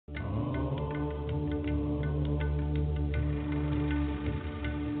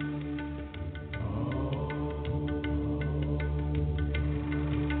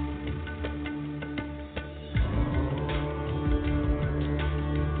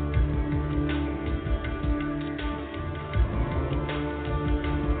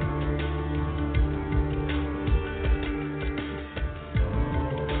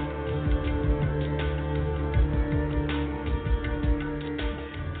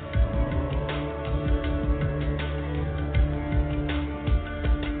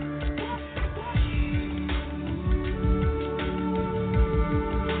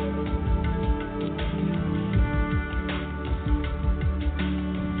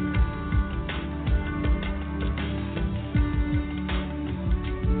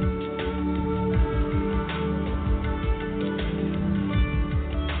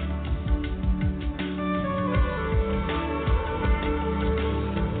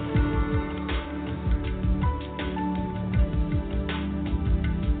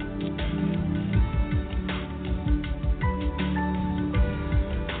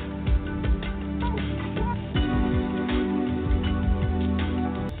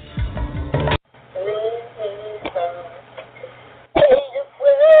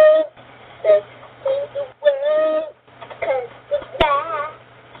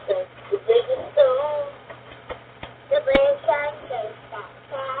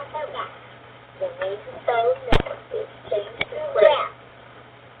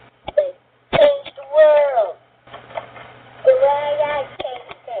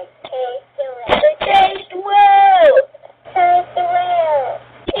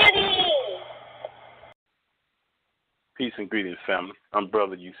Peace and greetings, family. I'm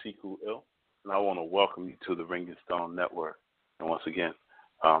Brother Yusiku Il, and I want to welcome you to the Ring and Stone Network. And once again,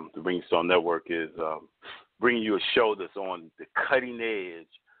 the Ring and Stone Network is bringing you a show that's on the cutting edge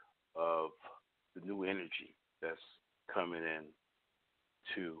of the new energy that's coming in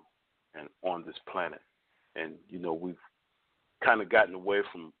to and on this planet. And, you know, we've kind of gotten away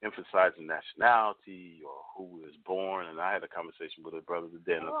from emphasizing nationality or who was born. And I had a conversation with a brother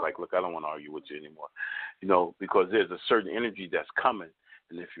today, and I was like, look, I don't want to argue with you anymore, you know, because there's a certain energy that's coming,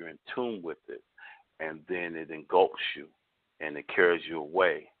 and if you're in tune with it, and then it engulfs you, and it carries you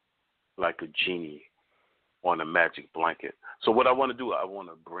away like a genie on a magic blanket. So what I want to do, I want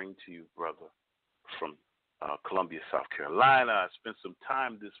to bring to you, brother, from Columbia, South Carolina. I spent some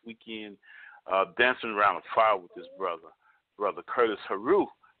time this weekend dancing around a fire with this brother Curtis Haru.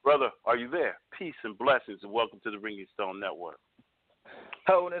 Brother, are you there? Peace and blessings, and welcome to the Ring and Stone Network.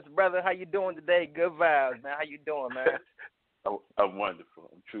 Wholeness, brother. How you doing today? Good vibes, man. How you doing, man? I'm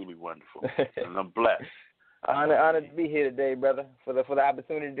wonderful. I'm truly wonderful, and I'm blessed. Honored to be here today, brother, for the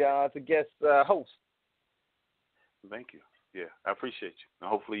opportunity to guest host. Thank you. Yeah, I appreciate you.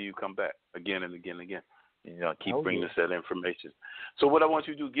 And hopefully you come back again and again and again. You know, keep bringing us that information. So what I want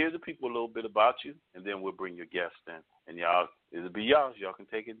you to do, give the people a little bit about you, and then we'll bring your guests in. And y'all, it'll be y'all. Y'all can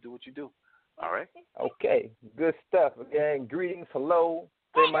take it and do what you do. All right? Okay. Good stuff. Again, greetings. Hello.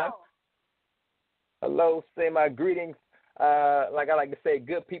 Say my greetings. Like I like to say,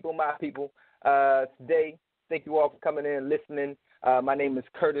 good people, my people. Today, thank you all for coming in and listening. My name is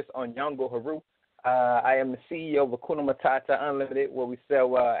Curtis Onyango Haru. I am the CEO of Hakuna Matata Unlimited, where we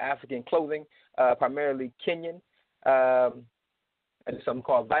sell African clothing, primarily Kenyan, and something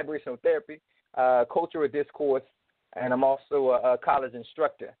called vibrational therapy, cultural discourse, and I'm also a college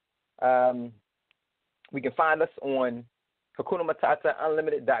instructor. We can find us on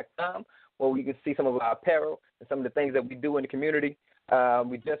HakunaMatataUnlimited.com, where you can see some of our apparel and some of the things that we do in the community.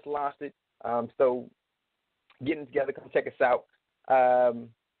 We just launched it, so getting together, come check us out.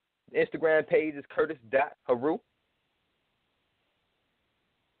 The Instagram page is curtis.haru.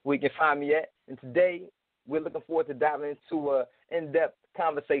 We can find me at. And today, we're looking forward to diving into an in-depth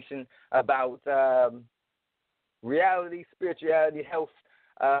conversation about reality, spirituality, health,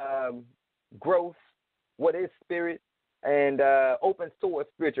 growth, what is spirit, and open source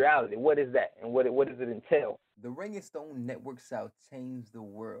spirituality. What is that, and what does it entail? The Ring and Stone Network shall change the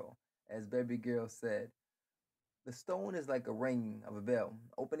world, as Baby Girl said. The stone is like a ring of a bell,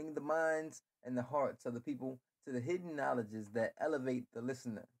 opening the minds and the hearts of the people to the hidden knowledges that elevate the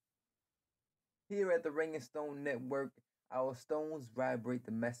listener. Here at the Ring and Stone Network, our stones vibrate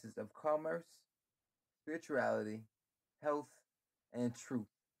the message of commerce, spirituality, health, and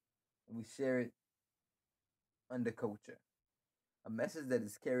truth, and we share it under culture. A message that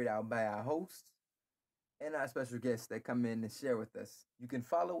is carried out by our hosts and our special guests that come in and share with us. You can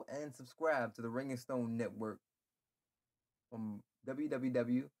follow and subscribe to the Ring and Stone Network from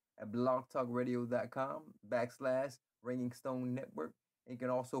www.blogtalkradio.com/Ringing Stone Network. And you can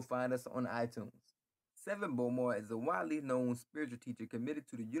also find us on iTunes. Sevan Bomar is a widely known spiritual teacher committed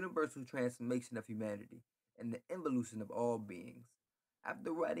to the universal transformation of humanity and the evolution of all beings.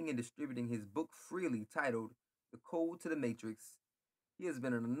 After writing and distributing his book freely titled The Code to the Matrix, he has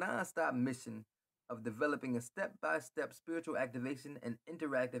been on a non-stop mission of developing a step-by-step spiritual activation and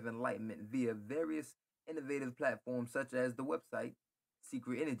interactive enlightenment via various innovative platforms such as the website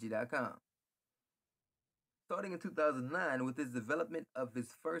secretenergy.com. Starting in 2009 with his development of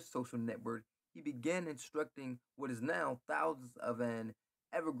his first social network, he began instructing what is now thousands of an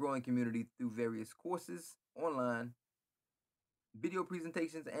ever-growing community through various courses, online, video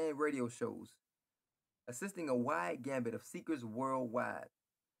presentations, and radio shows, assisting a wide gambit of seekers worldwide.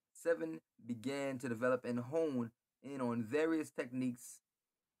 Sevan began to develop and hone in on various techniques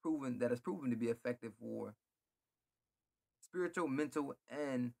that has proven to be effective for spiritual, mental,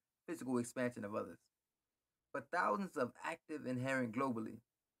 and physical expansion of others. For thousands of active inherent globally,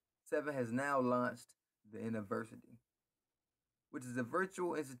 Sevan has now launched the University, which is a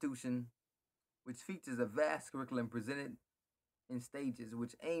virtual institution which features a vast curriculum presented in stages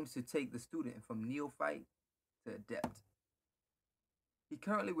which aims to take the student from neophyte to adept. He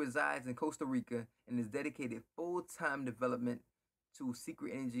currently resides in Costa Rica and is dedicated full-time development to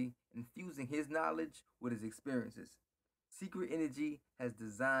Secret Energy, infusing his knowledge with his experiences. Secret Energy is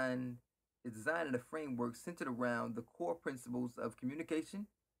designed in a framework centered around the core principles of communication,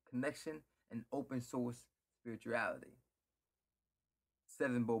 connection, and open source spirituality.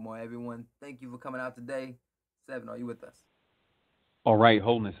 Sevan Bomar, everyone, thank you for coming out today. Sevan, are you with us? All right,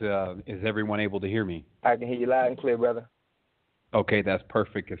 Wholeness, is everyone able to hear me? I can hear you loud and clear, brother. Okay, that's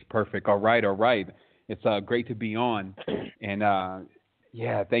perfect. It's perfect. All right. It's great to be on. And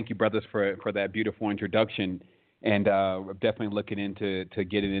yeah, thank you, brothers, for that beautiful introduction. And we're definitely looking into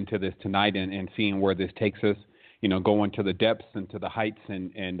getting into this tonight and seeing where this takes us. Going to the depths and to the heights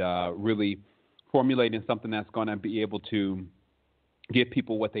and really formulating something that's going to be able to give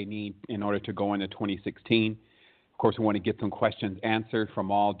people what they need in order to go into 2016. Of course, we want to get some questions answered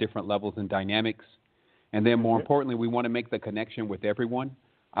from all different levels and dynamics. And then more importantly, we want to make the connection with everyone.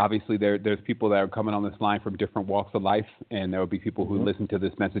 Obviously, there's people that are coming on this line from different walks of life, and there will be people who listen to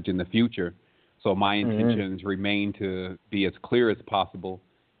this message in the future. So my intentions remain to be as clear as possible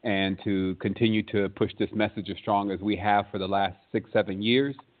and to continue to push this message as strong as we have for the last 6-7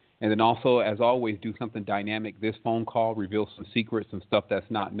 years. And then also, as always, do something dynamic. This phone call reveals some secrets, some stuff that's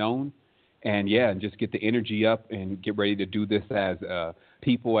not known. And, and just get the energy up and get ready to do this as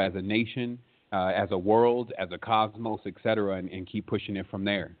people, as a nation, as a world, as a cosmos, et cetera, and keep pushing it from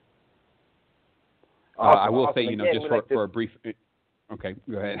there. I will say, just for a brief... Okay,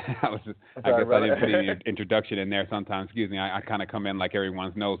 go ahead. I guess I didn't put any introduction in there sometimes. Excuse me. I kind of come in like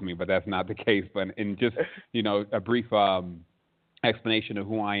everyone knows me, but that's not the case. But in just, a brief explanation of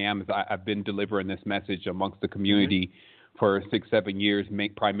who I am is I've been delivering this message amongst the community for 6-7 years,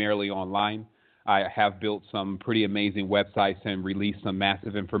 primarily online. I have built some pretty amazing websites and released some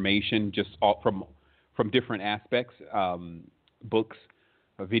massive information just all from different aspects, books,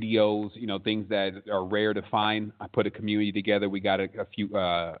 videos, things that are rare to find. I put a community together. We got a few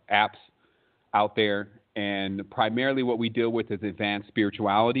apps out there, and primarily what we deal with is advanced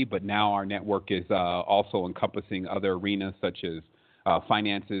spirituality, but now our network is also encompassing other arenas such as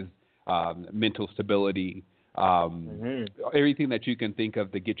finances, mental stability, everything that you can think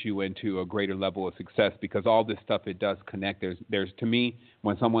of to get you into a greater level of success, because all this stuff, it does connect. There's to me,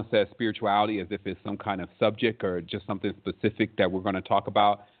 when someone says spirituality as if it's some kind of subject or just something specific that we're going to talk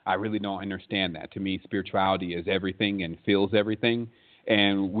about, I really don't understand that. To me, spirituality is everything and fills everything.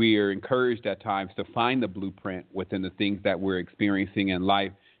 And we are encouraged at times to find the blueprint within the things that we're experiencing in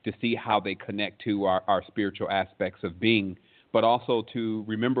life to see how they connect to our spiritual aspects of being, but also to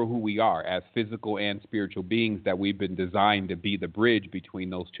remember who we are as physical and spiritual beings, that we've been designed to be the bridge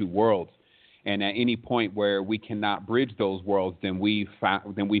between those two worlds. And at any point where we cannot bridge those worlds, then we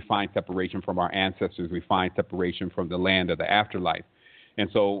find separation from our ancestors. We find separation from the land of the afterlife. And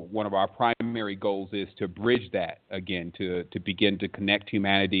so one of our primary goals is to bridge that again, to begin to connect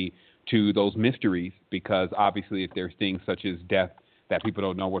humanity to those mysteries, because obviously if there's things such as death that people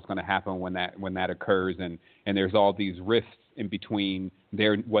don't know what's going to happen when that occurs, and there's all these risks in between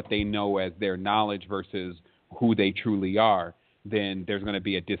what they know as their knowledge versus who they truly are, then there's going to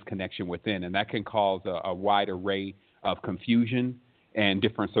be a disconnection within, and that can cause a wide array of confusion and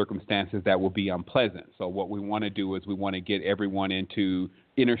different circumstances that will be unpleasant. So what we want to do is we want to get everyone into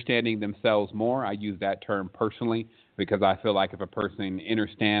understanding themselves more. I use that term personally because I feel like if a person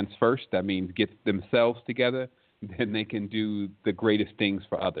understands first, that means gets themselves together, then they can do the greatest things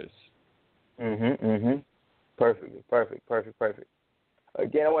for others. Perfect.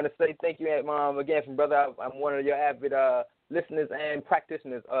 Again, I want to say thank you, again, from brother. I'm one of your avid listeners and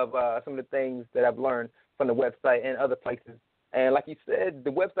practitioners of some of the things that I've learned from the website and other places. And like you said, the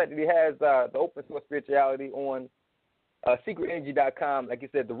website that he has, the open source spirituality on secretenergy.com, like you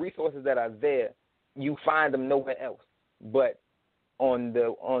said, the resources that are there, you find them nowhere else but on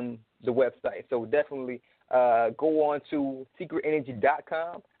the website. So definitely go on to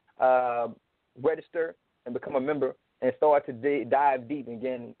secretenergy.com, register, and become a member, and start to dive deep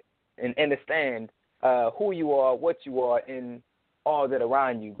again and understand who you are, what you are, and all that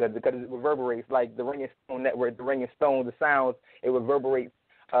around you, because it reverberates like the Ring and Stone Network, the Ring and Stone, the sounds, it reverberates,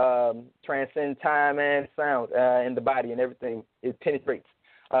 transcend time and sound in the body and everything. It penetrates.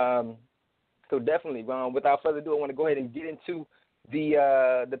 So definitely, without further ado, I want to go ahead and get into the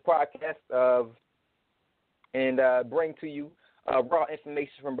podcast and bring to you raw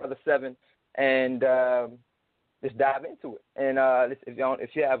information from Brother Sevan, and just dive into it. And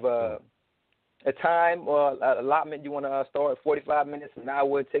if you have a time or allotment you want to start, 45 minutes, an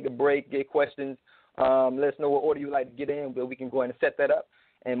hour, take a break, get questions, let us know what order you like to get in, but we can go ahead and set that up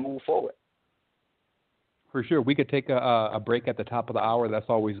and move forward. For sure. We could take a break at the top of the hour. That's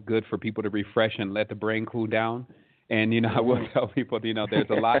always good for people to refresh and let the brain cool down. And, I will tell people, there's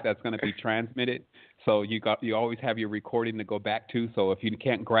a lot that's going to be transmitted. So you always have your recording to go back to. So if you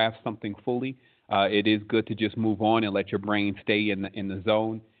can't grasp something fully, it is good to just move on and let your brain stay in the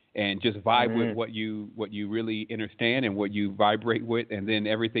zone and just vibe with what you really understand and what you vibrate with, and then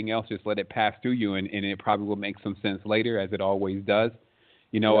everything else, just let it pass through you, and it probably will make some sense later, as it always does.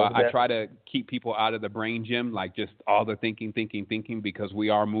 I try to keep people out of the brain gym, like just all the thinking, because we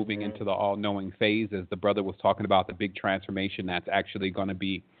are moving into the all-knowing phase, as the brother was talking about, the big transformation that's actually going to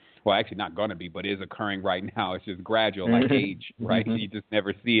be, well, actually not going to be, but is occurring right now. It's just gradual, like age, right? You just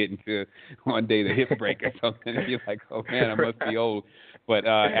never see it until one day the hip break or something, and you're like, oh, man, I must be old. But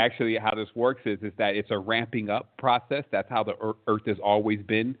actually how this works is that it's a ramping up process. That's how the Earth has always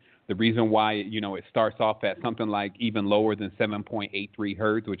been. The reason why, it starts off at something like even lower than 7.83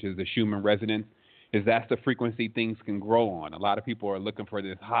 hertz, which is the Schumann resonance, is that's the frequency things can grow on. A lot of people are looking for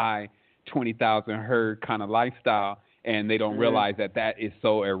this high 20,000 hertz kind of lifestyle, and they don't realize that is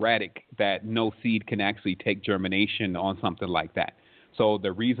so erratic that no seed can actually take germination on something like that. So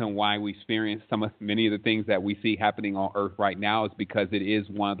the reason why we experience many of the things that we see happening on Earth right now is because it is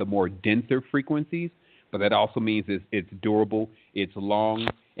one of the more denser frequencies, but that also means it's durable, it's long,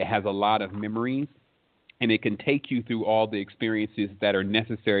 it has a lot of memories, and it can take you through all the experiences that are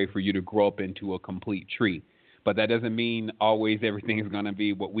necessary for you to grow up into a complete tree. But that doesn't mean always everything is going to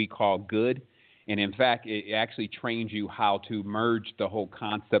be what we call good. And in fact, it actually trains you how to merge the whole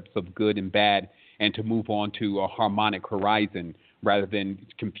concepts of good and bad and to move on to a harmonic horizon rather than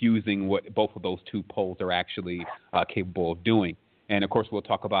confusing what both of those two poles are actually capable of doing. And, of course, we'll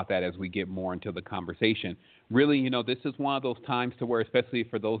talk about that as we get more into the conversation. Really, this is one of those times to where, especially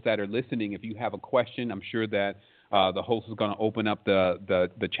for those that are listening, if you have a question, I'm sure that the host is going to open up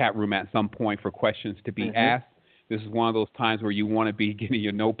the chat room at some point for questions to be asked. This is one of those times where you want to be getting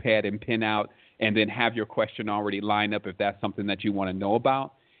your notepad and pen out and then have your question already lined up if that's something that you want to know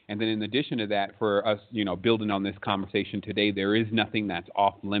about. And then in addition to that, for us, building on this conversation today, there is nothing that's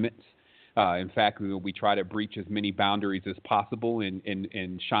off limits. In fact, we try to breach as many boundaries as possible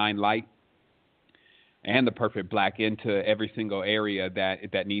and shine light and the perfect black into every single area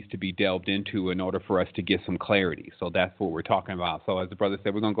that needs to be delved into in order for us to get some clarity. So that's what we're talking about. So as the brother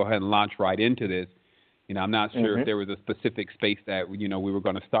said, we're going to go ahead and launch right into this. I'm not sure if there was a specific space that, we were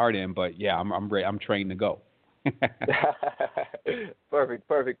going to start in, but yeah, I'm ready. I'm trained to go. Perfect.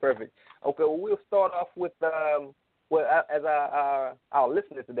 Okay, well, we'll start off with, as our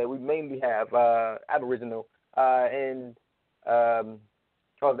listeners today, we mainly have Aboriginal and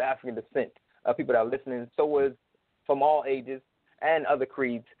of the African descent people that are listening. So is from all ages and other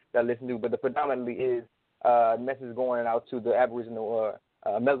creeds that listen to, but the predominantly is message going out to the Aboriginal or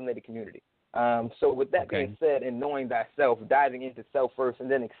melanated community. So with that being said, and knowing thyself, diving into self first and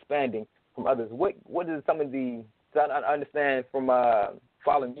then expanding from others, what is some of the, so I understand from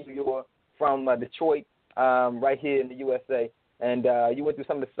following you, from Detroit, right here in the USA, and you went through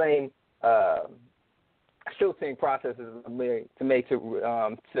some of the same filtering processes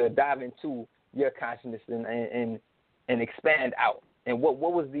to dive into your consciousness and expand out. And what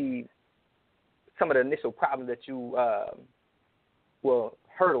was some of the initial problems that you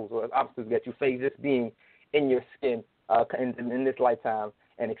hurdles or obstacles that you face just being in your skin in this lifetime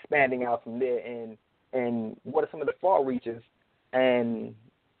and expanding out from there, and what are some of the far reaches, and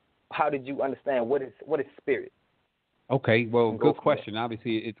how did you understand what is spirit? Okay, well, good question.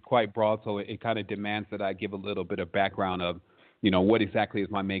 Obviously, it's quite broad, so it kind of demands that I give a little bit of background of, what exactly is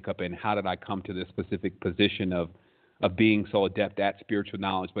my makeup and how did I come to this specific position of being so adept at spiritual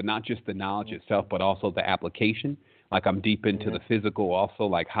knowledge, but not just the knowledge itself, but also the application. Like I'm deep into the physical also,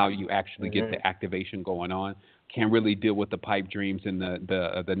 like how you actually get the activation going on. Can't really deal with the pipe dreams and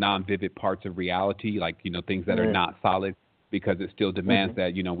the non-vivid parts of reality, like, things that are not solid, because it still demands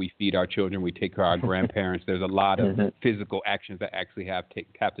that, we feed our children, we take care of our grandparents. There's a lot of physical actions that actually have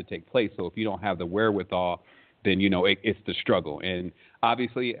to take place. So if you don't have the wherewithal, then, it's the struggle. And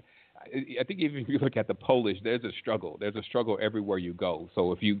obviously, I think even if you look at the Polish, there's a struggle. There's a struggle everywhere you go.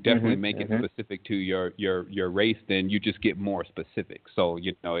 So if you definitely make it specific to your race, then you just get more specific. So,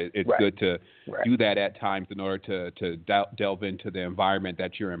 it's good to do that at times in order to delve into the environment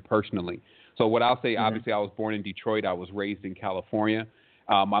that you're in personally. So what I'll say, obviously, I was born in Detroit. I was raised in California.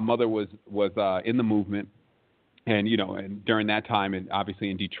 My mother was in the movement. And, and during that time, and obviously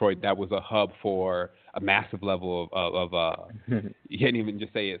in Detroit, that was a hub for a massive level of you can't even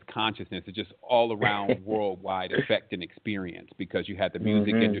just say it's consciousness. It's just all around worldwide effect and experience, because you had the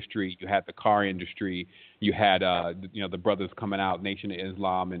music industry, you had the car industry, you had, the brothers coming out, Nation of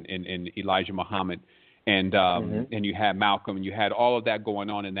Islam and Elijah Muhammad. And you had Malcolm, and you had all of that going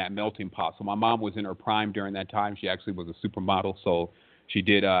on in that melting pot. So my mom was in her prime during that time. She actually was a supermodel. So she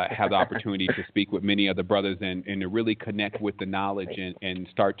did have the opportunity to speak with many other brothers and to really connect with the knowledge and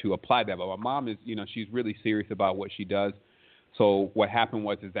start to apply that. But my mom is, she's really serious about what she does. So what happened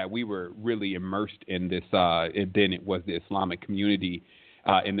is that we were really immersed in this, and then it was the Islamic community.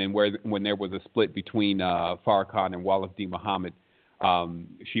 And then when there was a split between Farrakhan and Walid Muhammad,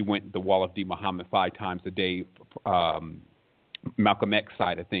 She went the Wall of D Muhammad 5 times a day, Malcolm X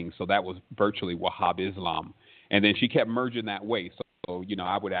side of things. So that was virtually Wahhab Islam. And then she kept merging that way. So,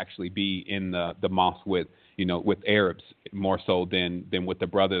 I would actually be in the mosque with Arabs more so than with the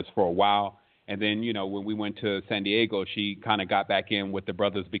brothers for a while. And then, when we went to San Diego, she kind of got back in with the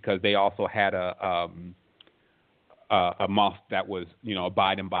brothers because they also had a mosque that was,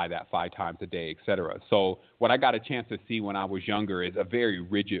 abiding by that 5 times a day, et cetera. So what I got a chance to see when I was younger is a very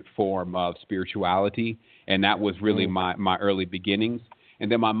rigid form of spirituality, and that was really my early beginnings.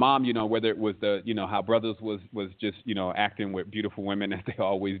 And then my mom, whether it was how brothers was just, acting with beautiful women as they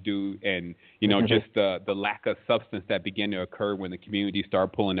always do, and, just the lack of substance that began to occur when the community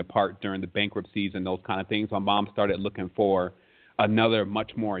started pulling apart during the bankruptcies and those kind of things. My mom started looking for another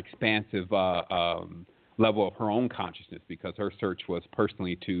much more expansive level of her own consciousness, because her search was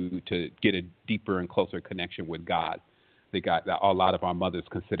personally to get a deeper and closer connection with God. A lot of our mothers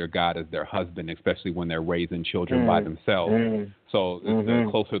consider God as their husband, especially when they're raising children by themselves. So the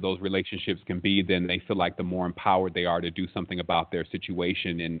closer those relationships can be, then they feel like the more empowered they are to do something about their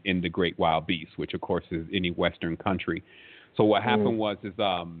situation in the great wild beast, which of course is any Western country. So what happened was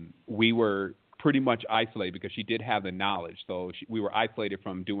we were pretty much isolated because she did have the knowledge. So we were isolated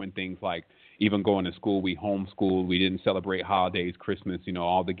from doing things like even going to school. We homeschooled. We didn't celebrate holidays, Christmas,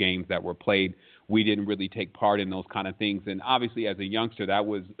 all the games that were played. We didn't really take part in those kind of things. And obviously as a youngster, that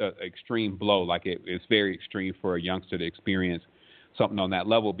was an extreme blow. Like it's very extreme for a youngster to experience something on that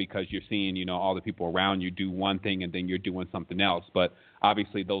level, because you're seeing, all the people around you do one thing and then you're doing something else. But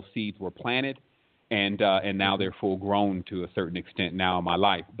obviously those seeds were planted. And now they're full grown to a certain extent now in my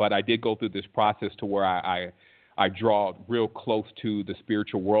life. But I did go through this process to where I draw real close to the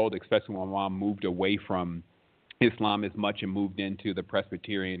spiritual world, especially when my mom moved away from Islam as much and moved into the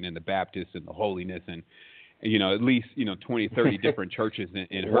Presbyterian and the Baptist and the Holiness and, at least, 20, 30 different churches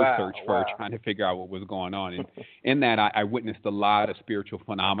in her search for trying to figure out what was going on. And in that, I witnessed a lot of spiritual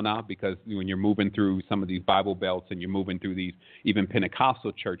phenomena, because when you're moving through some of these Bible belts and you're moving through these, even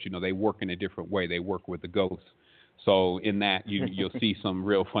Pentecostal church, they work in a different way. They work with the ghosts. So in that, you'll see some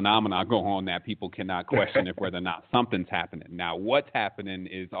real phenomena go on that people cannot question if whether or not something's happening. Now, what's happening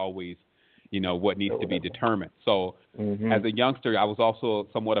is always what needs to be determined. So as a youngster, I was also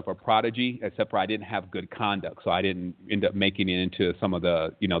somewhat of a prodigy, except for I didn't have good conduct. So I didn't end up making it into some of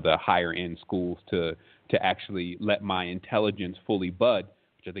the, the higher end schools to actually let my intelligence fully bud,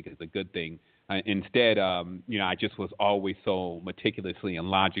 which I think is a good thing. Instead, I just was always so meticulously and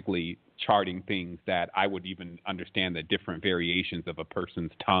logically charting things that I would even understand the different variations of a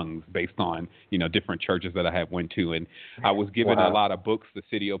person's tongues based on, different churches that I had went to. And I was given a lot of books, the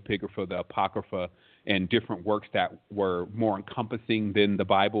Cetiopigrapha, the Apocrypha, and different works that were more encompassing than the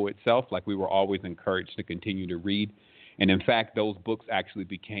Bible itself. Like, we were always encouraged to continue to read. And in fact, those books actually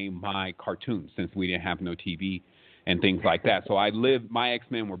became my cartoons, since we didn't have no TV and things like that. So my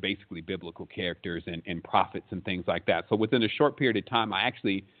X-Men were basically biblical characters and prophets and things like that. So within a short period of time, I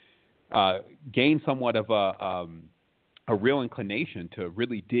actually gained somewhat of a real inclination to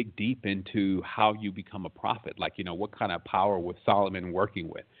really dig deep into how you become a prophet. Like, what kind of power was Solomon working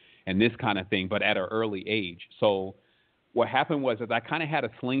with and this kind of thing, but at an early age. So what happened was I kind of had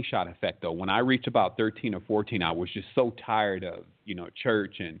a slingshot effect, though. When I reached about 13 or 14, I was just so tired of,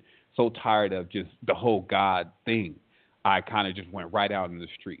 church and so tired of just the whole God thing. I kind of just went right out in the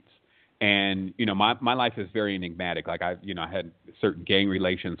streets. And, my life is very enigmatic. Like, I had certain gang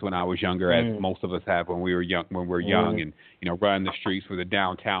relations when I was younger, as most of us have when we're young, and, running the streets with a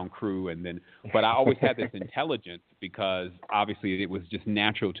downtown crew. But I always had this intelligence, because obviously it was just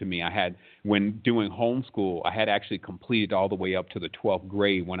natural to me. When doing homeschool, I had actually completed all the way up to the 12th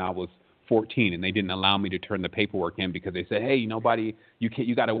grade when I was 14, and they didn't allow me to turn the paperwork in, because they said, hey,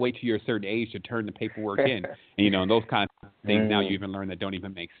 you got to wait till you're a certain age to turn the paperwork in. And, those kind of things now you even learn that don't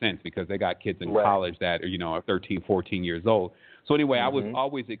even make sense, because they got kids in college that are, 13, 14 years old. So anyway, I was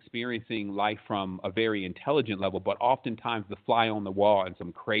always experiencing life from a very intelligent level, but oftentimes the fly on the wall in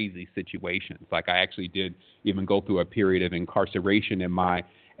some crazy situations. Like, I actually did even go through a period of incarceration in my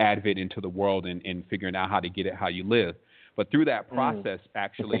advent into the world and figuring out how to get it how you live. But through that process,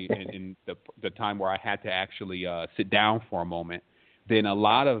 actually, in the time where I had to actually sit down for a moment, then a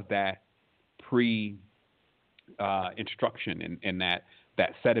lot of that instruction and that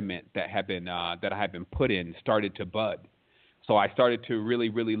sediment that I had been put in started to bud. So I started to really,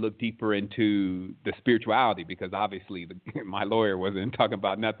 really look deeper into the spirituality, because obviously my lawyer wasn't talking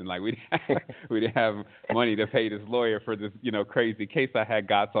about nothing. Like, we didn't have money to pay this lawyer for this, crazy case I had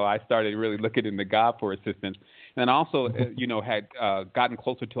got. So I started really looking into God for assistance. And also, had gotten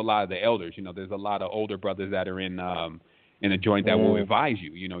closer to a lot of the elders. There's a lot of older brothers that are in in a joint that will advise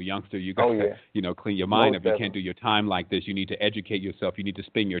you. You know, youngster, you got to, you know, clean your mind up. You can't do your time like this. You need to educate yourself. You need to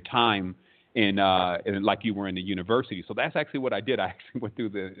spend your time in like you were in the university. So that's actually what I did. I actually went through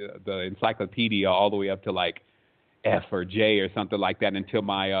the encyclopedia all the way up to like F or J or something like that until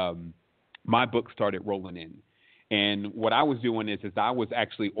my my book started rolling in. And what I was doing is I was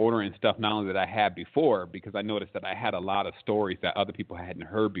actually ordering stuff not only that I had before, because I noticed that I had a lot of stories that other people hadn't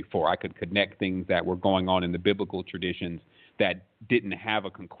heard before. I could connect things that were going on in the biblical traditions that didn't have a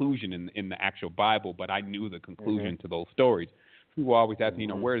conclusion in the actual Bible, but I knew the conclusion to those stories. People always ask me, you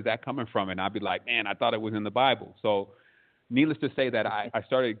know, where is that coming from? And I'd be like, man, I thought it was in the Bible. So needless to say that I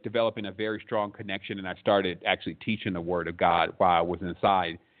started developing a very strong connection, and I started actually teaching the Word of God while I was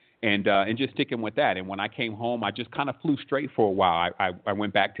inside. And just sticking with that. And when I came home, I just kind of flew straight for a while. I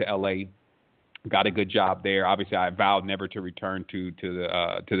went back to L.A., got a good job there. Obviously, I vowed never to return to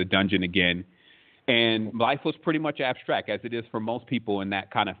the dungeon again. And life was pretty much abstract, as it is for most people in that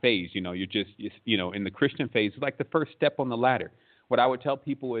kind of phase. You know, you're you know, in the Christian phase, it's like the first step on the ladder. What I would tell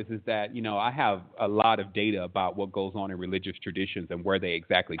people is that, you know, I have a lot of data about what goes on in religious traditions and where they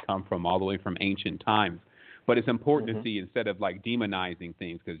exactly come from, all the way from ancient times. But it's important to see, instead of like demonizing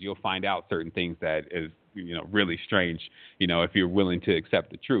things, because you'll find out certain things that is, you know, really strange, you know, if you're willing to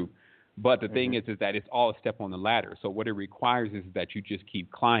accept the truth. But the thing is that it's all a step on the ladder. So what it requires is that you just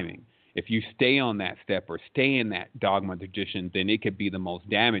keep climbing. If you stay on that step or stay in that dogma tradition, then it could be the most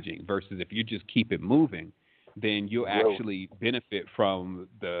damaging, versus if you just keep it moving, then you'll actually benefit from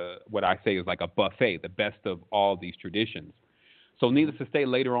what I say is like a buffet, the best of all these traditions. So needless to say,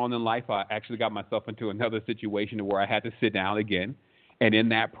 later on in life, I actually got myself into another situation where I had to sit down again. And in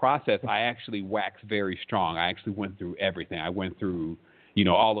that process, I actually waxed very strong. I actually went through everything. I went through, you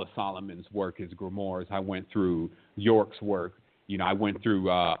know, all of Solomon's work, his grimoires. I went through York's work. You know, I went through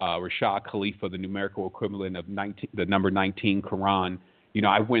Rashad Khalifa, the numerical equivalent of the number 19 Quran. You know,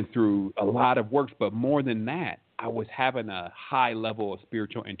 I went through a lot of works, but more than that, I was having a high level of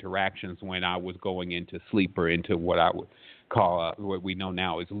spiritual interactions when I was going into sleep, or into what I would call what we know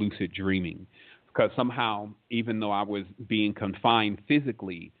now is lucid dreaming. Because somehow, even though I was being confined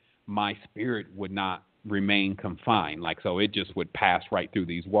physically, my spirit would not remain confined. Like, so it just would pass right through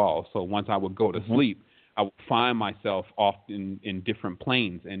these walls. So once I would go to sleep, I would find myself off in different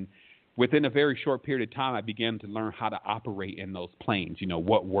planes. And within a very short period of time, I began to learn how to operate in those planes. You know,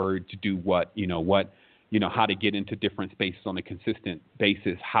 what word to do what, how to get into different spaces on a consistent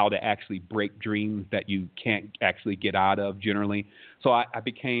basis, how to actually break dreams that you can't actually get out of generally. So I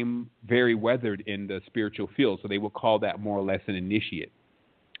became very weathered in the spiritual field. So they would call that more or less an initiate.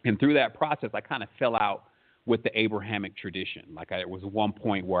 And through that process, I kind of fell out with the Abrahamic tradition. Like, it was one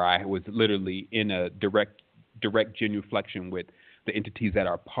point where I was literally in a direct genuflection with the entities that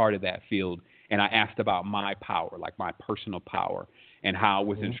are part of that field. And I asked about my power, like my personal power. And how I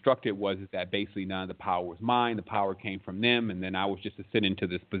was instructed was that basically none of the power was mine. The power came from them. And then I was just to sit into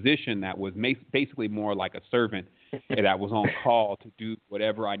this position that was basically more like a servant that was on call to do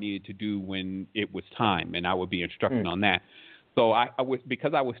whatever I needed to do when it was time. And I would be instructed on that. So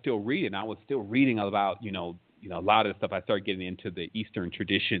because I was still reading about, a lot of the stuff. I started getting into the Eastern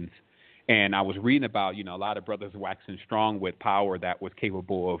traditions. And I was reading about, a lot of brothers waxing strong with power that was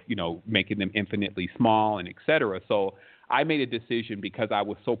capable of, making them infinitely small and et cetera. So I made a decision, because I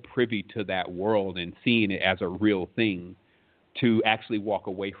was so privy to that world and seeing it as a real thing, to actually walk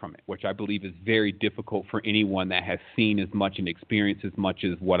away from it, which I believe is very difficult for anyone that has seen as much and experienced as much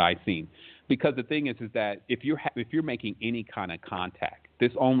as what I've seen. Because the thing is that if you're making any kind of contact,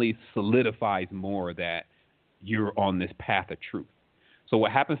 this only solidifies more that you're on this path of truth. So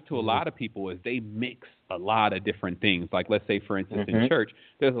what happens to a lot of people is they mix a lot of different things. Like, let's say, for instance, in church,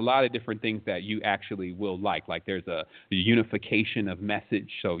 there's a lot of different things that you actually will like. Like, there's a unification of message.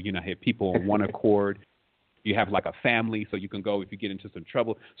 So, have people on one accord. You have like a family, so you can go if you get into some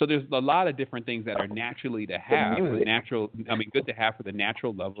trouble. So there's a lot of different things that are naturally to have, good to have for the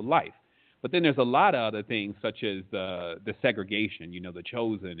natural love of life. But then there's a lot of other things, such as the segregation, the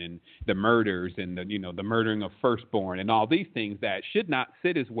chosen, and the murders, and the murdering of firstborn, and all these things that should not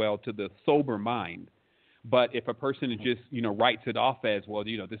sit as well to the sober mind. But if a person just writes it off as, well,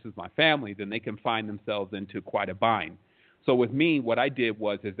 this is my family, then they can find themselves into quite a bind. So with me, what I did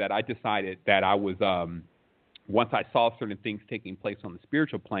is that I decided that I was once I saw certain things taking place on the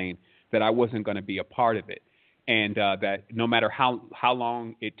spiritual plane, that I wasn't going to be a part of it. And that no matter how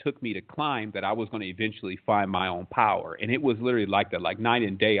long it took me to climb, that I was going to eventually find my own power. And it was literally like that. Like, night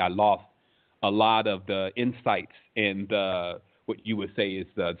and day, I lost a lot of the insights and what you would say is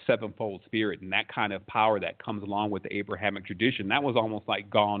the sevenfold spirit, and that kind of power that comes along with the Abrahamic tradition. That was almost like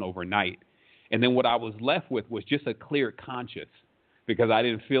gone overnight. And then what I was left with was just a clear conscience because I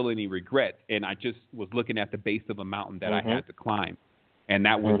didn't feel any regret. And I just was looking at the base of a mountain that I had to climb. And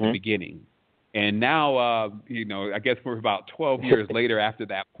that was the beginning. And now, I guess we're about 12 years later after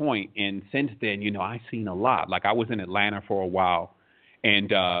that point. And since then, I've seen a lot. Like I was in Atlanta for a while, and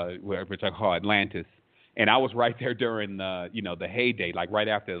which I call Atlantis. And I was right there during the heyday, like right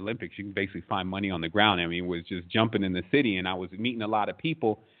after the Olympics. You can basically find money on the ground. I mean, it was just jumping in the city, and I was meeting a lot of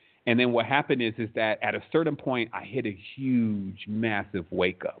people. And then what happened is that at a certain point, I hit a huge, massive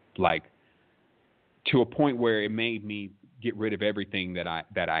wake up, like to a point where it made me get rid of everything that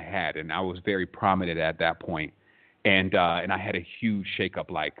I had, and I was very prominent at that point. And I had a huge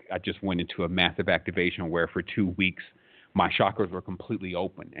shakeup. Like I just went into a massive activation where for 2 weeks my chakras were completely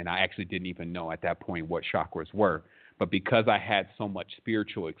open, and I actually didn't even know at that point what chakras were. But because I had so much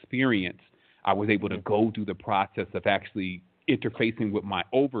spiritual experience, I was able to go through the process of actually interfacing with my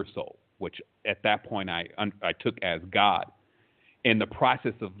oversoul, which at that point I took as God, in the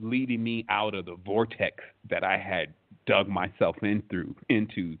process of leading me out of the vortex that I had dug myself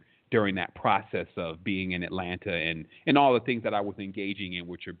into during that process of being in Atlanta and all the things that I was engaging in,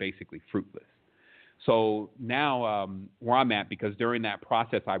 which are basically fruitless. So now where I'm at, because during that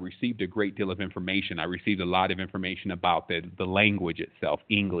process, I received a great deal of information. I received a lot of information about the language itself,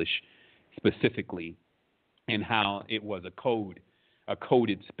 English specifically, and how it was a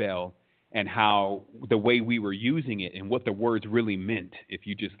coded spell, and how the way we were using it and what the words really meant, if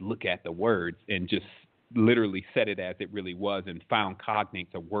you just look at the words and just literally said it as it really was and found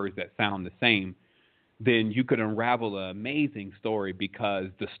cognates of words that sound the same, then you could unravel an amazing story, because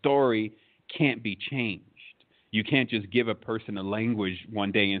the story can't be changed. You can't just give a person a language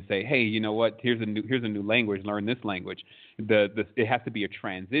one day and say, hey, you know what, here's a new language, learn this language. It has to be a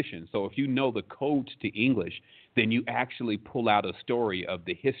transition. So if you know the codes to English, then you actually pull out a story of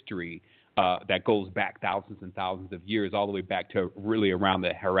the history that goes back thousands and thousands of years, all the way back to really around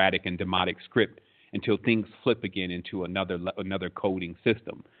the hieratic and demotic script, until things flip again into another coding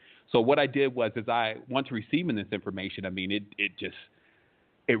system. So what I did was, once receiving this information, I mean,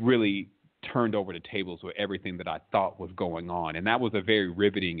 it really turned over the tables with everything that I thought was going on. And that was a very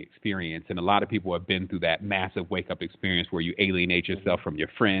riveting experience. And a lot of people have been through that massive wake-up experience where you alienate yourself from your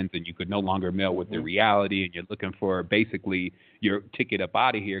friends and you could no longer meld with the reality, and you're looking for basically your ticket up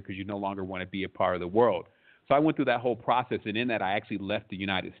out of here because you no longer want to be a part of the world. So I went through that whole process, and in that I actually left the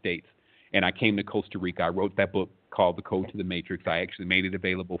United States and I came to Costa Rica. I wrote that book called The Code to the Matrix. I actually made it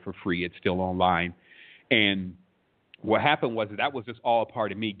available for free. It's still online. And what happened was that was just all a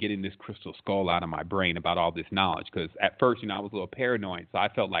part of me getting this crystal skull out of my brain about all this knowledge. Because at first, I was a little paranoid, so I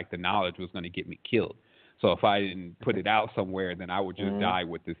felt like the knowledge was going to get me killed. So if I didn't put it out somewhere, then I would just die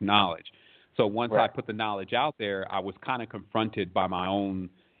with this knowledge. So once I put the knowledge out there, I was kind of confronted by my own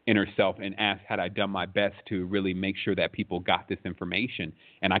inner self and asked, had I done my best to really make sure that people got this information?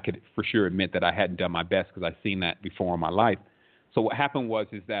 And I could for sure admit that I hadn't done my best, because I've seen that before in my life. So what happened was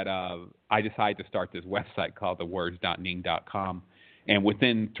that I decided to start this website called thewords.ning.com. And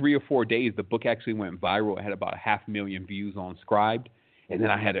within 3 or 4 days, the book actually went viral. It had about 500,000 views on Scribd. And then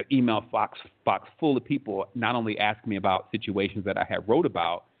I had an email box full of people not only asking me about situations that I had wrote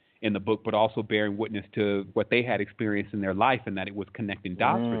about in the book, but also bearing witness to what they had experienced in their life, and that it was connecting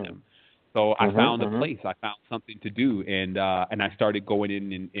dots for them. So I found a place. I found something to do, and I started going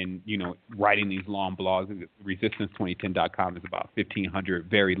in and writing these long blogs. Resistance2010.com is about 1,500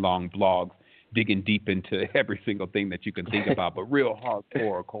 very long blogs, digging deep into every single thing that you can think about, but real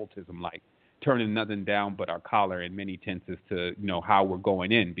hardcore occultism, like turning nothing down but our collar in many tenses to how we're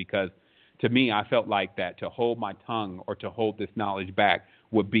going in. Because to me, I felt like that to hold my tongue or to hold this knowledge back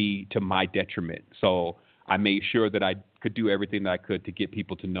would be to my detriment. So I made sure that I could do everything that I could to get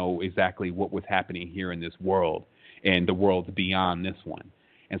people to know exactly what was happening here in this world and the worlds beyond this one.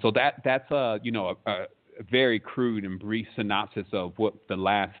 And so that's a very crude and brief synopsis of what the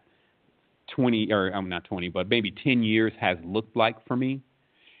last 10 years has looked like for me.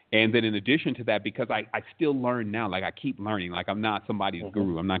 And then in addition to that, because I still learn now, like I keep learning, like I'm not somebody's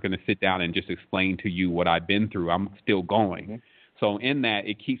guru. I'm not going to sit down and just explain to you what I've been through. I'm still going. So in that,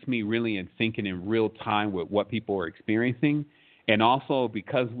 it keeps me really in thinking in real time with what people are experiencing. And also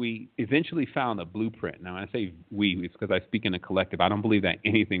because we eventually found a blueprint. Now, when I say we, it's because I speak in a collective. I don't believe that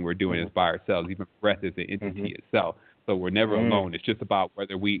anything we're doing is by ourselves. Even breath is an entity itself. So we're never alone. It's just about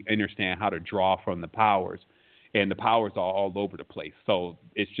whether we understand how to draw from the powers. And the powers are all over the place. So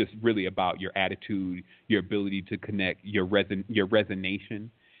it's just really about your attitude, your ability to connect, your resonation,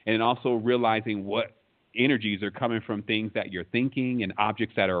 and also realizing what energies are coming from things that you're thinking and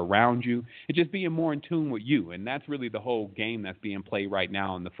objects that are around you, and just being more in tune with you. And that's really the whole game that's being played right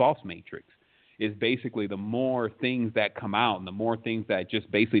now in the false matrix. is basically the more things that come out and the more things that just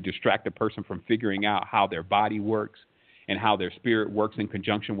basically distract a person from figuring out how their body works and how their spirit works in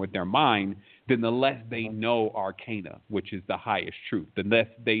conjunction with their mind, then the less they know arcana, which is the highest truth, the less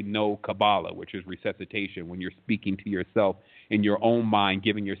they know Kabbalah, which is resuscitation, when you're speaking to yourself in your own mind,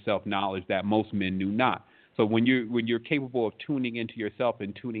 giving yourself knowledge that most men knew not. So when you're capable of tuning into yourself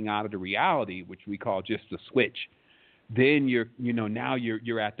and tuning out of the reality, which we call just the switch, then now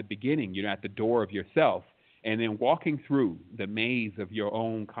you're at the beginning, you're at the door of yourself. And then walking through the maze of your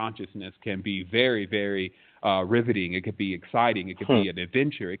own consciousness can be very, very riveting. It could be exciting. It could be an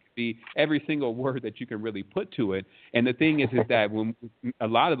adventure. It could be every single word that you can really put to it. And the thing is that when a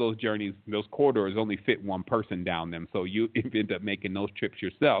lot of those journeys, those corridors only fit one person down them. So you end up making those trips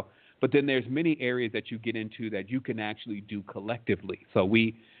yourself. But then there's many areas that you get into that you can actually do collectively. So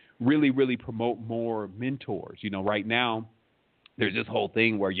we really, really promote more mentors. Right now, there's this whole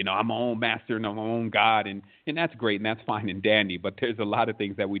thing where, I'm my own master and I'm my own God, and that's great and that's fine and dandy, but there's a lot of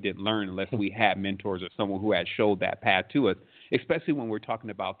things that we didn't learn unless we had mentors or someone who had showed that path to us, especially when we're talking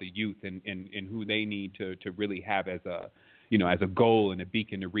about the youth and who they need to really have as a goal and a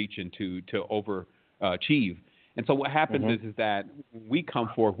beacon to reach and to overachieve. And so what happens is that we come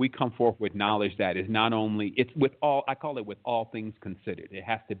forth with knowledge that is not only, it's with all, I call it with all things considered. It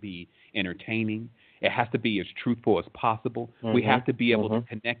has to be entertaining. It has to be as truthful as possible. We have to be able to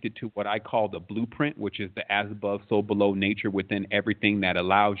connect it to what I call the blueprint, which is the as above, so below nature within everything that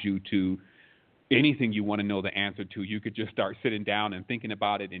allows you to, anything you want to know the answer to, you could just start sitting down and thinking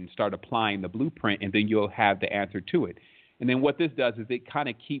about it and start applying the blueprint, and then you'll have the answer to it. And then what this does is it kind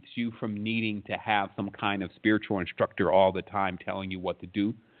of keeps you from needing to have some kind of spiritual instructor all the time telling you what to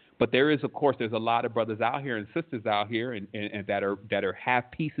do. But there is, of course, there's a lot of brothers out here and sisters out here and that have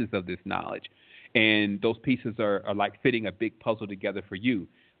pieces of this knowledge. And those pieces are like fitting a big puzzle together for you.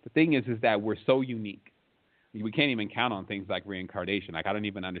 The thing is that we're so unique. We can't even count on things like reincarnation. Like, I don't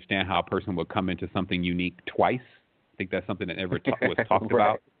even understand how a person would come into something unique twice. I think that's something that never was talked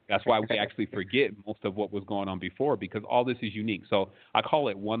about. That's why we actually forget most of what was going on before, because all this is unique. So I call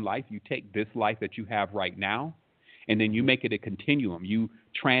it one life. You take this life that you have right now, and then you make it a continuum. You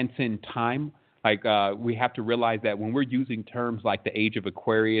transcend time. Like we have to realize that when we're using terms like the age of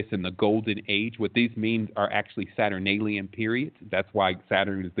Aquarius and the golden age, what these means are actually Saturnalian periods. That's why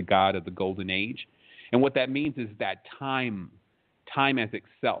Saturn is the god of the golden age. And what that means is that time as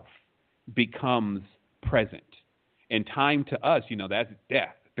itself becomes present. And time to us, that's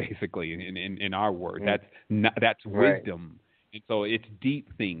death, basically, in our word. That's wisdom. And so it's deep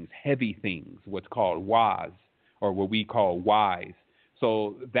things, heavy things, what's called waz, or what we call wise.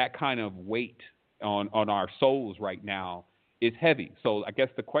 So that kind of weight on our souls right now is heavy. So I guess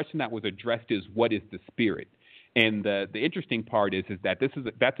the question that was addressed is, what is the spirit? And the interesting part is that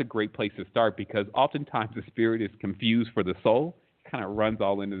that's a great place to start, because oftentimes the spirit is confused for the soul. It kind of runs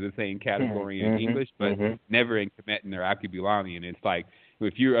all into the same category in English, but never in Tibetan or Akubulani. It's like,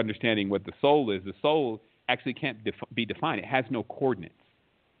 if you're understanding what the soul is, the soul actually can't be defined. It has no coordinates.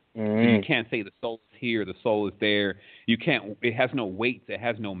 So you can't say the soul is here, the soul is there. It has no weights, it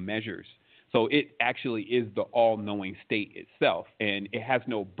has no measures. So it actually is the all-knowing state itself, and it has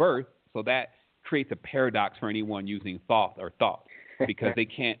no birth. So that creates a paradox for anyone using thought, because they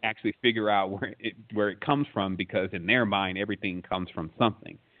can't actually figure out where it comes from, because in their mind everything comes from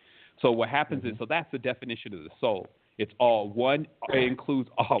something. So what happens is, so that's the definition of the soul. It's all one. It includes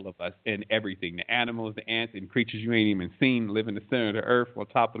all of us and everything, the animals, the ants, and creatures you ain't even seen live in the center of the earth, on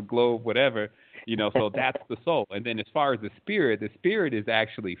top of the globe, whatever. So that's the soul. And then as far as the spirit is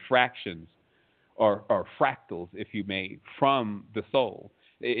actually fractions or fractals, if you may, from the soul.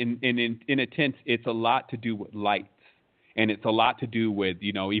 In a sense, it's a lot to do with lights, and it's a lot to do with,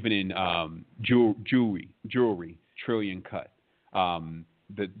 even in jewelry, trillion cut.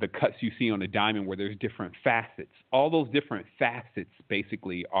 The cuts you see on a diamond where there's different facets. All those different facets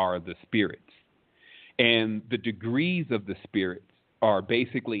basically are the spirits. And the degrees of the spirits are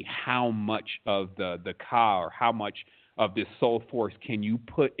basically how much of the ka, or how much of this soul force can you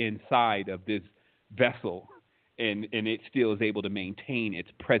put inside of this vessel, and it still is able to maintain its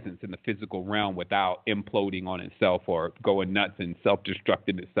presence in the physical realm without imploding on itself or going nuts and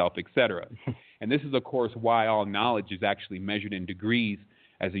self-destructing itself, etc. And this is, of course, why all knowledge is actually measured in degrees,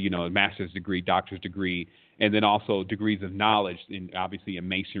 as a master's degree, doctor's degree, and then also degrees of knowledge. And obviously in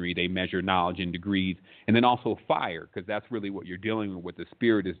masonry, they measure knowledge in degrees. And then also fire, because that's really what you're dealing with the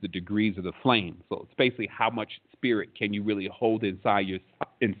spirit, is the degrees of the flame. So it's basically how much spirit can you really hold inside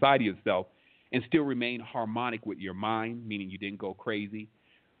yourself and still remain harmonic with your mind, meaning you didn't go crazy,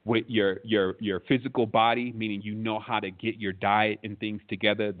 with your physical body, meaning you know how to get your diet and things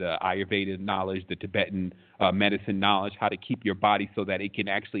together, the Ayurveda knowledge, the Tibetan medicine knowledge, how to keep your body so that it can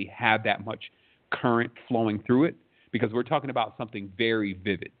actually have that much current flowing through it, because we're talking about something very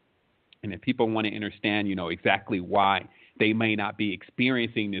vivid. And if people want to understand, exactly why they may not be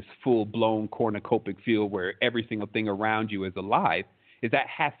experiencing this full-blown cornucopic field where every single thing around you is alive, is that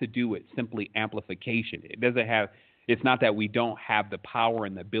has to do with simply amplification. It's not that we don't have the power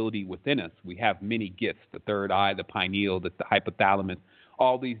and the ability within us. We have many gifts, the third eye, the pineal, the hypothalamus,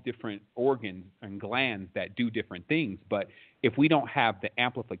 all these different organs and glands that do different things. But if we don't have the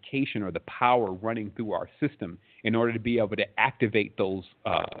amplification or the power running through our system in order to be able to activate those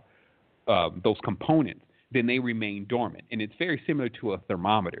components, then they remain dormant. And it's very similar to a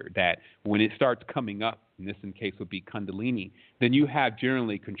thermometer, that when it starts coming up, and this in case would be Kundalini, then you have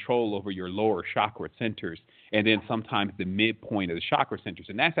generally control over your lower chakra centers and then sometimes the midpoint of the chakra centers.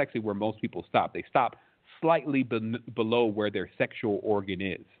 And that's actually where most people stop. They stop slightly below where their sexual organ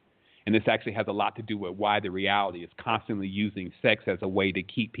is. And this actually has a lot to do with why the reality is constantly using sex as a way to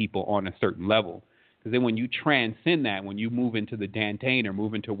keep people on a certain level. Because then when you transcend that, when you move into the dantian or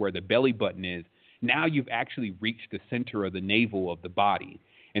move into where the belly button is, now you've actually reached the center of the navel of the body.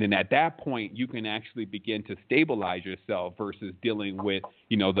 And then at that point, you can actually begin to stabilize yourself versus dealing with,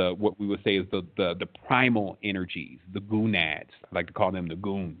 what we would say is the primal energies, the gonads. I like to call them the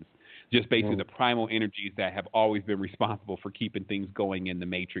goons. Just basically the primal energies that have always been responsible for keeping things going in the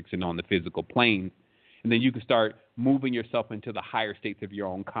matrix and on the physical plane. And then you can start moving yourself into the higher states of your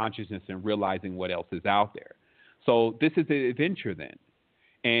own consciousness and realizing what else is out there. So this is an adventure then.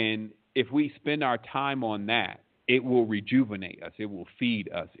 And if we spend our time on that, it will rejuvenate us. It will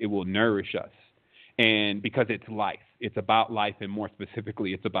feed us. It will nourish us. And because it's life. It's about life, and more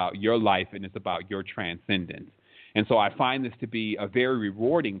specifically, it's about your life and it's about your transcendence. And so I find this to be a very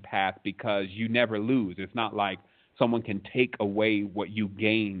rewarding path because you never lose. It's not like someone can take away what you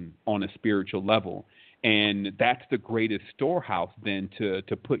gain on a spiritual level. And that's the greatest storehouse then to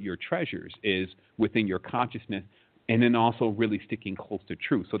put your treasures is within your consciousness, and then also really sticking close to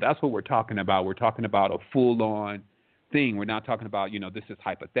truth. So that's what we're talking about. We're talking about a full-on thing. We're not talking about, this is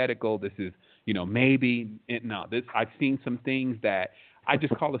hypothetical. This is, maybe. No, I've seen some things that I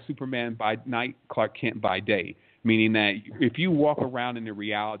just call a Superman by night, Clark Kent by day, meaning that if you walk around in the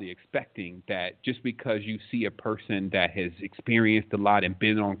reality expecting that just because you see a person that has experienced a lot and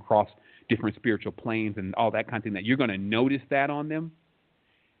been on across different spiritual planes and all that kind of thing, that you're going to notice that on them,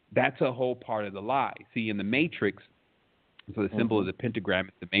 that's a whole part of the lie. See, in the Matrix, so the symbol of the pentagram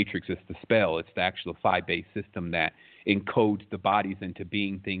is the matrix, it's the spell, it's the actual phi-based system that encodes the bodies into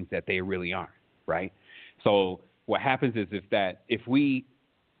being things that they really aren't, right? So what happens is if we,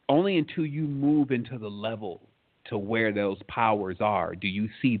 only until you move into the level to where those powers are, do you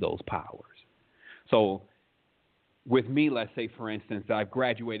see those powers. So with me, let's say, for instance, I've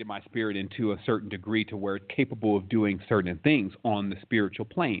graduated my spirit into a certain degree to where it's capable of doing certain things on the spiritual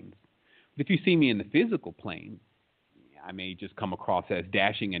planes. But if you see me in the physical plane, I may just come across as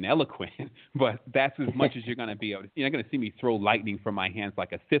dashing and eloquent, but that's as much as you're going to be able to. You're not going to see me throw lightning from my hands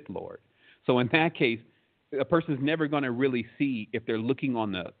like a Sith Lord. So in that case, a person's never going to really see, if they're looking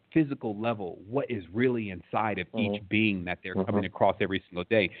on the physical level, what is really inside of each being that they're coming across every single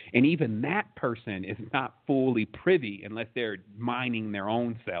day. And even that person is not fully privy unless they're mining their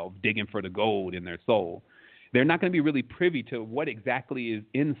own self, digging for the gold in their soul. They're not going to be really privy to what exactly is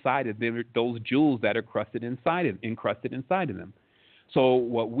inside of them, those jewels that are encrusted inside of them. So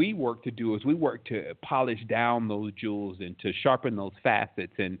what we work to do is we work to polish down those jewels and to sharpen those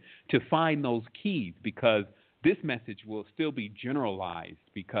facets and to find those keys, because this message will still be generalized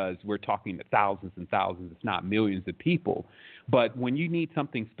because we're talking to thousands and thousands, if not millions of people. But when you need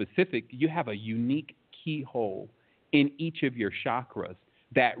something specific, you have a unique keyhole in each of your chakras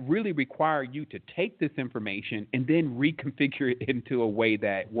that really require you to take this information and then reconfigure it into a way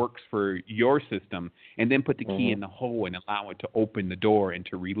that works for your system, and then put the key in the hole and allow it to open the door and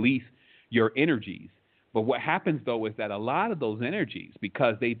to release your energies. But what happens, though, is that a lot of those energies,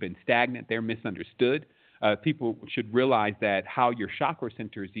 because they've been stagnant, they're misunderstood. People should realize that how your chakra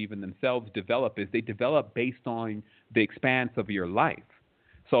centers even themselves develop is they develop based on the expanse of your life.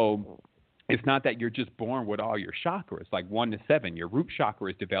 So it's not that you're just born with all your chakras, like 1 to 7. Your root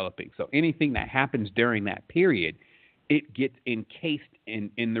chakra is developing. So anything that happens during that period, it gets encased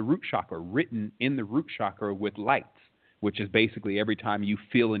in the root chakra, written in the root chakra with lights, which is basically every time you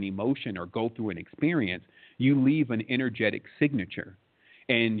feel an emotion or go through an experience, you leave an energetic signature.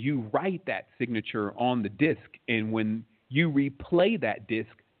 And you write that signature on the disc. And when you replay that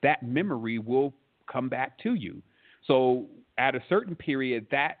disc, that memory will come back to you. So at a certain period,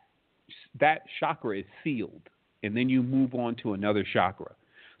 that chakra is sealed, and then you move on to another chakra.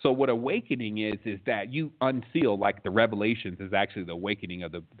 So what awakening is that you unseal, like the revelations is actually the awakening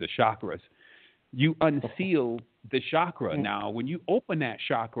of the chakras. You unseal the chakra. Now, when you open that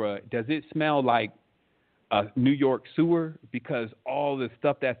chakra, does it smell like a New York sewer? Because all the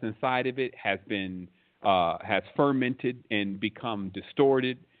stuff that's inside of it has been has fermented and become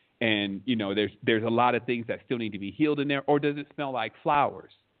distorted, and there's a lot of things that still need to be healed in there. Or does it smell like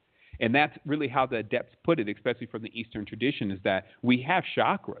flowers? And that's really how the adepts put it, especially from the Eastern tradition, is that we have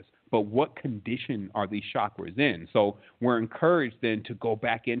chakras, but what condition are these chakras in? So we're encouraged then to go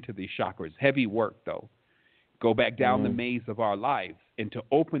back into these chakras. Heavy work, though. Go back down the maze of our lives and to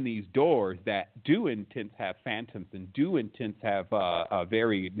open these doors that do intend to have phantoms and do intend to have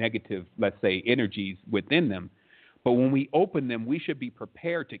very negative, let's say, energies within them. But when we open them, we should be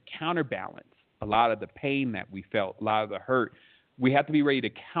prepared to counterbalance a lot of the pain that we felt, a lot of the hurt. We have to be ready to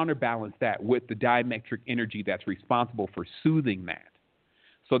counterbalance that with the diametric energy that's responsible for soothing that.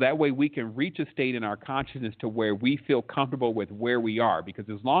 So that way we can reach a state in our consciousness to where we feel comfortable with where we are. Because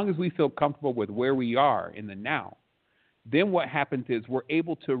as long as we feel comfortable with where we are in the now, then what happens is we're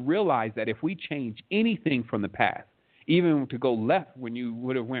able to realize that if we change anything from the past, even to go left when you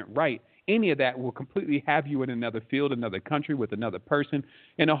would have went right, any of that will completely have you in another field, another country, with another person,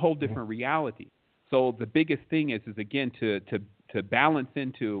 in a whole different reality. So the biggest thing is again, to balance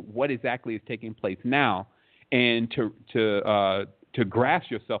into what exactly is taking place now, and to grasp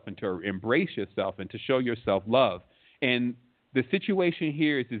yourself and to embrace yourself and to show yourself love. And the situation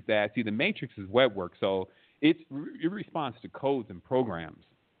here is that, see, the matrix is web work, so it responds to codes and programs.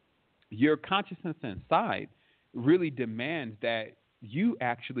 Your consciousness inside really demands that you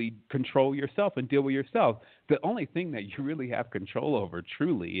actually control yourself and deal with yourself. The only thing that you really have control over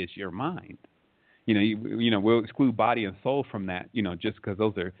truly is your mind. We'll exclude body and soul from that, just because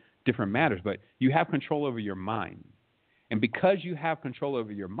those are different matters. But you have control over your mind. And because you have control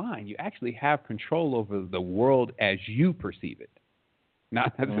over your mind, you actually have control over the world as you perceive it.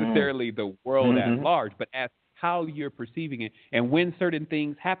 Not necessarily the world at large, but as how you're perceiving it. And when certain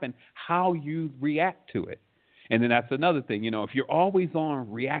things happen, how you react to it. And then that's another thing. If you're always on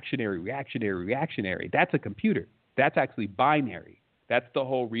reactionary, that's a computer. That's actually binary. That's the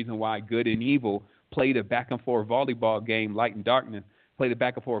whole reason why good and evil played a back-and-forth volleyball game, light and darkness, played a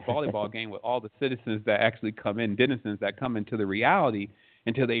back-and-forth volleyball game with all the citizens that actually come in, denizens that come into the reality,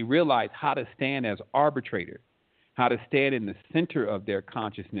 until they realize how to stand as arbitrator, how to stand in the center of their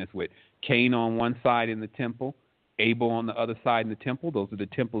consciousness with Cain on one side in the temple, Abel on the other side in the temple. Those are the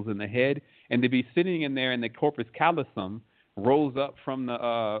temples in the head. And to be sitting in there in the corpus callosum, rose up from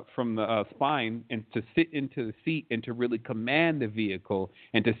the spine, and to sit into the seat and to really command the vehicle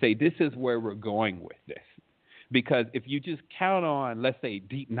and to say, this is where we're going with this. Because if you just count on, let's say,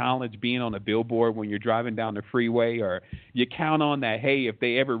 deep knowledge being on a billboard when you're driving down the freeway, or you count on that, hey, if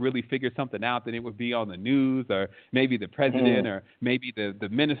they ever really figure something out, then it would be on the news, or maybe the president or maybe the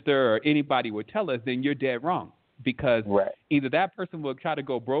minister or anybody would tell us, then you're dead wrong. Because either that person will try to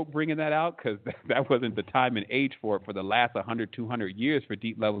go broke bringing that out, because that wasn't the time and age for it for the last 100, 200 years for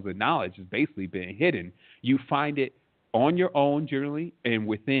deep levels of knowledge. It's basically been hidden. You find it on your own generally and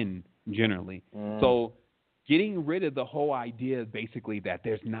within generally. So getting rid of the whole idea basically that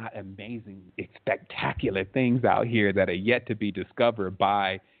there's not amazing, spectacular things out here that are yet to be discovered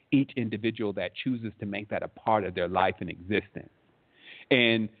by each individual that chooses to make that a part of their life and existence.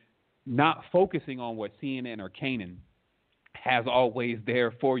 And not focusing on what CNN or Canaan has always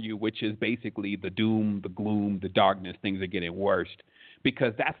there for you, which is basically the doom, the gloom, the darkness, things are getting worse,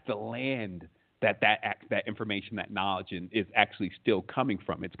 because that's the land that information, that knowledge is actually still coming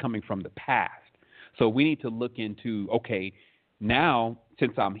from. It's coming from the past. So we need to look into, okay, now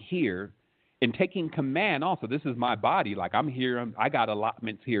since I'm here, and taking command also, this is my body. Like, I'm here, I got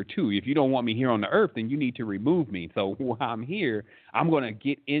allotments here too. If you don't want me here on the earth, then you need to remove me. So while I'm here, I'm going to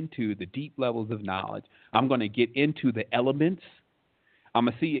get into the deep levels of knowledge. I'm going to get into the elements. I'm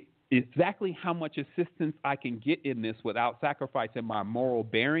going to see exactly how much assistance I can get in this without sacrificing my moral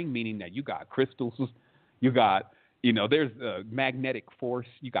bearing, meaning that you got crystals, you got, there's a magnetic force,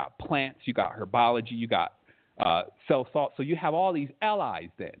 you got plants, you got herbology, you got cell salt. So you have all these allies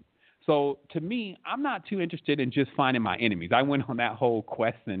then. So to me, I'm not too interested in just finding my enemies. I went on that whole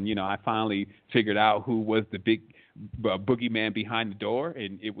quest, and, I finally figured out who was the big boogeyman behind the door,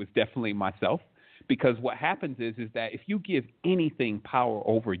 and it was definitely myself. Because what happens is that if you give anything power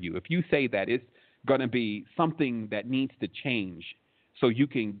over you, if you say that it's going to be something that needs to change so you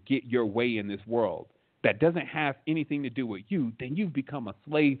can get your way in this world that doesn't have anything to do with you, then you've become a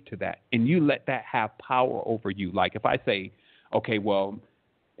slave to that, and you let that have power over you. Like if I say, okay, well,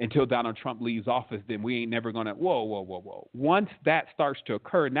 until Donald Trump leaves office, then we ain't never going to, whoa. Once that starts to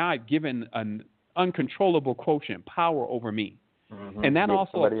occur, now I've given an uncontrollable quotient power over me. Mm-hmm. And that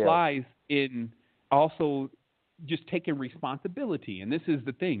also applies in also just taking responsibility. And this is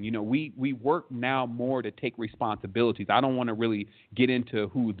the thing, we work now more to take responsibilities. I don't want to really get into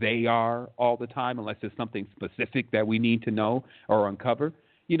who they are all the time unless it's something specific that we need to know or uncover.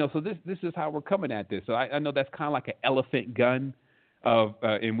 So this is how we're coming at this. So I know that's kind of like an elephant gun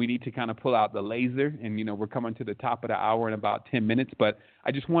and we need to kind of pull out the laser. And, we're coming to the top of the hour in about 10 minutes. But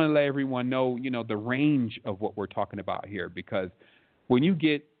I just want to let everyone know, the range of what we're talking about here, because when you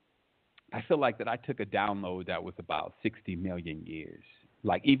get, I feel like that I took a download that was about 60 million years,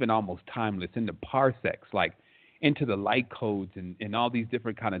 like even almost timeless, into parsecs, like into the light codes and all these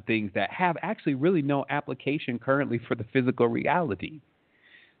different kind of things that have actually really no application currently for the physical reality.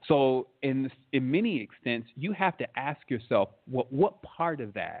 So in many extents, you have to ask yourself, what part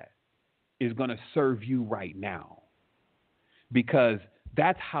of that is going to serve you right now? Because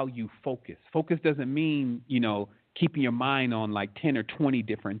that's how you focus. Focus doesn't mean, keeping your mind on like 10 or 20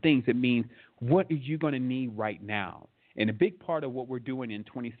 different things. It means what are you going to need right now? And a big part of what we're doing in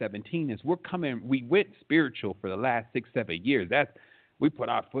 2017 is we went spiritual for the last 6-7 years. We put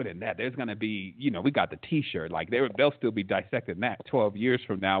our foot in that. There's going to be, we got the T-shirt. Like they'll still be dissecting that 12 years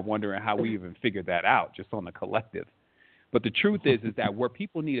from now, wondering how we even figured that out just on the collective. But the truth is that where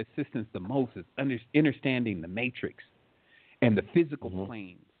people need assistance the most is understanding the matrix and the physical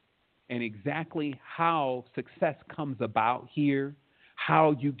planes and exactly how success comes about here,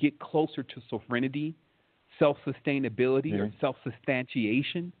 how you get closer to sovereignty, self-sustainability or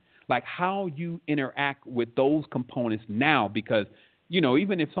self-substantiation, like how you interact with those components now. Because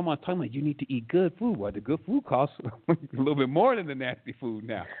even if someone's talking about you need to eat good food, well, the good food costs a little bit more than the nasty food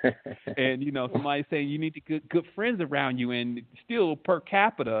now. And, somebody's saying you need to get good friends around you, and still per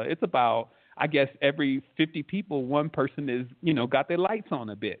capita, it's about, I guess, every 50 people, one person is, got their lights on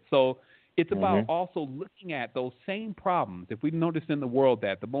a bit. So it's about also looking at those same problems. If we notice in the world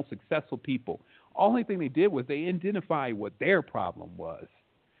that the most successful people, only thing they did was they identified what their problem was.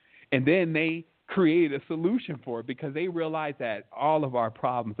 And then they create a solution for it because they realize that all of our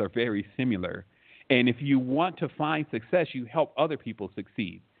problems are very similar. And if you want to find success, you help other people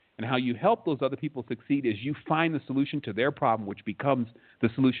succeed. And how you help those other people succeed is you find the solution to their problem, which becomes the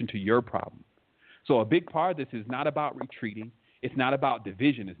solution to your problem. So a big part of this is not about retreating. It's not about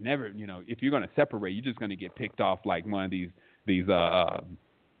division. It's never, if you're going to separate, you're just going to get picked off like one of these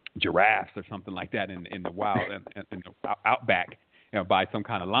giraffes or something like that in the wild, in the outback. By some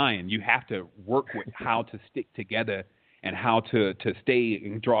kind of lion. You have to work with how to stick together and how to stay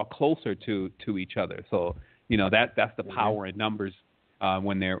and draw closer to each other. So, that's the power in numbers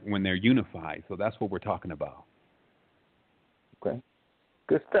when they're unified. So that's what we're talking about. Okay.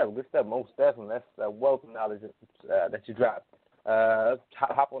 Good stuff. Most definitely. That's a wealth of knowledge that you dropped. Let's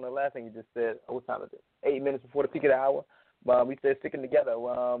hop on the last thing you just said. What time is it? 8 minutes before the peak of the hour. We said sticking together.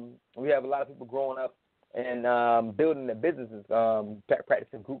 We have a lot of people growing up and building their businesses,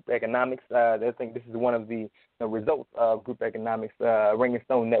 practicing group economics. I think this is one of the results of group economics, Ring and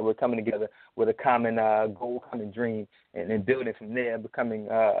Stone Network coming together with a common goal, common dream, and then building from there, becoming,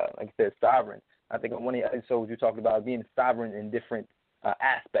 like I said, sovereign. I think on one of the other shows you talked about being sovereign in different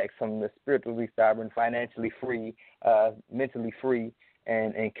aspects, from the spiritually sovereign, financially free, mentally free,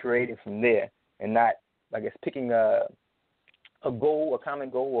 and creating from there, and not, I guess, picking a goal, a common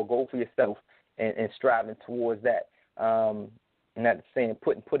goal, or a goal for yourself, and striving towards that, and not saying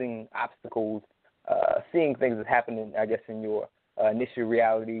putting obstacles, seeing things that's happening, I guess, in your initial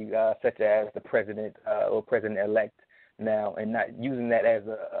reality, such as the president or president-elect now, and not using that as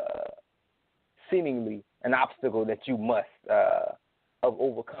a seemingly an obstacle that you must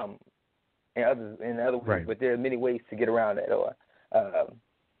overcome in other ways. Right. But there are many ways to get around that or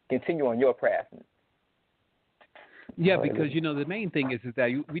continue on your path. Yeah, because, the main thing is that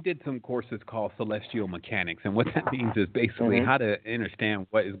we did some courses called Celestial Mechanics, and what that means is basically how to understand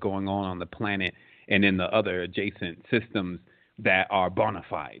what is going on the planet and in the other adjacent systems that are bona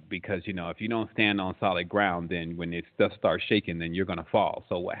fide. Because, if you don't stand on solid ground, then when it stuff starts shaking, then you're going to fall.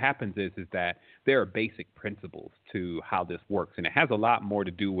 So what happens is that there are basic principles to how this works, and it has a lot more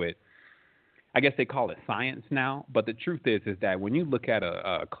to do with, I guess they call it science now, but the truth is that when you look at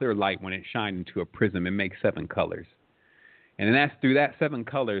a clear light, when it shines into a prism, it makes 7 colors. And that's through that 7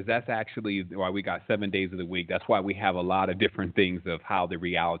 colors, that's actually why we got 7 days of the week. That's why we have a lot of different things of how the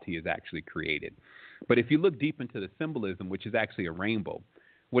reality is actually created. But if you look deep into the symbolism, which is actually a rainbow,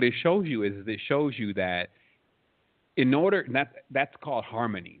 what it shows you is it shows you that that's called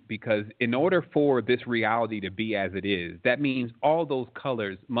harmony, because in order for this reality to be as it is, that means all those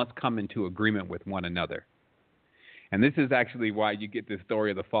colors must come into agreement with one another. And this is actually why you get this story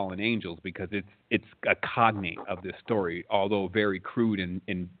of the fallen angels, because it's a cognate of this story, although very crude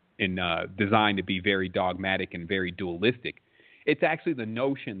and designed to be very dogmatic and very dualistic. It's actually the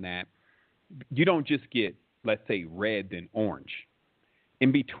notion that you don't just get, let's say, red and orange.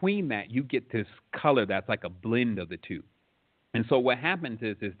 In between that, you get this color that's like a blend of the two. And so what happens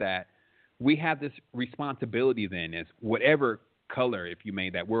is that we have this responsibility then, is whatever color, if you may,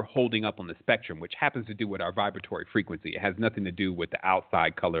 that we're holding up on the spectrum, which happens to do with our vibratory frequency. It has nothing to do with the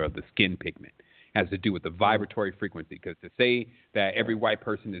outside color of the skin pigment. It has to do with the vibratory frequency, because to say that every white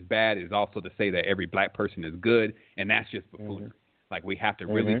person is bad is also to say that every black person is good, and that's just buffoonery. Like, we have to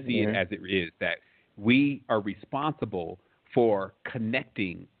really see it as it is, that we are responsible for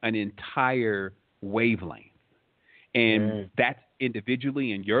connecting an entire wavelength. And that's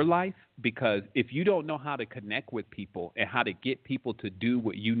individually in your life, because if you don't know how to connect with people and how to get people to do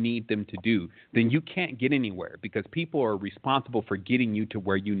what you need them to do, then you can't get anywhere, because people are responsible for getting you to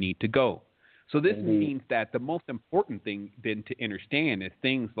where you need to go. So this means that the most important thing then to understand is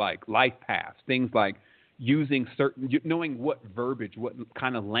things like life paths, things like knowing what verbiage, what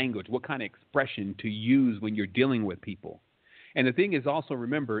kind of language, what kind of expression to use when you're dealing with people. And the thing is also,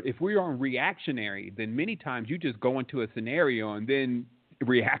 remember, if we're on reactionary, then many times you just go into a scenario and then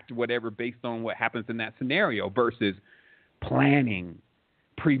react to whatever based on what happens in that scenario, versus planning,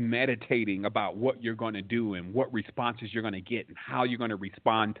 premeditating about what you're going to do and what responses you're going to get and how you're going to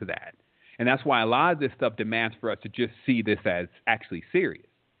respond to that. And that's why a lot of this stuff demands for us to just see this as actually serious,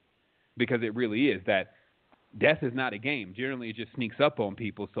 because it really is that death is not a game. Generally, it just sneaks up on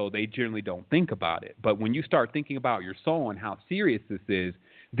people, so they generally don't think about it. But when you start thinking about your soul and how serious this is,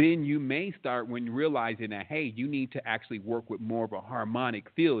 then you may start when realizing that, hey, you need to actually work with more of a harmonic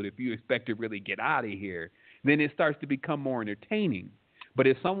field if you expect to really get out of here. Then it starts to become more entertaining. But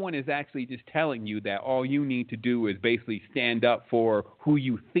if someone is actually just telling you that all you need to do is basically stand up for who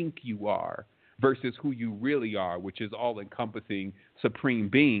you think you are versus who you really are, which is all-encompassing supreme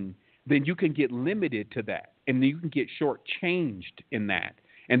being, then you can get limited to that, and you can get shortchanged in that.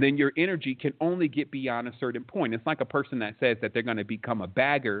 And then your energy can only get beyond a certain point. It's like a person that says that they're going to become a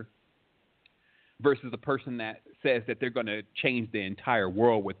bagger versus a person that says that they're going to change the entire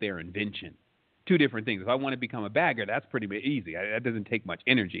world with their invention. Two different things. If I want to become a bagger, that's pretty easy. That doesn't take much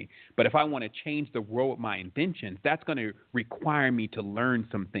energy. But if I want to change the world with my inventions, that's going to require me to learn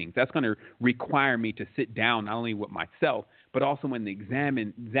some things. That's going to require me to sit down not only with myself, but also in the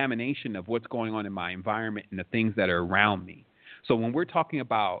examination of what's going on in my environment and the things that are around me. So when we're talking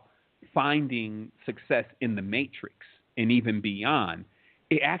about finding success in the matrix and even beyond,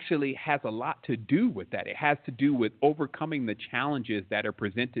 it actually has a lot to do with that. It has to do with overcoming the challenges that are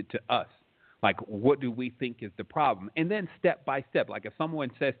presented to us. Like, what do we think is the problem? And then step by step, like if someone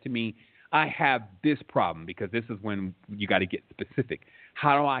says to me, I have this problem, because this is when you got to get specific.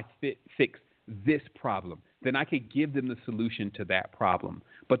 How do I fix this problem? Then I could give them the solution to that problem.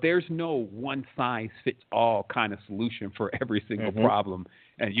 But there's no one-size-fits-all kind of solution for every single problem.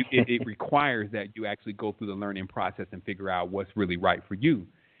 And it requires that you actually go through the learning process and figure out what's really right for you.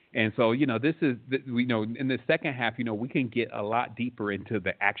 And so, this is, in the second half, we can get a lot deeper into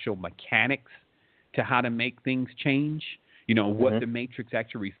the actual mechanics to how to make things change, what the matrix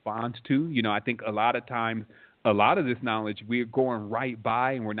actually responds to. I think a lot of times, a lot of this knowledge, we're going right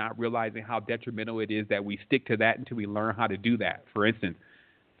by and we're not realizing how detrimental it is that we stick to that until we learn how to do that. For instance,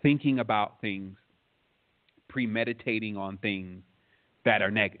 thinking about things, premeditating on things that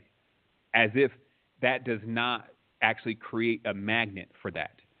are negative, as if that does not actually create a magnet for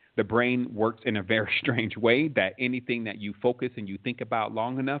that. The brain works in a very strange way that anything that you focus and you think about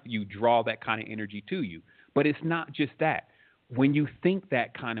long enough, you draw that kind of energy to you. But it's not just that. When you think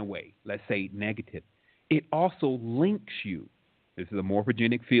that kind of way, let's say negative, it also links you. This is a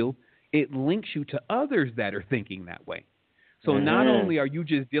morphogenic field. It links you to others that are thinking that way. So not only are you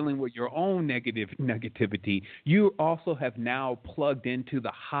just dealing with your own negativity, you also have now plugged into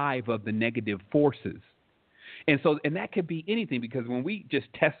the hive of the negative forces. And that could be anything, because when we just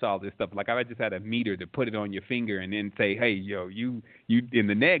test all this stuff, like I just had a meter to put it on your finger and then say, hey, you in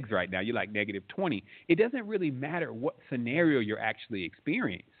the negs right now, you're like -20. It doesn't really matter what scenario you're actually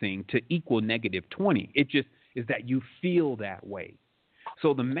experiencing to equal -20. It just is that you feel that way.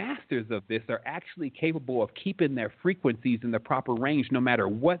 So the masters of this are actually capable of keeping their frequencies in the proper range no matter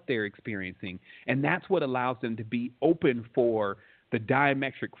what they're experiencing. And that's what allows them to be open for the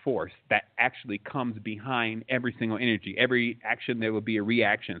diametric force that actually comes behind every single energy. Every action, there will be a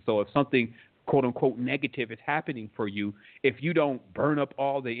reaction. So if something quote unquote negative is happening for you, if you don't burn up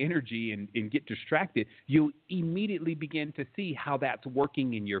all the energy and get distracted, you'll immediately begin to see how that's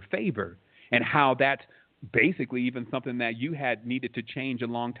working in your favor and how that's basically even something that you had needed to change a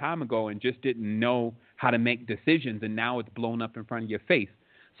long time ago and just didn't know how to make decisions, and now it's blown up in front of your face.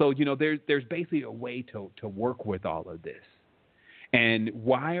 So, there's basically a way to work with all of this. And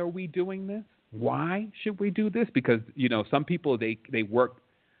why are we doing this? Why should we do this? Because, some people, they work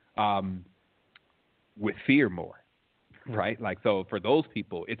with fear more, right? Like, so for those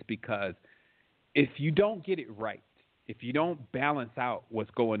people, it's because if you don't get it right, if you don't balance out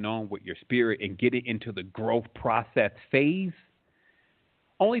what's going on with your spirit and get it into the growth process phase,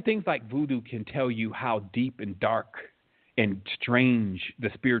 only things like voodoo can tell you how deep and dark and strange the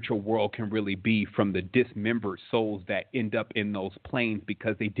spiritual world can really be from the dismembered souls that end up in those planes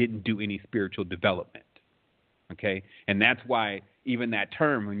because they didn't do any spiritual development. Okay? And that's why even that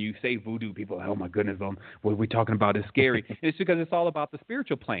term, when you say voodoo, people are like, oh my goodness, what are we talking about is scary. And it's because it's all about the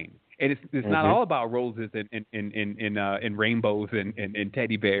spiritual plane. And it's not all about roses and rainbows and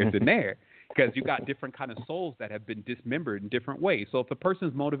teddy bears in there. Because you got different kind of souls that have been dismembered in different ways. So if a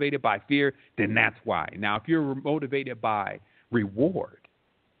person's motivated by fear, then that's why. Now, if you're motivated by reward,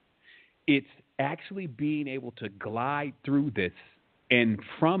 it's actually being able to glide through this and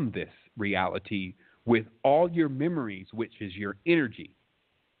from this reality with all your memories, which is your energy.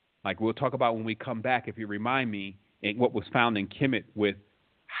 Like we'll talk about when we come back, if you remind me, what was found in Kemet with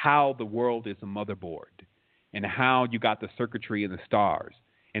how the world is a motherboard and how you got the circuitry and the stars.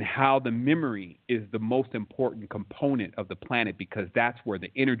 And how the memory is the most important component of the planet because that's where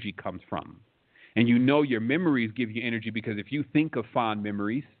the energy comes from. And your memories give you energy because if you think of fond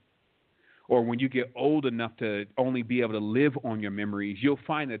memories, or when you get old enough to only be able to live on your memories, you'll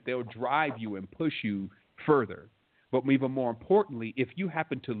find that they'll drive you and push you further. But even more importantly, if you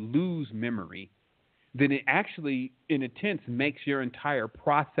happen to lose memory, then it actually, in a sense, makes your entire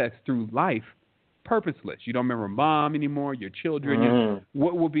process through life purposeless. You don't remember mom anymore, your children.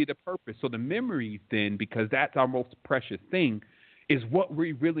 What will be the purpose? So the memories then, because that's our most precious thing, is what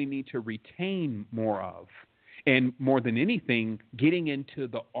we really need to retain more of. And more than anything, getting into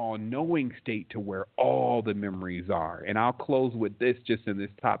the all-knowing state to where all the memories are. And I'll close with this just in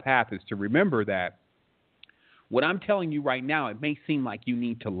this top half is to remember that what I'm telling you right now, it may seem like you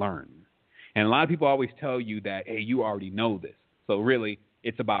need to learn. And a lot of people always tell you that, hey, you already know this. So really,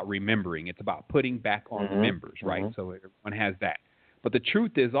 it's about remembering. It's about putting back on the members, right? So everyone has that. But the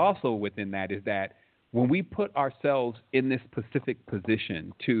truth is also within that is that when we put ourselves in this specific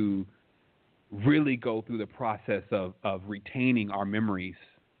position to really go through the process of retaining our memories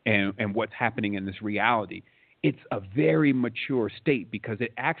and what's happening in this reality, it's a very mature state because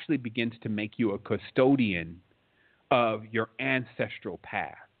it actually begins to make you a custodian of your ancestral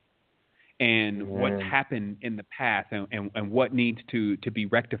path. And what's happened in the past and what needs to be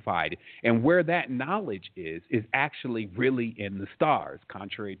rectified. And where that knowledge is actually really in the stars,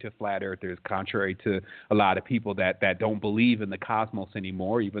 contrary to flat earthers, contrary to a lot of people that don't believe in the cosmos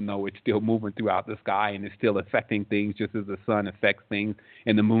anymore, even though it's still moving throughout the sky and it's still affecting things just as the sun affects things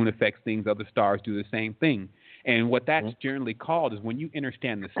and the moon affects things, other stars do the same thing. And what that's generally called is when you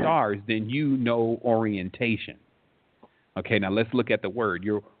understand the stars, then you know orientation. Okay, now let's look at the word.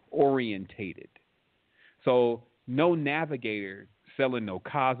 You're orientated. So no navigator selling no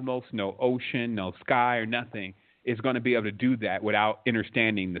cosmos, no ocean, no sky or nothing is going to be able to do that without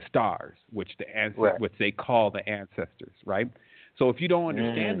understanding the stars, which which they call the ancestors, right? So if you don't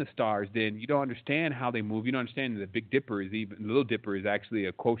understand the stars, then you don't understand how they move. You don't understand that the Big Dipper is even, the Little Dipper is actually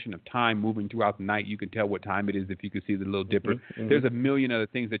a quotient of time moving throughout the night. You can tell what time it is if you can see the Little Dipper. There's a million other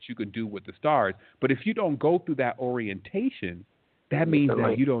things that you can do with the stars. But if you don't go through that orientation, that means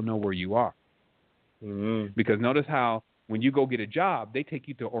that you don't know where you are. Because notice how when you go get a job, they take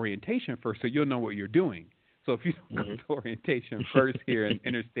you to orientation first so you'll know what you're doing. So if you don't go to orientation first here and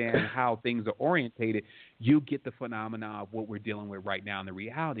understand how things are orientated, you get the phenomena of what we're dealing with right now in the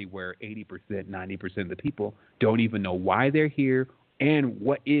reality where 80%, 90% of the people don't even know why they're here and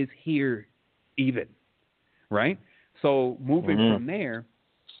what is here even, right? So moving from there,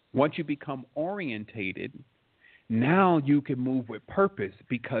 once you become orientated, now you can move with purpose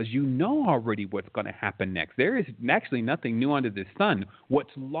because you know already what's going to happen next. There is actually nothing new under the sun.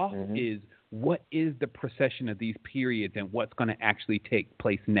 What's lost is what is the procession of these periods and what's going to actually take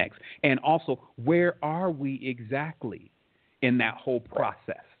place next. And also, where are we exactly in that whole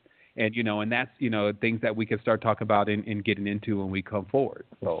process? And, and that's, things that we can start talking about and getting into when we come forward.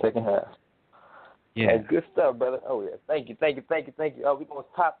 So, second half. Yeah. Oh, good stuff, brother. Oh, yeah. Thank you. We're going to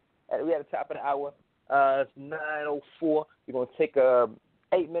top, we at the top of the hour. It's 9:04. We're going to take a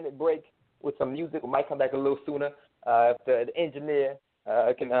 8-minute break. with some music. We might come back a little sooner if the engineer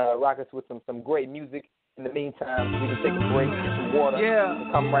can rock us with some great music. In the meantime, we can take a break, get some water,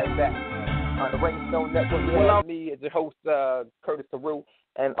 and come right back. On the Ring Stone Network, we have me as your host, Curtis thru,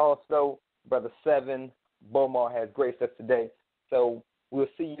 and also Brother Sevan Bomar has graced us today. So we'll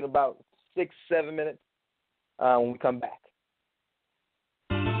see you in about 6-7 minutes when we come back.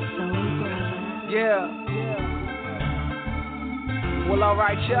 Yeah. Well, all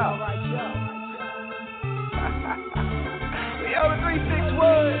right, y'all. We on the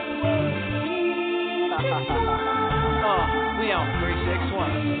 361. We on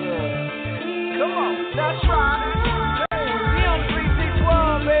 361. Come on, that's right. We on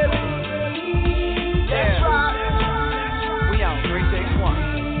 361, baby. That's right. We on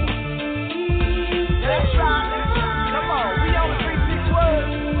 361. That's right. Come on, we on the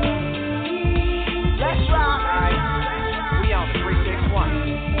 361. That's right. We on the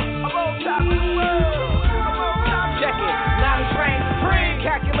 361. I'm on top of the world. Check it. Now the train supreme.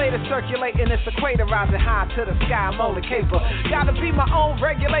 Calculator circulating its equator, rising high to the sky. I'm on the caper. Gotta be my own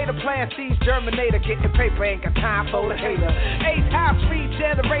regulator. Plant seeds, germinator. Getting paper, ain't got time for the hater. 8th house, speed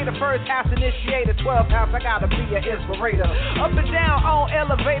generator. First house initiator. 12th house, I gotta be an inspirator. Up and down on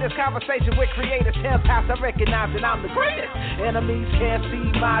elevators. Conversation with creators. 10th house, I recognize that I'm the greatest. Enemies can't see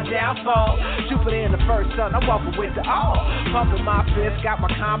my downfall. Jupiter in the first sun, I'm walking with the all. Pumping my fist, got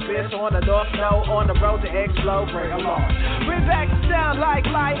my compass on the north node. On the road to explode, bring along. Bring back the sound like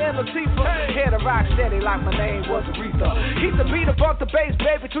light and Latifah. Hear the rock steady like my name was Aretha. Heat the beat above the bass,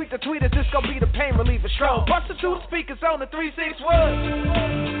 baby. Tweet the tweeters, this gon' be the pain reliever stroke. Bust the 2 speakers on the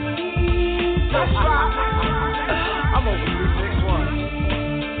 361. That's right. I'm on the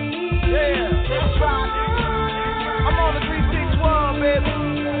 361. Yeah, that's right. I'm on the 361, baby.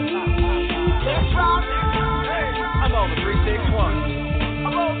 That's right. I'm on the 361.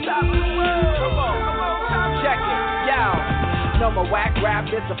 I'm on top of the world. Come on. Check it, yo. No more whack rap,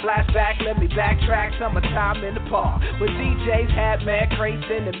 it's a flashback. Let me backtrack. Summertime in the park with DJs had mad crates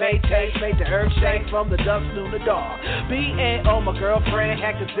in the Maytays, made the earth shake from the dusk noon to dawn. B.N.O. my girlfriend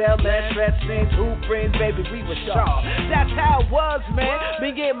had gazelle and stretch scenes, hoop rings, baby, we were sharp. That's how it was, man.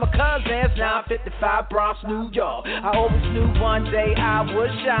 Been getting my cousins, now I'm 55 Bronx, New York. I always knew one day I would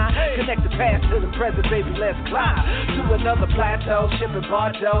shine. Connect the past to the present, baby, let's climb to another plateau. Shipping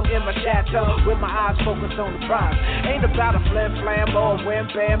Bordeaux in my chateau with my eyes focused on the prize. Ain't about a flim flam or a wham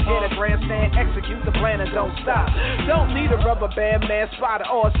bam. Hit a grandstand, execute the plan and don't stop. Don't need a rubber band, man, Spider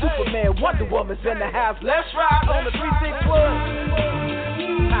or a Superman. Wonder Woman's in the house. Let's ride on the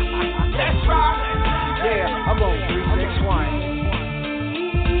 361. That's right. Yeah, I'm on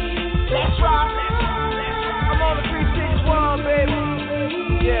 361. That's right. I'm on the 361, baby.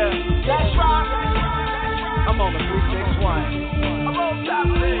 Yeah, that's right. I'm on the 361. I'm on top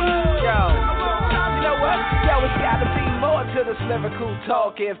of the world. Yo, you know what? Yo, it's gotta be more to this lyrical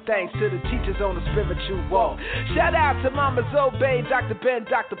talk. Give thanks to the teachers on the spiritual walk. Shout out to Mama Zobe, Dr. Ben,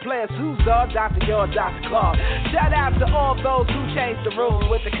 Dr. Players, who's all Dr. Your, Dr. Clark. Shout out to all those who changed the rules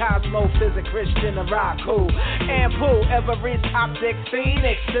with the Cosmo, Physic, Christian, and Rock Cool. And Pooh, Everest, Optics,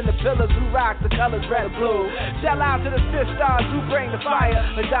 Phoenix, and the pillars who rock the colors red and blue. Shout out to the fifth stars who bring the fire.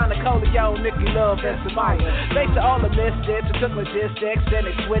 Madonna, Coleo, Nikki Love, and Samaya. Thanks to all the misfits who took logistics, then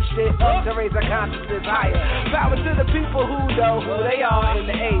they switched it up to raise our consciousness higher. Power to the people who know who they are in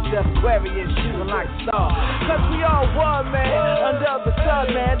the age of Aquarius, shooting like a star. Cause we all one, man, under the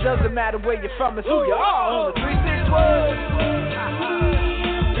sun, man. Doesn't matter where you're from, it's who you are on the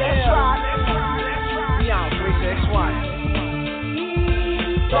 361. That's right. We on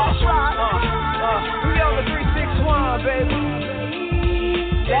 361. That's right. We on the 361, baby.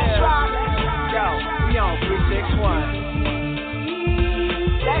 That's right. Yo, we on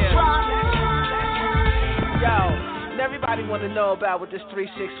 361. That's right. Yo, and everybody want to know about what this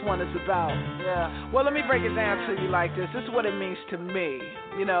 361 is about. Yeah. Well, let me break it down to you like this. This is what it means to me.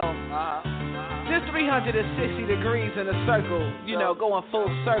 You know, this 360 degrees in a circle, you know, going full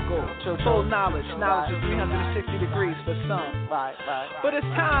circle to full knowledge. Knowledge is 360 degrees for some. Right. But it's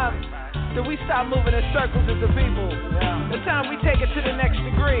time that we stop moving in circles as a people. Yeah. It's time we take it to the next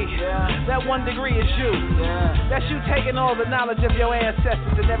degree. Yeah. That 1 degree is you. Yeah. That's you taking all the knowledge of your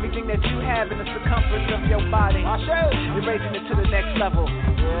ancestors and everything that you have in the circumference of your body. You're raising it to the next level.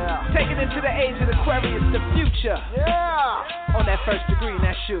 Yeah. Taking it to the age of Aquarius, the future. Yeah. On that first degree, and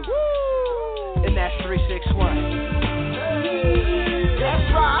that's you. Woo. And that's 361. That's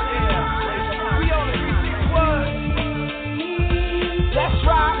right. Yeah. We on the 361. That's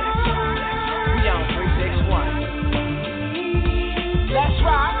right. We on 361. That's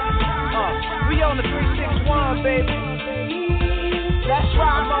right. We on the 361, baby. That's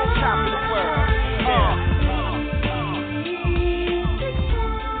right. I'm on top of the world.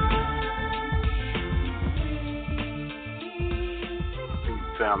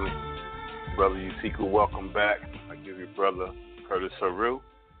 family. Brother Yusiku, welcome back. I give you brother Curtis Haru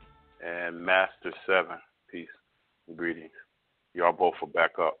and Master Sevan. Peace and greetings. Y'all both are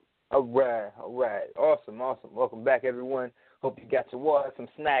back up. All right. Awesome. Welcome back, everyone. Hope you got your water, some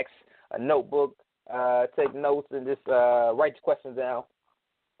snacks, a notebook. Take notes and just write your questions down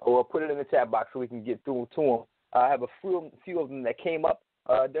or put it in the chat box so we can get through to them. I have a few of them that came up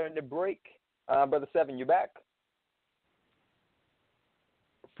during the break. Brother Sevan, you back?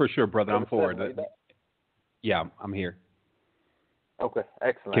 For sure, brother. I'm forward. Sevan, yeah, I'm here. Okay,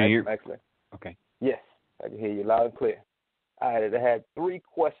 excellent. Can you hear? Excellent. Okay. Yes, I can hear you loud and clear. All right, I had 3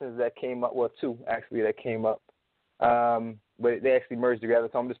 questions that came up. Well, 2 actually that came up, but they actually merged together.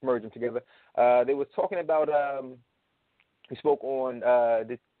 So I'm just merging them together. They were talking about. We spoke on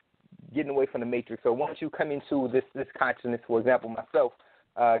the getting away from the matrix. So once you come into this consciousness, for example, myself,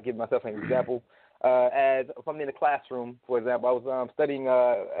 give myself an example. As if I'm in the classroom, for example, I was studying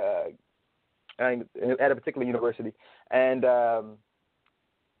at a particular university, and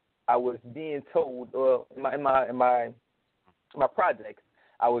I was being told, in my projects,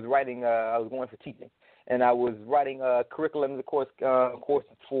 I was writing. I was going for teaching, and I was writing curriculums,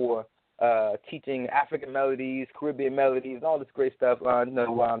 courses for teaching African melodies, Caribbean melodies, and all this great stuff. Because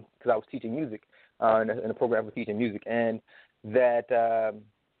I was teaching music in a program for teaching music, and that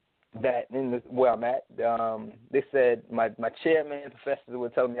in where I'm at, they said my chairman and professors were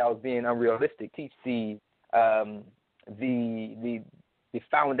telling me I was being unrealistic. Teach the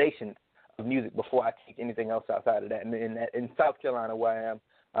foundation of music before I teach anything else outside of that. And in South Carolina, where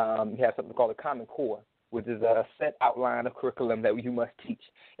I am, you have something called a Common Core, which is a set outline of curriculum that you must teach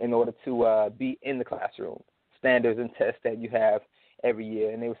in order to be in the classroom. Standards and tests that you have every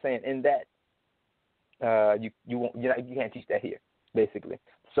year, and they were saying in that you can't teach that here, basically.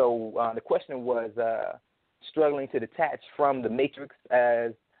 So the question was struggling to detach from the matrix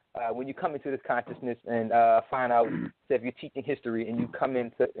as when you come into this consciousness and find out that if you're teaching history and you come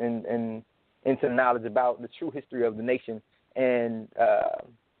into knowledge about the true history of the nation, and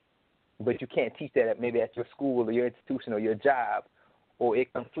but you can't teach that maybe at your school or your institution or your job, or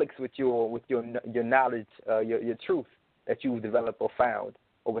it conflicts with your knowledge, your truth that you've developed or found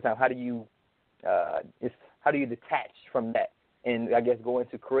over time. How do you detach from that? And I guess go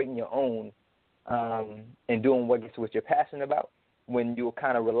into creating your own and doing what you're passionate about when you're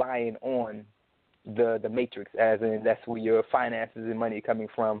kind of relying on the matrix, as in that's where your finances and money are coming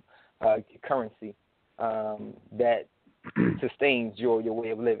from, currency that sustains your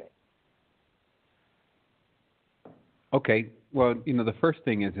way of living. Okay. Well, the first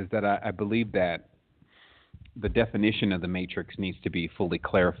thing is that I believe that the definition of the matrix needs to be fully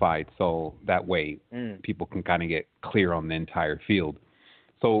clarified, so that way people can kind of get clear on the entire field.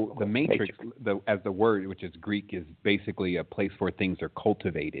 So the matrix, as the word, which is Greek, is basically a place where things are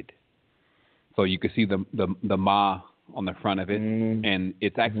cultivated. So you can see the ma on the front of it, and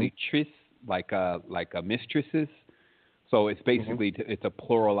it's actually tris, like a mistresses. So it's basically it's a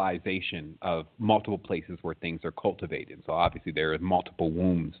pluralization of multiple places where things are cultivated. So obviously there are multiple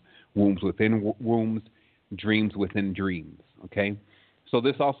wombs within wombs, dreams within dreams, okay? So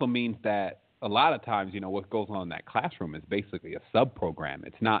this also means that a lot of times, what goes on in that classroom is basically a sub-program.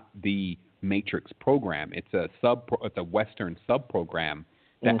 It's not the matrix program. It's a Western sub-program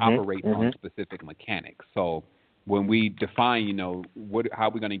that operates on specific mechanics. So when we define, how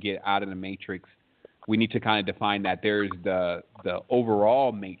we're going to get out of the matrix, we need to kind of define that there's the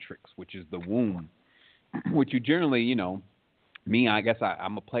overall matrix, which is the womb, which you generally, me, I guess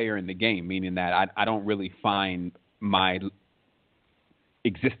I'm a player in the game, meaning that I don't really find my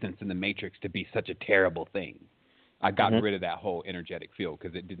existence in the matrix to be such a terrible thing. I got rid of that whole energetic field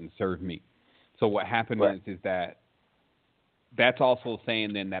because it didn't serve me. So what happened is that that's also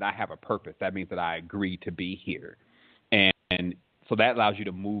saying then that I have a purpose. That means that I agree to be here. And so that allows you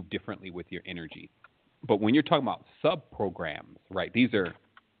to move differently with your energy. But when you're talking about sub-programs, right, these are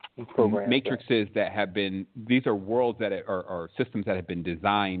matrices that have been, these are worlds that are systems that have been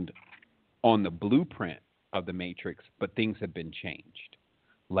designed on the blueprint of the matrix, but things have been changed.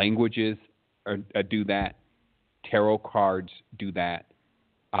 Languages do that. Tarot cards do that.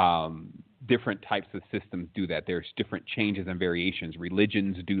 Different types of systems do that. There's different changes and variations.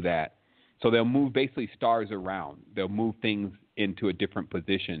 Religions do that. So they'll move basically stars around. They'll move things into a different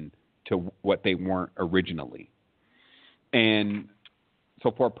position to what they weren't originally. And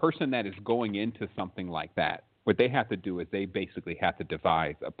so for a person that is going into something like that, what they have to do is they basically have to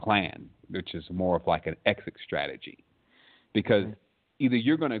devise a plan, which is more of like an exit strategy. Because either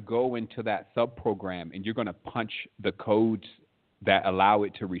you're going to go into that sub-program and you're going to punch the codes that allow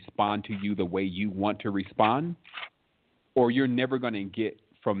it to respond to you the way you want to respond, or you're never going to get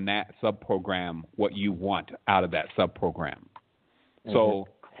from that subprogram what you want out of that subprogram. So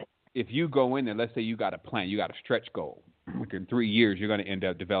if you go in there, let's say you got a plan, you got a stretch goal. Like in 3 years, you're going to end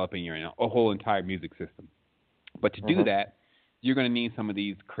up developing your a whole entire music system. But to do that, you're going to need some of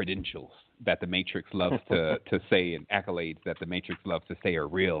these credentials that the Matrix loves to say, and accolades that the Matrix loves to say are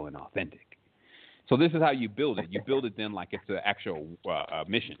real and authentic. So this is how you build it. You build it then like it's an actual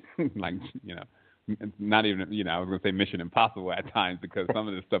mission, like, you know, not even, you know, I was going to say mission impossible at times, because some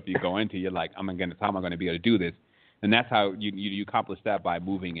of the stuff you go into, you're like, how am I going to be able to do this? And that's how you accomplish that, by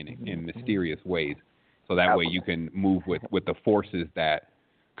moving in mysterious ways. So that way you can move with the forces that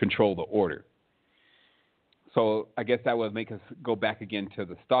control the order. So I guess that would make us go back again to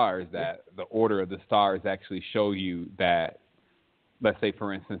the stars, that the order of the stars actually show you that, let's say,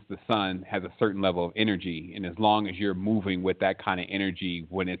 for instance, the sun has a certain level of energy, and as long as you're moving with that kind of energy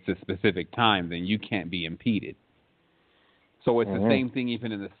when it's a specific time, then you can't be impeded. So it's the same thing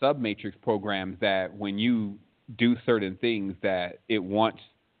even in the sub-matrix programs, that when you do certain things that it wants,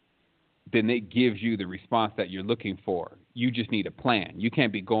 then it gives you the response that you're looking for. You just need a plan. You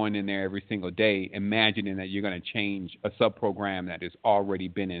can't be going in there every single day imagining that you're going to change a sub-program that has already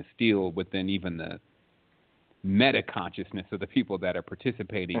been instilled within even the meta-consciousness of the people that are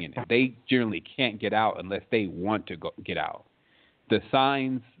participating in it. They generally can't get out unless they want to get out. The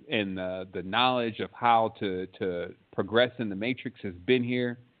signs and the knowledge of how to progress in the matrix has been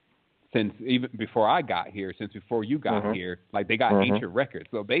here since even before I got here, since before you got here. Like, they got ancient records.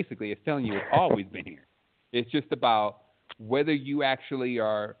 So basically it's telling you it's always been here. It's just about whether you actually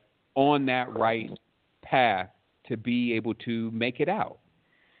are on that right path to be able to make it out.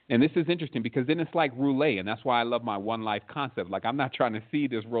 And this is interesting, because then it's like roulette, and that's why I love my one life concept. Like, I'm not trying to see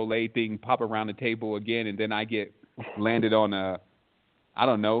this roulette thing pop around the table again, and then I get landed on a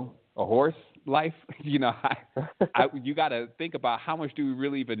horse life. You know, you got to think about how much do we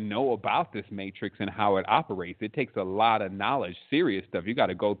really even know about this matrix and how it operates. It takes a lot of knowledge, serious stuff. You got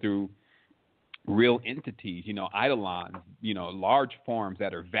to go through real entities, you know, eidolons, you know, large forms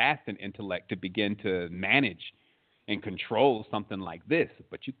that are vast in intellect to begin to manage and control something like this.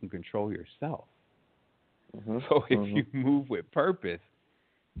 But you can control yourself. So if you move with purpose,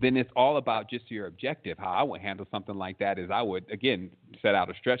 then it's all about just your objective. How I would handle something like that is I would, again, set out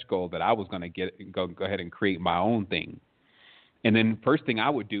a stretch goal that I was going to go ahead and create my own thing. And then first thing I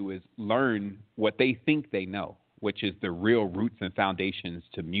would do is learn what they think they know, which is the real roots and foundations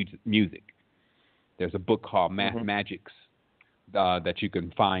to music. There's a book called Math Magics that you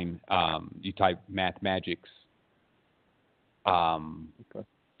can find. You type Math Magics.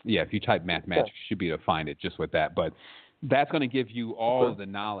 Yeah, if you type Math Magics, you should be able to find it just with that. But that's going to give you all of the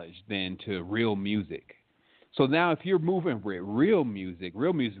knowledge then to real music. So now if you're moving with real music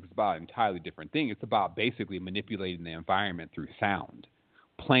is about an entirely different thing. It's about basically manipulating the environment through sound,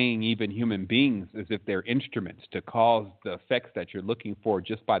 playing even human beings as if they're instruments to cause the effects that you're looking for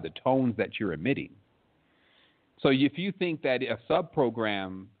just by the tones that you're emitting. So if you think that a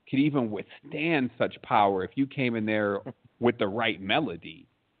sub-program could even withstand such power if you came in there with the right melody,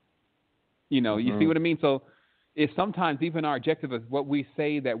 you know, you see what I mean? So if sometimes even our objective is what we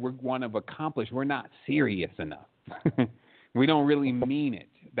say that we're want to accomplish, we're not serious enough. We don't really mean it.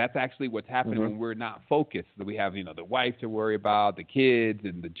 That's actually what's happening when we're not focused. We have, you know, the wife to worry about, the kids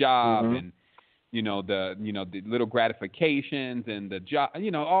and the job and, you know, the little gratifications and the job,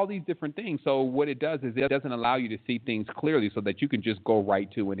 you know, all these different things. So what it does is it doesn't allow you to see things clearly so that you can just go right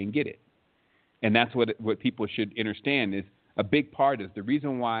to it and get it. And that's what people should understand is a big part is the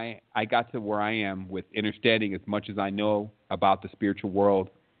reason why I got to where I am with understanding as much as I know about the spiritual world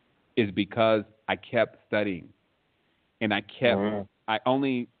is because I kept studying and I kept, I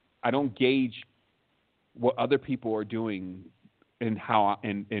don't gauge what other people are doing and how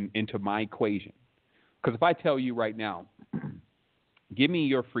into my equation. Because if I tell you right now, give me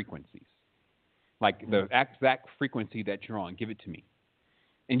your frequencies, like the exact frequency that you're on, give it to me.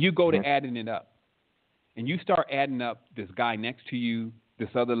 And you go to adding it up. And you start adding up this guy next to you, this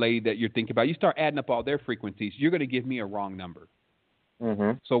other lady that you're thinking about. You start adding up all their frequencies, you're going to give me a wrong number.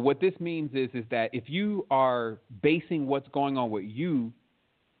 So what this means is that if you are basing what's going on with you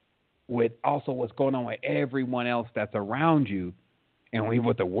with also what's going on with everyone else that's around you, and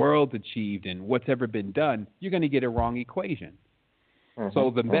what the world's achieved and what's ever been done, you're going to get a wrong equation.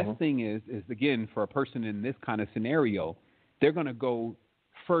 So the best thing is again, for a person in this kind of scenario, they're going to go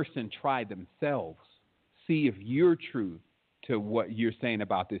first and try themselves, see if you're true to what you're saying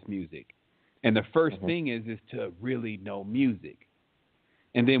about this music. And the first thing is to really know music.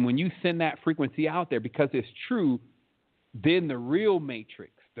 And then when you send that frequency out there, because it's true, then the real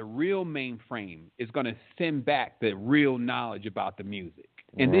matrix, the real mainframe is going to send back the real knowledge about the music.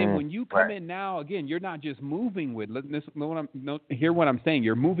 And then when you come in now, again, you're not just moving with, hear what I'm saying,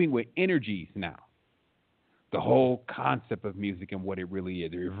 you're moving with energies now. The whole concept of music and what it really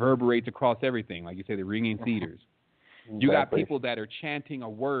is. It reverberates across everything, like you say, the ringing cedars. You got people that are chanting a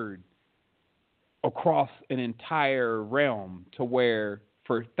word across an entire realm to where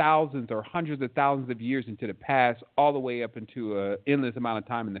for thousands or hundreds of thousands of years into the past, all the way up into an endless amount of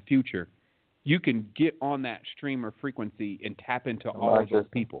time in the future, you can get on that stream or frequency and tap into all of those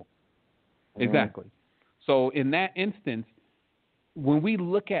people. Exactly. So in that instance, when we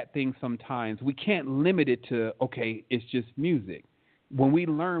look at things sometimes, we can't limit it to, okay, it's just music. When we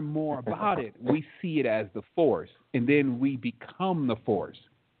learn more about it, we see it as the force, and then we become the force.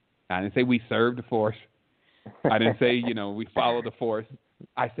 I didn't say we serve the force. I didn't say, we follow the force.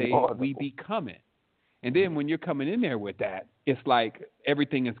 I say we become it. And then when you're coming in there with that, it's like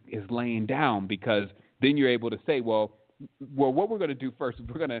everything is laying down, because then you're able to say, well, what we're going to do first is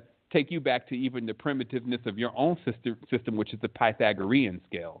we're going to take you back to even the primitiveness of your own system, which is the Pythagorean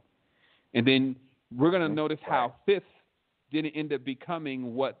scale. And then we're going to notice how fifths didn't end up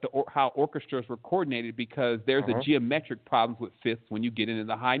becoming how orchestras were coordinated, because there's a geometric problems with fifths when you get into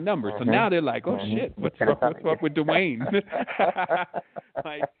the high numbers. So now they're like, oh, shit, what's up with Dwayne?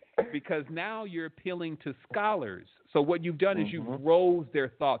 Because now you're appealing to scholars. So what you've done is you've rose their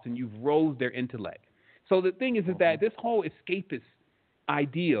thoughts and you've rose their intellect. So the thing is that this whole escapist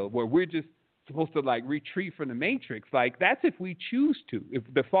idea where we're just supposed to retreat from the matrix, that's if we choose to. If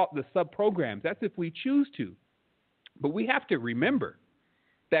the sub-programs, that's if we choose to. But we have to remember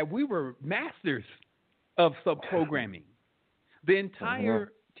that we were masters of sub-programming. The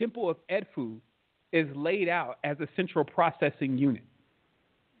entire Temple of Edfu is laid out as a central processing unit,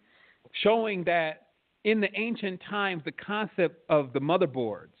 showing that in the ancient times, the concept of the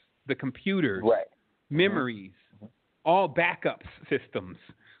motherboards, the computers, memories, all backup systems,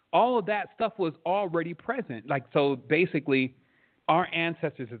 all of that stuff was already present. So basically, our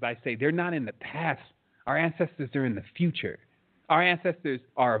ancestors, as I say, they're not in the past. Our ancestors are in the future. Our ancestors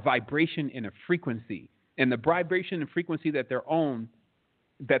are a vibration and a frequency. And the vibration and frequency that they're on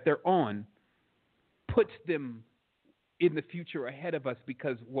puts them in the future ahead of us,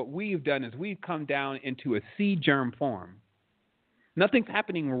 because what we've done is we've come down into a seed germ form. Nothing's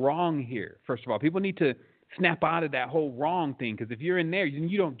happening wrong here, first of all. People need to snap out of that whole wrong thing, because if you're in there,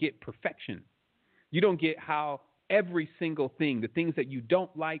 you don't get perfection. You don't get how every single thing, the things that you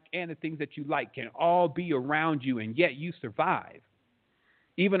don't like and the things that you like, can all be around you, and yet you survive.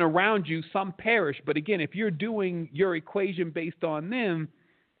 Even around you, some perish. But again, if you're doing your equation based on them,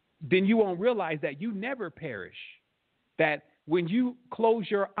 then you won't realize that you never perish. That when you close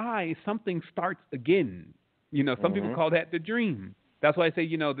your eyes, something starts again. Some people call that the dream. That's why I say,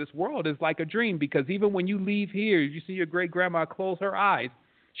 this world is like a dream, because even when you leave here, you see your great-grandma close her eyes,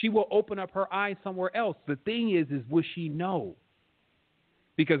 she will open up her eyes somewhere else. The thing is will she know?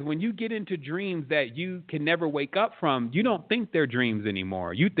 Because when you get into dreams that you can never wake up from, you don't think they're dreams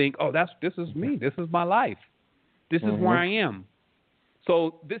anymore. You think, oh, this is me. This is my life. This is where I am.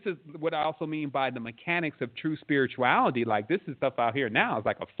 So this is what I also mean by the mechanics of true spirituality. This is stuff out here now. It's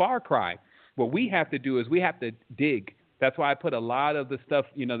like a far cry. What we have to do is we have to dig. That's why I put a lot of the stuff,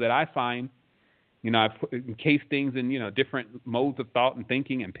 that I find, I've encased things in, different modes of thought and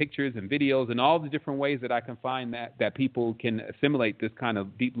thinking and pictures and videos and all the different ways that I can find that people can assimilate this kind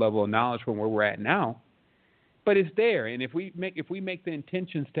of deep level of knowledge from where we're at now. But it's there. And if we make the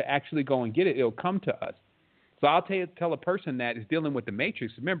intentions to actually go and get it, it'll come to us. So I'll tell a person that is dealing with the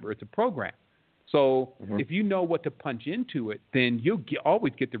matrix, remember, it's a program. So if you know what to punch into it, then you'll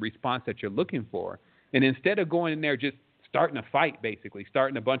always get the response that you're looking for. And instead of going in there just starting a fight, basically,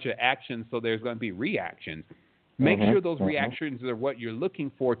 starting a bunch of actions so there's going to be reactions, make sure those reactions are what you're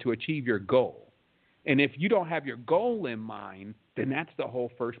looking for to achieve your goal. And if you don't have your goal in mind, then that's the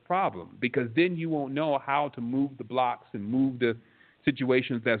whole first problem, because then you won't know how to move the blocks and move the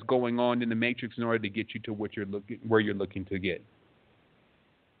situations that's going on in the matrix in order to get you to where you're looking to get.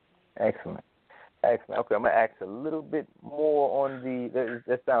 Excellent. Okay, I'm going to ask a little bit more on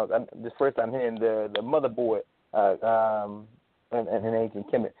that sounds, this first I'm hearing the motherboard and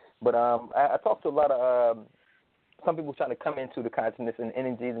ancient Kemet. But I talked to a lot of some people trying to come into the consciousness and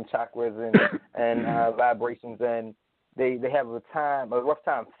energies and chakras and vibrations, and they have a rough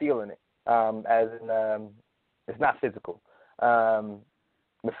time feeling it, as in it's not physical.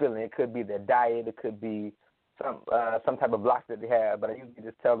 The feeling, it could be their diet, it could be some type of block that they have, but I usually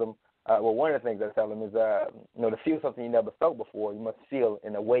just tell them, one of the things I tell them is, to feel something you never felt before, you must feel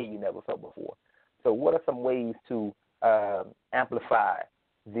in a way you never felt before. So what are some ways to amplify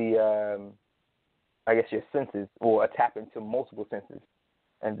your senses, or tap into multiple senses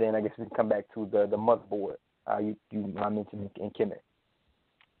and then I guess we can come back to the motherboard. You mentioned in Kemet.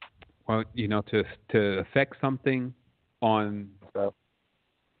 Well, to affect something on. So.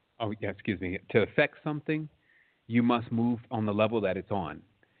 Oh yeah, excuse me. To affect something, you must move on the level that it's on.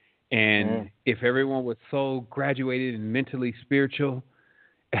 And if everyone was so graduated and mentally spiritual,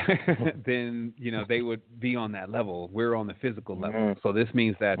 then they would be on that level. We're on the physical level. So this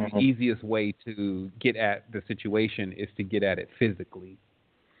means that the easiest way to get at the situation is to get at it physically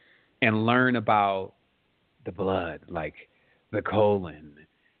and learn about the blood, like the colon,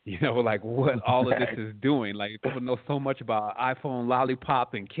 like what all of this is doing. Like people know so much about iPhone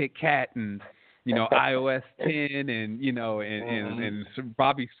lollipop and Kit Kat and iOS 10 and and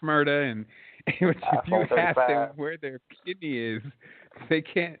Bobby Shmurda and if you ask them where their kidney is, they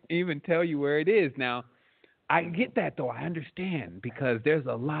can't even tell you where it is. Now, I get that though. I understand because there's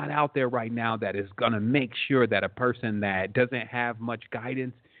a lot out there right now that is going to make sure that a person that doesn't have much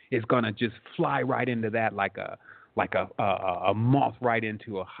guidance is going to just fly right into that like a moth right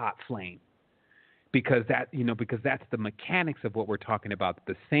into a hot flame. Because that's the mechanics of what we're talking about.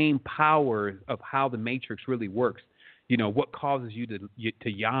 The same power of how the matrix really works. What causes you to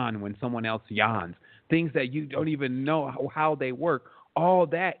yawn when someone else yawns. Things that you don't even know how they work. All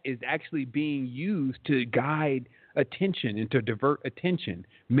that is actually being used to guide attention and to divert attention,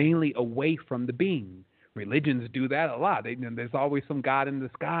 mainly away from the being. Religions do that a lot. There's always some God in the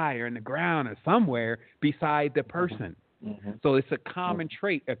sky or in the ground or somewhere beside the person. So it's a common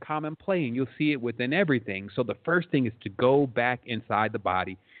trait, a common play, and you'll see it within everything. So the first thing is to go back inside the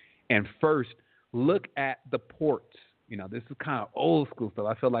body and first look at the ports. This is kind of old school stuff.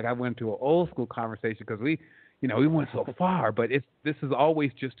 I feel like I went to an old school conversation because we went so far, but this is always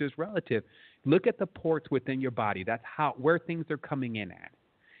just as relative. Look at the ports within your body. That's where things are coming in at.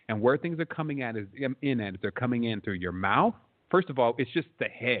 And where things are coming at is they're coming in through your mouth. First of all, it's just the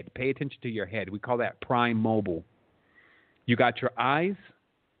head. Pay attention to your head. We call that prime mobile. You got your eyes,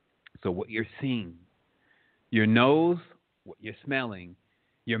 so what you're seeing. Your nose, what you're smelling.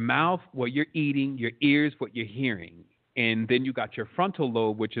 Your mouth, what you're eating. Your ears, what you're hearing. And then you got your frontal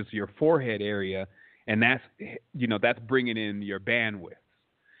lobe, which is your forehead area, and that's bringing in your bandwidth.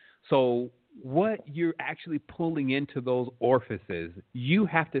 So what you're actually pulling into those orifices, you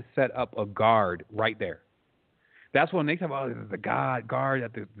have to set up a guard right there. That's when they talk about the guard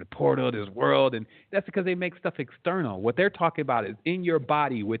at the portal of this world, and that's because they make stuff external. What they're talking about is in your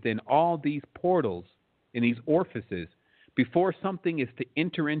body, within all these portals, in these orifices, before something is to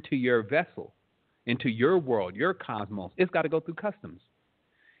enter into your vessel, into your world, your cosmos, it's got to go through customs.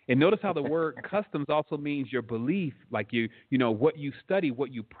 And notice how the word customs also means your belief, like what you study,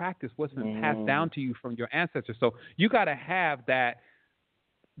 what you practice, what's been passed down to you from your ancestors. So you got to have that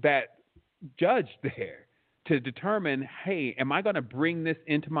judge there to determine, hey, am I going to bring this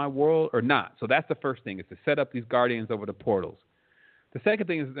into my world or not? So that's the first thing, is to set up these guardians over the portals. The second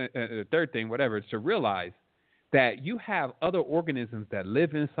thing is, the third thing, whatever, is to realize that you have other organisms that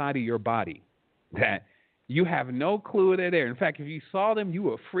live inside of your body that you have no clue they're there. In fact, if you saw them, you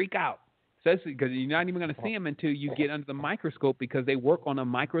would freak out, especially because you're not even going to see them until you get under the microscope because they work on a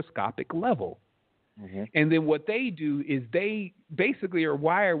microscopic level. And then what they do is they basically are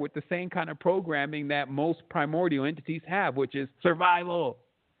wired with the same kind of programming that most primordial entities have, which is survival.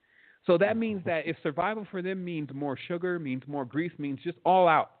 So that means that if survival for them means more sugar, means more grease, means just all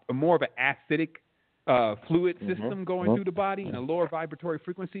out, more of an acidic fluid system going through the body and a lower vibratory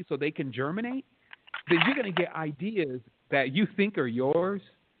frequency so they can germinate, then you're going to get ideas that you think are yours,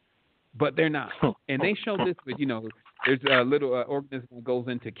 but they're not. And they show this, but there's a little organism that goes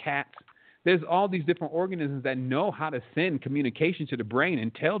into cats. There's all these different organisms that know how to send communication to the brain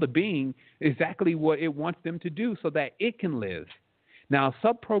and tell the being exactly what it wants them to do so that it can live. Now,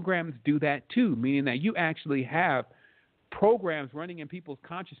 subprograms do that too, meaning that you actually have programs running in people's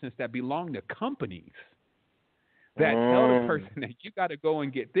consciousness that belong to companies that tell the person that you got to go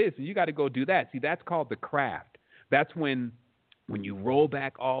and get this and you got to go do that. See, that's called the craft. That's when you roll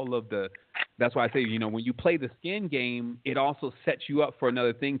back all of the – that's why I say, when you play the skin game, it also sets you up for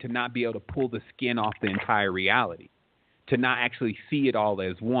another thing to not be able to pull the skin off the entire reality, to not actually see it all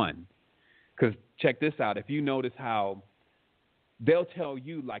as one. Because check this out. If you notice how they'll tell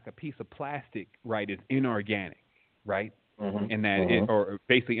you like a piece of plastic, right, is inorganic, right, and that or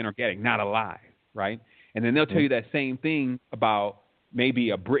basically inorganic, not alive, right? And then they'll tell you that same thing about maybe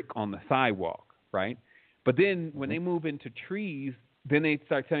a brick on the sidewalk, right? But then when they move into trees, then they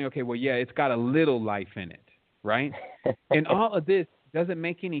start telling you, okay, well, yeah, it's got a little life in it, right? And all of this doesn't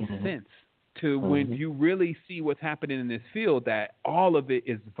make any sense to when you really see what's happening in this field, that all of it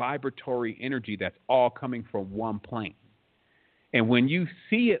is vibratory energy that's all coming from one plane. And when you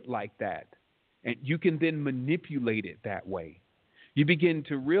see it like that, and you can then manipulate it that way, you begin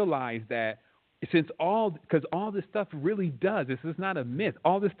to realize that because all this stuff really does, this is not a myth,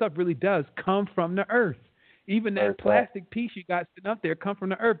 all this stuff really does come from the earth. Even that plastic piece you got sitting up there come from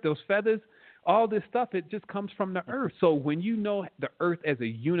the earth. Those feathers, all this stuff, it just comes from the earth. So when you know the earth as a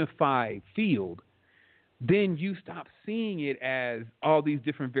unified field, then you stop seeing it as all these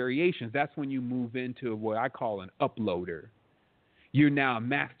different variations. That's when you move into what I call an uploader. You're now a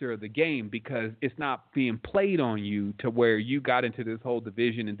master of the game because it's not being played on you to where you got into this whole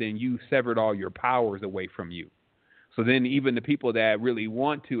division and then you severed all your powers away from you. So then even the people that really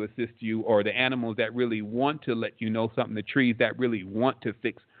want to assist you, or the animals that really want to let you know something, the trees that really want to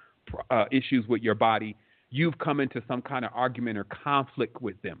fix issues with your body, you've come into some kind of argument or conflict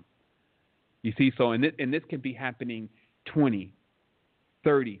with them. You see, so and this can be happening 20,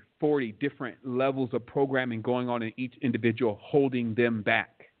 30, 40 different levels of programming going on in each individual, holding them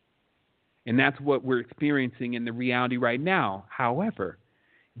back. And that's what we're experiencing in the reality right now. However,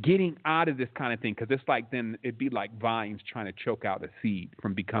 getting out of this kind of thing, because it's like then it'd be like vines trying to choke out a seed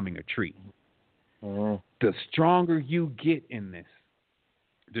from becoming a tree. Mm-hmm. The stronger you get in this,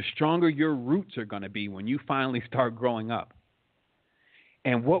 the stronger your roots are going to be when you finally start growing up.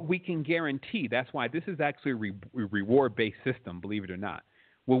 And what we can guarantee, that's why this is actually a reward-based system, believe it or not.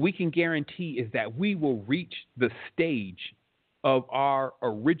 What we can guarantee is that we will reach the stage of our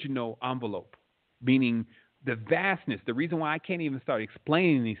original envelope, meaning the vastness. The reason why I can't even start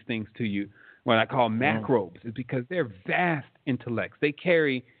explaining these things to you, what I call macrobes, is because they're vast intellects. They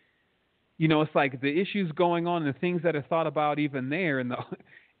carry, it's like the issues going on and the things that are thought about even there, and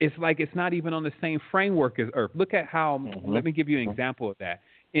it's like it's not even on the same framework as Earth. Look at how, let me give you an example of that.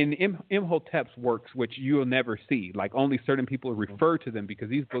 In Imhotep's works, which you'll never see, like only certain people refer to them because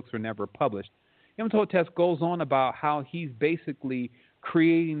these books were never published, Imhotep goes on about how he's basically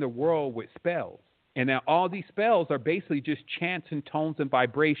creating the world with spells. And now all these spells are basically just chants and tones and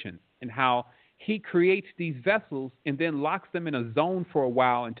vibrations, and how he creates these vessels and then locks them in a zone for a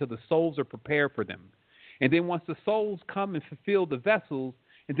while until the souls are prepared for them. And then once the souls come and fulfill the vessels,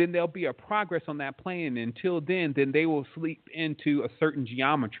 and then there'll be a progress on that plane. And until then they will sleep into a certain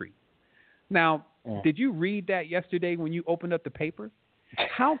geometry. Now, did you read that yesterday when you opened up the paper?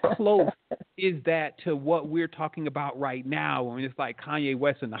 How close is that to what we're talking about right now when it's like Kanye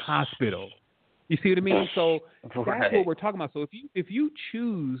West in the hospital? You see what I mean? So that's what we're talking about. So if you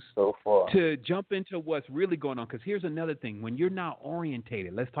choose to jump into what's really going on, because here's another thing. When you're not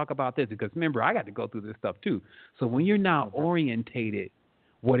orientated, let's talk about this, because remember, I got to go through this stuff too. So when you're not orientated,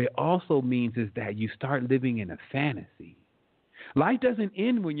 what it also means is that you start living in a fantasy. Life doesn't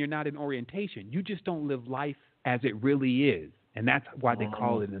end when you're not in orientation. You just don't live life as it really is. And that's why they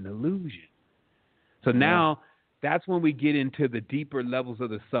call it an illusion. So now that's when we get into the deeper levels of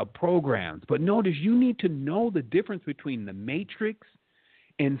the sub-programs. But notice you need to know the difference between the matrix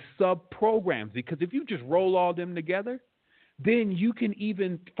and sub-programs, because if you just roll all them together, then you can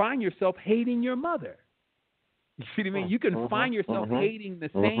even find yourself hating your mother. You see what I mean? You can find yourself hating the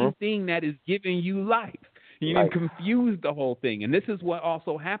same thing that is giving you life. You can confuse the whole thing. And this is what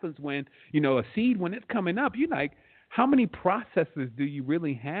also happens when, a seed, when it's coming up, you're like, how many processes do you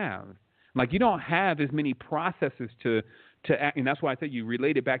really have? Like, you don't have as many processes to act, and that's why I said you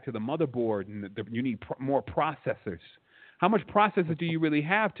relate it back to the motherboard, and you need more processors. How much processes do you really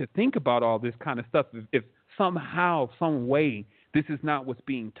have to think about all this kind of stuff if somehow, some way, this is not what's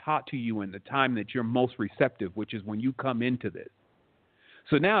being taught to you in the time that you're most receptive, which is when you come into this.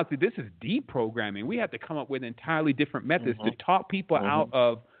 So now, see, this is deprogramming. We have to come up with entirely different methods to talk people out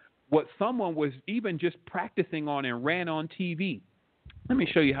of what someone was even just practicing on and ran on TV. Let me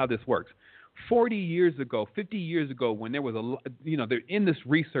show you how this works. 40 years ago, 50 years ago, when there was they're in this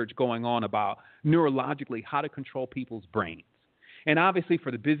research going on about neurologically how to control people's brains. And obviously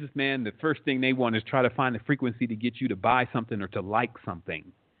for the businessman, the first thing they want is try to find the frequency to get you to buy something or to like something.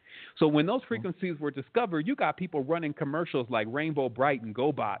 So when those frequencies were discovered, you got people running commercials like Rainbow Bright and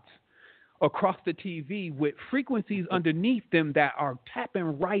GoBots across the TV with frequencies underneath them that are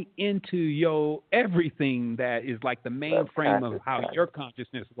tapping right into everything that is like the mainframe of how your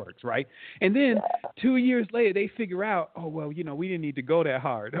consciousness works, right? And then 2 years later, they figure out, we didn't need to go that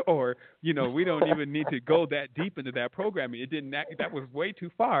hard, or, we don't even need to go that deep into that programming. That was way too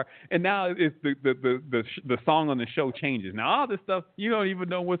far. And now it's the song on the show changes. Now, all this stuff, you don't even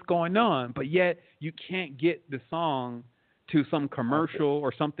know what's going on, but yet you can't get the song to some commercial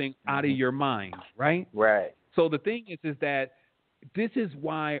or something out of your mind, right? Right. So the thing is that this is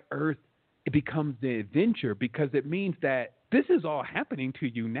why Earth becomes the adventure, because it means that this is all happening to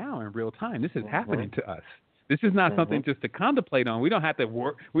you now in real time. This is happening to us. This is not something just to contemplate on. We don't have to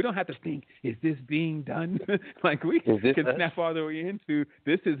work. We don't have to think, is this being done? Like we can snap all the way into,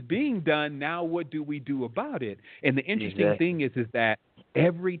 this is being done. Now what do we do about it? And the interesting thing is that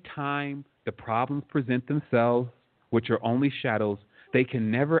every time the problems present themselves, which are only shadows, they can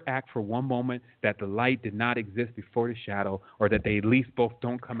never act for one moment that the light did not exist before the shadow, or that they at least both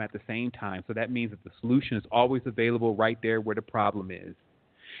don't come at the same time. So that means that the solution is always available right there where the problem is.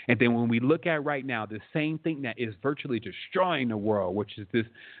 And then when we look at right now, the same thing that is virtually destroying the world, which is this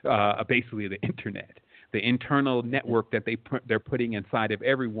basically the internet, the internal network that they're putting inside of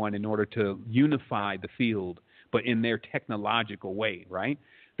everyone in order to unify the field, but in their technological way, right?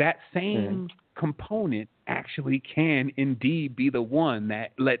 That same component actually can indeed be the one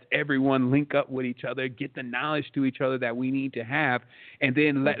that lets everyone link up with each other, get the knowledge to each other that we need to have, and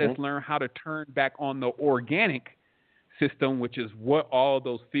then let us learn how to turn back on the organic system, which is what all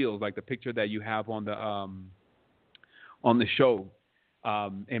those fields, like the picture that you have on the show,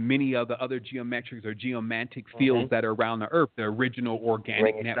 and many of the other geometrics or geomantic fields that are around the Earth, the original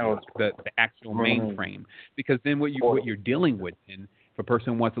organic network, the actual mainframe. Because then what you're dealing with, and if a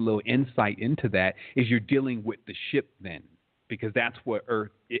person wants a little insight into that, is you're dealing with the ship then, because that's what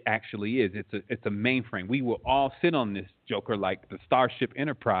Earth it actually is. It's a mainframe. We will all sit on this joker like the Starship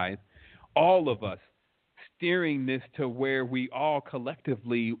Enterprise, all of us steering this to where we all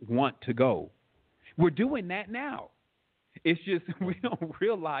collectively want to go. We're doing that now. It's just we don't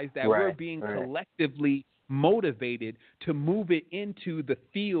realize that we're being collectively motivated to move it into the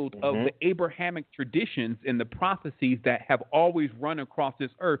field of the Abrahamic traditions and the prophecies that have always run across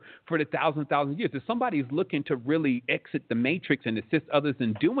this earth for the thousand years. If somebody's looking to really exit the matrix and assist others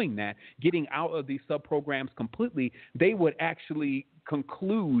in doing that, getting out of these sub-programs completely, they would actually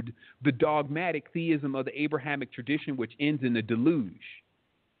conclude the dogmatic theism of the Abrahamic tradition, which ends in the deluge.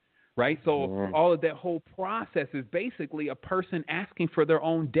 Right? So all of that whole process is basically a person asking for their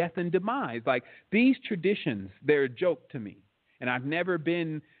own death and demise. Like these traditions, they're a joke to me. And I've never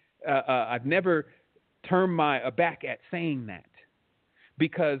turned my back at saying that.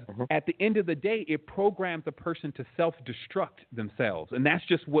 Because at the end of the day, it programs a person to self-destruct themselves. And that's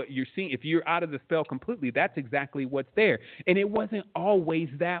just what you're seeing. If you're out of the spell completely, that's exactly what's there. And it wasn't always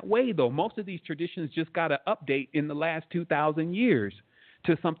that way, though. Most of these traditions just got an update in the last 2,000 years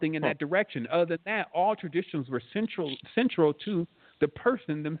to something in that direction. Other than that, all traditions were central to the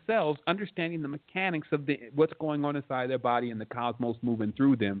person themselves, understanding the mechanics of what's going on inside their body and the cosmos moving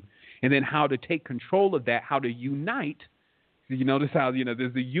through them, and then how to take control of that, how to unite. You notice how,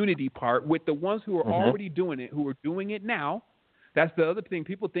 there's the unity part with the ones who are already doing it, who are doing it now. That's the other thing.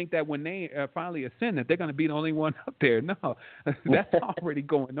 People think that when they finally ascend, that they're going to be the only one up there. No, that's already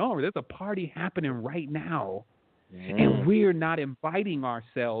going on. There's a party happening right now. And we're not inviting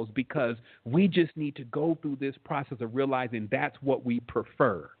ourselves because we just need to go through this process of realizing that's what we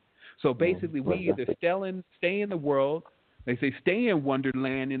prefer. So basically, we either stay in the world. They say stay in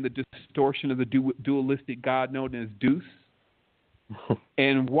Wonderland in the distortion of the dualistic God known as Deuce,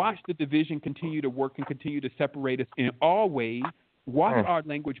 and watch the division continue to work and continue to separate us in all ways. Watch our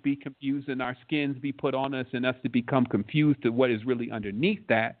language be confused and our skins be put on us and us to become confused to what is really underneath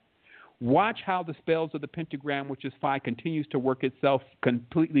that. Watch how the spells of the pentagram, which is 5, continues to work itself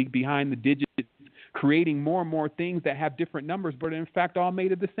completely behind the digits, creating more and more things that have different numbers, but in fact all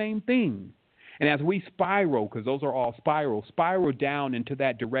made of the same thing. And as we spiral, because those are all spiral down into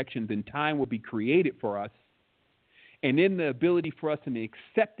that direction, then time will be created for us. And in the ability for us in the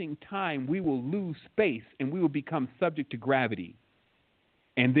accepting time, we will lose space and we will become subject to gravity.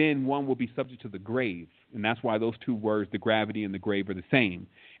 And then one will be subject to the grave. And that's why those two words, the gravity and the grave, are the same.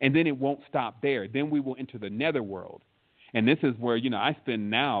 And then it won't stop there. Then we will enter the netherworld. And this is where, I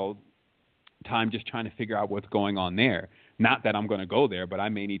spend now time just trying to figure out what's going on there. Not that I'm going to go there, but I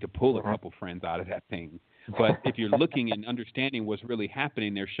may need to pull a couple friends out of that thing. But if you're looking and understanding what's really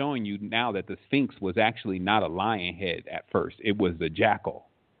happening, they're showing you now that the Sphinx was actually not a lion head at first. It was the jackal.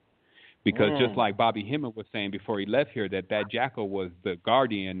 Because just like Bobby Hemmett was saying before he left here, that jackal was the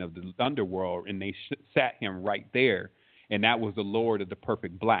guardian of the underworld, and they sat him right there. And that was the Lord of the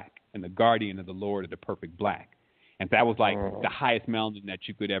Perfect Black and the guardian of the Lord of the Perfect Black. And that was like the highest mountain that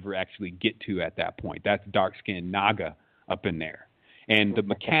you could ever actually get to at that point. That's dark-skinned Naga up in there. And the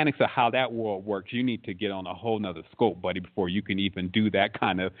mechanics of how that world works, you need to get on a whole nother scope, buddy, before you can even do that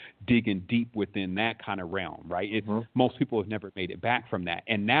kind of digging deep within that kind of realm, right? Most people have never made it back from that.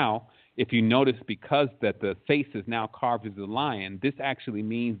 And now, if you notice, because that the face is now carved as a lion, this actually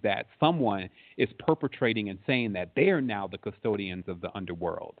means that someone is perpetrating and saying that they are now the custodians of the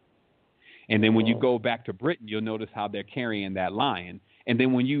underworld. And then when you go back to Britain, you'll notice how they're carrying that lion. And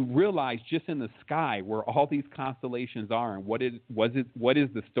then when you realize just in the sky where all these constellations are and what is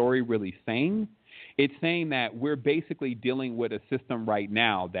the story really saying, it's saying that we're basically dealing with a system right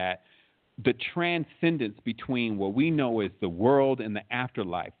now that the transcendence between what we know as the world and the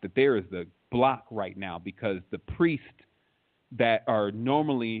afterlife, that there is the block right now because the priests that are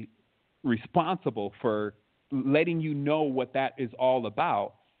normally responsible for letting you know what that is all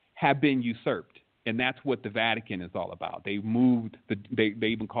about have been usurped. And that's what the Vatican is all about. They moved, they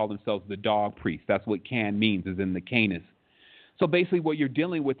even call themselves the dog priest. That's what can means, is in the Canis. So basically what you're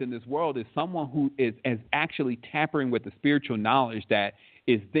dealing with in this world is someone who is actually tampering with the spiritual knowledge that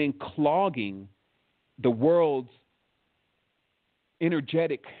is then clogging the world's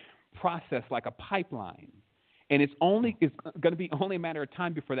energetic process like a pipeline. And it's going to be only a matter of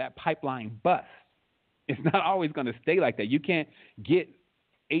time before that pipeline busts. It's not always going to stay like that. You can't get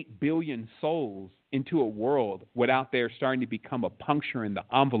 8 billion souls into a world without there starting to become a puncture in the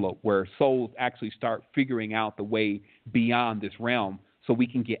envelope where souls actually start figuring out the way beyond this realm so we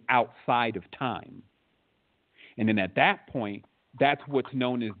can get outside of time. And then at that point, that's what's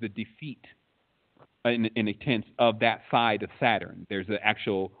known as the defeat in a sense of that side of Saturn. There's an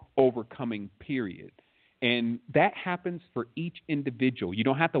actual overcoming period. And that happens for each individual. You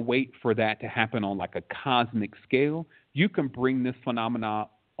don't have to wait for that to happen on like a cosmic scale. You can bring this phenomena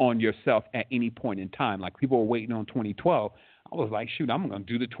on yourself at any point in time. Like people were waiting on 2012. I was like, shoot, I'm going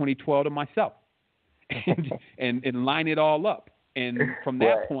to do the 2012 to myself and line it all up. And from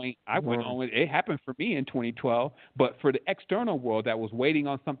that point, I went on with it. Happened for me in 2012. But for the external world that was waiting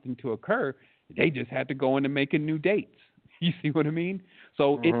on something to occur, they just had to go in and make new dates. You see what I mean?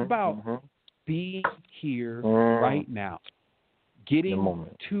 So it's about being here right now, getting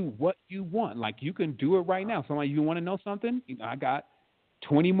to what you want. Like you can do it right now. Somebody, you want to know something? I got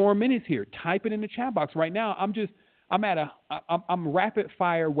 20 more minutes here. Type it in the chat box right now. I'm rapid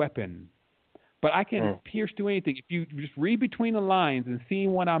fire weapon, but I can pierce through anything. If you just read between the lines and see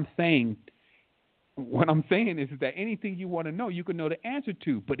what I'm saying is that anything you want to know, you can know the answer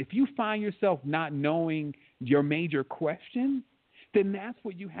to. But if you find yourself not knowing your major question, then that's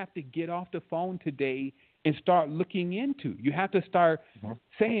what you have to get off the phone today and start looking into. You have to start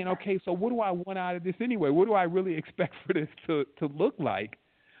saying, okay, so what do I want out of this anyway? What do I really expect for this to look like?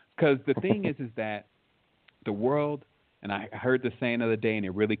 Because the thing is that the world, and I heard this saying the other day and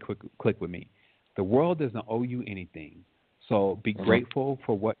it really clicked with me, the world doesn't owe you anything. So be grateful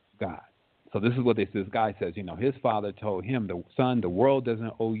for what you got. So this is what this guy says, his father told him, the world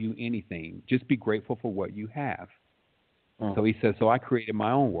doesn't owe you anything. Just be grateful for what you have. So he says, so I created my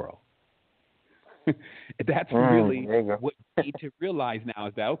own world. That's really what you need to realize now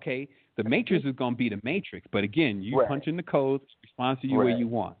is that, okay, the matrix is going to be the matrix. But again, you punch in the codes, it responds to you where you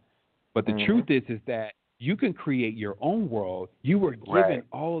want. But the truth is that you can create your own world. You were given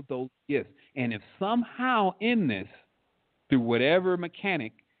all of those gifts. And if somehow in this, through whatever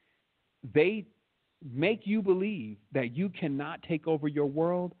mechanic, they make you believe that you cannot take over your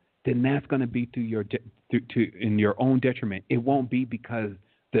world, then that's going to be in your own detriment. It won't be because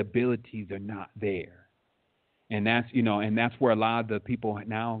the abilities are not there. And that's, and that's where a lot of the people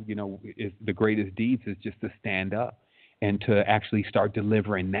now, is the greatest deeds is just to stand up and to actually start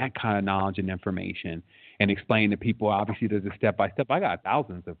delivering that kind of knowledge and information and explain to people, obviously there's a step-by-step. I got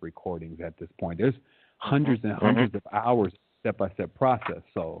thousands of recordings at this point. There's hundreds and hundreds of hours step-by-step process.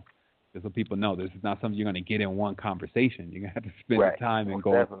 So just so people know, this is not something you're going to get in one conversation. You're going to have to spend the time and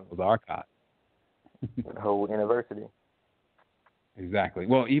go over those archives. The whole university. Exactly.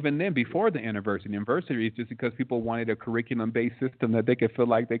 Well, even then, before the university is just because people wanted a curriculum-based system that they could feel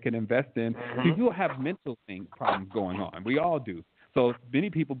like they can invest in. People have mental problems going on. We all do. So many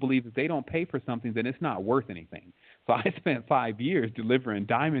people believe if they don't pay for something, then it's not worth anything. So I spent 5 years delivering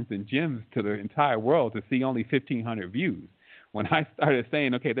diamonds and gems to the entire world to see only 1,500 views. When I started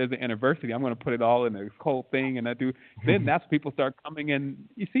saying, okay, there's an anniversary, I'm going to put it all in this whole thing, and then that's when people start coming in.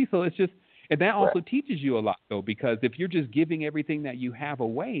 You see, so it's just, and that also teaches you a lot, though, because if you're just giving everything that you have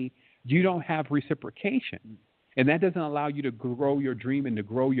away, you don't have reciprocation. And that doesn't allow you to grow your dream and to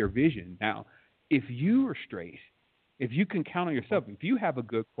grow your vision. Now, if you are straight, if you can count on yourself, if you have a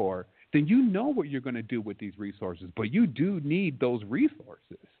good core, then you know what you're going to do with these resources. But you do need those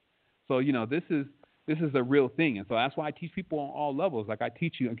resources. So, this is a real thing. And so that's why I teach people on all levels. Like I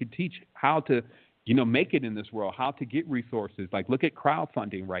can teach how to, make it in this world, how to get resources. Like look at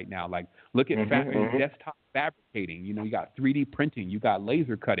crowdfunding right now. Like look at desktop fabricating. You got 3D printing, you got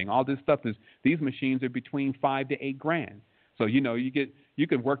laser cutting. All this stuff these machines are between $5,000 to $8,000. So, you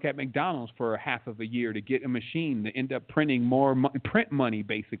can work at McDonald's for half of a year to get a machine to end up printing more print money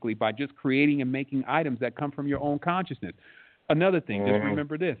basically by just creating and making items that come from your own consciousness. Another thing, just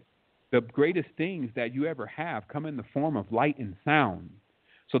remember this. The greatest things that you ever have come in the form of light and sound.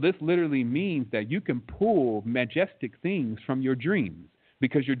 So this literally means that you can pull majestic things from your dreams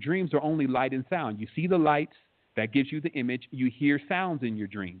because your dreams are only light and sound. You see the lights, that gives you the image. You hear sounds in your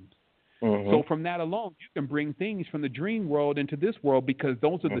dreams. So from that alone, you can bring things from the dream world into this world because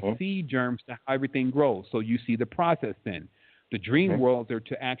those are the seed germs to how everything grows. So you see the process then. The dream worlds are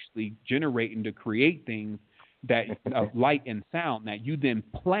to actually generate and to create things that of light and sound that you then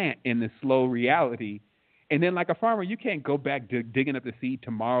plant in the slow reality. And then like a farmer, you can't go back digging up the seed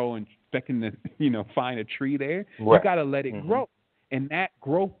tomorrow and expecting to, find a tree there. Right. You got to let it grow. And that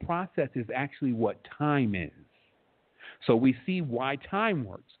growth process is actually what time is. So we see why time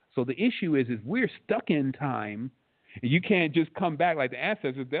works. So the issue is we're stuck in time. And you can't just come back like the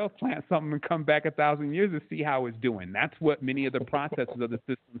ancestors. They'll plant something and come back 1,000 years to see how it's doing. That's what many of the processes of the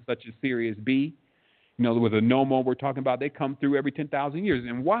system, such as Sirius B, with a NOMO we're talking about, they come through every 10,000 years.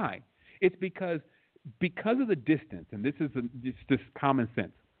 And why? It's because of the distance, and this is just common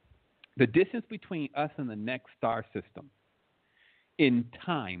sense. The distance between us and the next star system in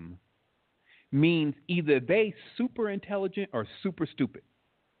time means either they super intelligent or super stupid.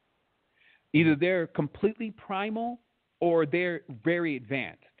 Either they're completely primal or they're very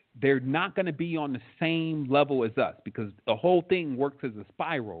advanced. They're not going to be on the same level as us because the whole thing works as a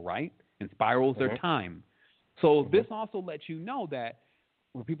spiral, right? And spirals are time. So this also lets you know that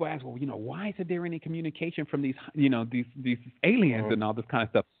when people ask, well, why isn't there any communication from these, these aliens and all this kind of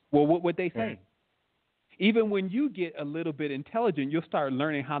stuff? Well, what would they say? Even when you get a little bit intelligent, you'll start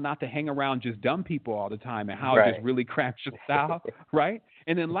learning how not to hang around just dumb people all the time and how it just really craps your style, right?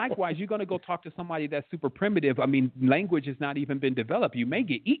 And then likewise, you're going to go talk to somebody that's super primitive. I mean, language has not even been developed. You may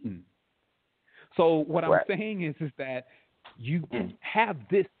get eaten. So what I'm saying is that you have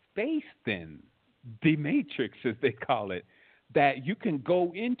this space then, the matrix as they call it, that you can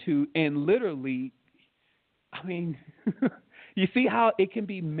go into and literally, I mean, you see how it can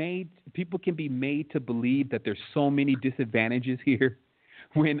be made, people can be made to believe that there's so many disadvantages here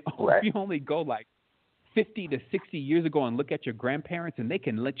when you only go like 50 to 60 years ago and look at your grandparents and they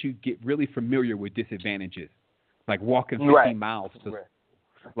can let you get really familiar with disadvantages, like walking 50 miles to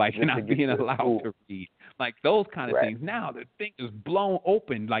like just not being allowed to read, like those kind of things. Now the thing is blown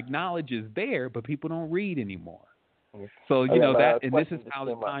open, like knowledge is there, but people don't read anymore. So, that, and this is how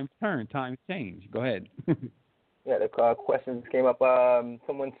the times turn, times change. Go ahead. Yeah, the questions came up.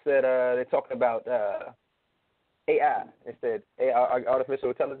 Someone said they're talking about AI. They said AI, artificial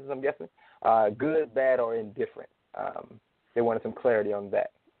intelligence, I'm guessing. Good, bad, or indifferent. They wanted some clarity on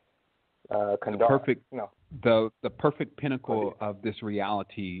that. The perfect pinnacle of this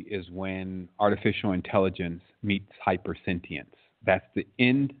reality is when artificial intelligence meets hypersentience. That's the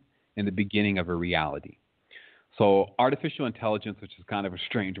end and the beginning of a reality. So artificial intelligence, which is kind of a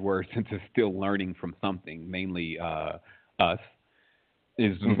strange word since it's still learning from something, mainly us,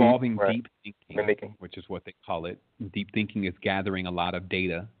 is involving deep thinking, which is what they call it. Deep thinking is gathering a lot of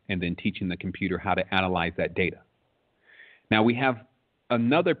data and then teaching the computer how to analyze that data. Now we have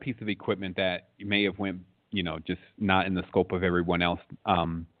another piece of equipment that may have went, just not in the scope of everyone else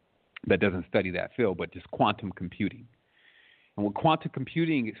that doesn't study that field, but just quantum computing. And what quantum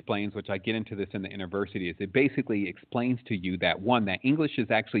computing explains, which I get into this in the university, is it basically explains to you that, one, that English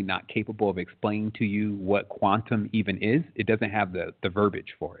is actually not capable of explaining to you what quantum even is. It doesn't have the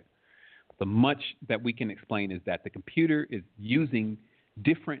verbiage for it. The much that we can explain is that the computer is using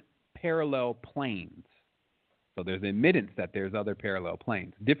different parallel planes. So there's admittance that there's other parallel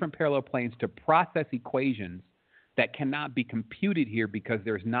planes, different parallel planes to process equations that cannot be computed here because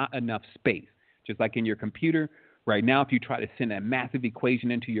there's not enough space. Just like in your computer, right now, if you try to send a massive equation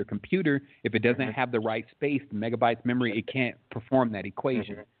into your computer, if it doesn't have the right space, the megabytes memory, it can't perform that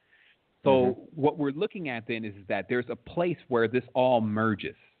equation. So what we're looking at then is that there's a place where this all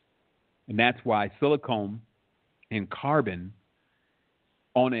merges. And that's why silicon and carbon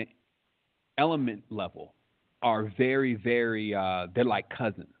on an element level are very, very, they're like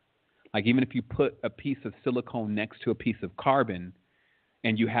cousins. Like even if you put a piece of silicon next to a piece of carbon,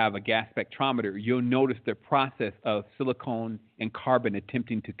 and you have a gas spectrometer, you'll notice the process of silicon and carbon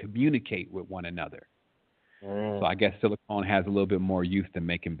attempting to communicate with one another. So I guess silicon has a little bit more use than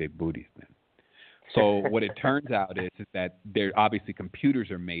making big booties then. So what it turns out is that there obviously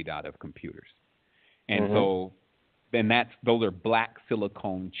computers are made out of computers. And so then those are black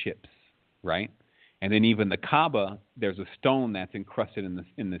silicon chips, right? And then even the Kaaba, there's a stone that's encrusted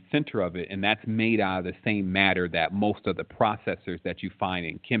in the center of it, and that's made out of the same matter that most of the processors that you find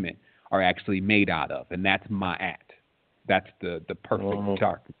in Kemet are actually made out of, and that's Ma'at. That's the perfect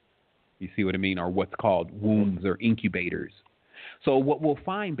dark. You see what I mean? Or what's called wombs or incubators So what we'll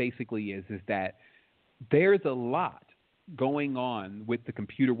find basically is that there's a lot going on with the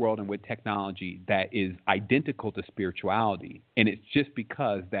computer world and with technology that is identical to spirituality, and it's just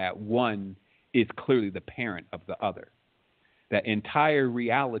because that one is clearly the parent of the other. That entire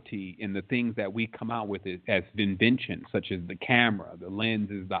reality and the things that we come out with as inventions, such as the camera, the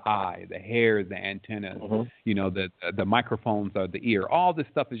lens is the eye, the hair is the antenna, the microphones are the ear. All this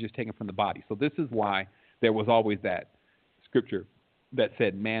stuff is just taken from the body. So this is why there was always that scripture that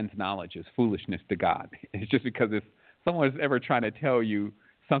said man's knowledge is foolishness to God. It's just because if someone's ever trying to tell you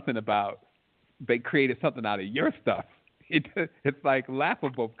something about they created something out of your stuff, it's like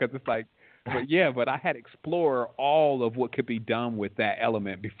laughable because it's like, but I had to explore all of what could be done with that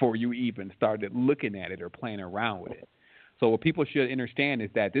element before you even started looking at it or playing around with it. So what people should understand is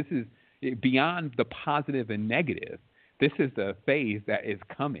that this is beyond the positive and negative. This is the phase that is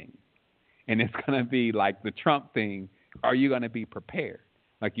coming, and it's going to be like the Trump thing. Are you going to be prepared?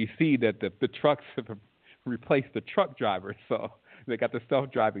 Like you see that the trucks have replaced the truck drivers, so they got the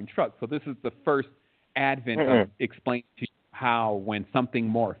self-driving trucks. So this is the first advent of explaining to you how when something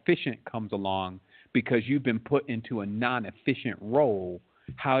more efficient comes along, because you've been put into a non-efficient role,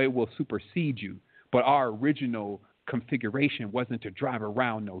 how it will supersede you. But our original configuration wasn't to drive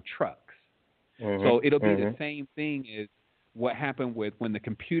around no trucks. So it'll be the same thing as what happened with when the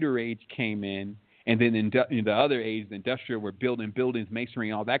computer age came in, and then in the other age, the industrial, were building buildings,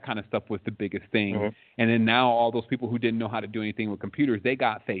 masonry, all that kind of stuff was the biggest thing. And then now all those people who didn't know how to do anything with computers, they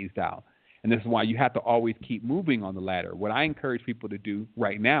got phased out. And this is why you have to always keep moving on the ladder. What I encourage people to do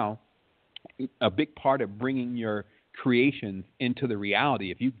right now, a big part of bringing your creations into the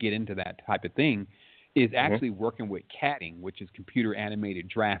reality, if you get into that type of thing, is actually working with CADing, which is computer animated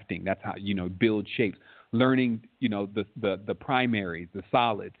drafting. That's how, build shapes, learning, the primaries, the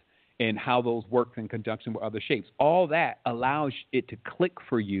solids, and how those work in conjunction with other shapes. All that allows it to click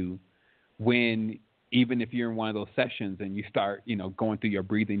for you when, even if you're in one of those sessions and you start, going through your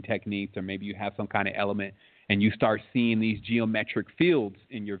breathing techniques, or maybe you have some kind of element and you start seeing these geometric fields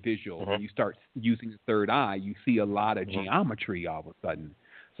in your visual, and you start using the third eye, you see a lot of geometry all of a sudden.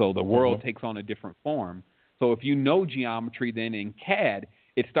 So the world takes on a different form. So if you know geometry, then in CAD,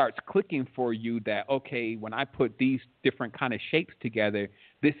 it starts clicking for you that, okay, when I put these different kind of shapes together,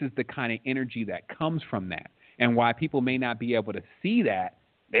 this is the kind of energy that comes from that. And why people may not be able to see that,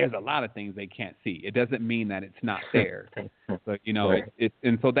 there's a lot of things they can't see. It doesn't mean that it's not there. But,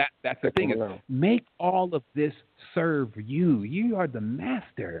 and so that's the thing, is make all of this serve you. You are the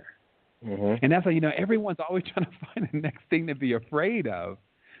master. And that's why, everyone's always trying to find the next thing to be afraid of.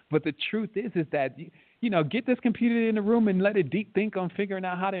 But the truth is that, get this computer in the room and let it deep think on figuring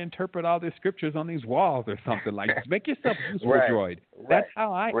out how to interpret all the scriptures on these walls or something like that. Make yourself useful, droid. That's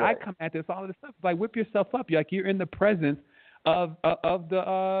how I come at this, all of this stuff. Like, whip yourself up. Like, you're in the presence of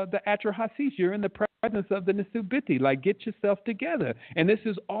the Atra Hasis. You're in the presence of the Nisubiti. Like, get yourself together. And this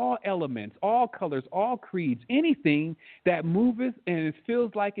is all elements, all colors, all creeds, anything that moveth and it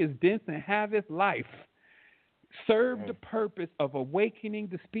feels like it's dense and haveth life. Serve the purpose of awakening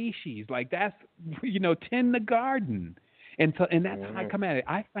the species. Like, that's, tend the garden. And that's how I come at it.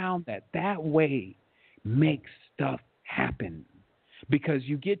 I found that way makes stuff happen, because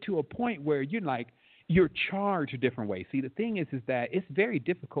you get to a point where you're charged a different way. See, the thing is that it's very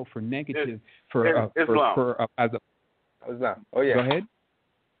difficult for negative Islam. Islam. Oh yeah. Go ahead,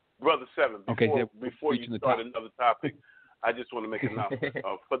 Brother Sevan. Before you start another topic, I just want to make an announcement.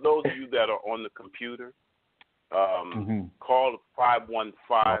 For those of you that are on the computer, call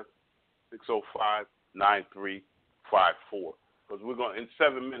 515-605-9354, because we're going, in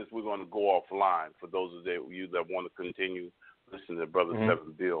 7 minutes we're going to go offline. For those of you that want to continue listening to Brother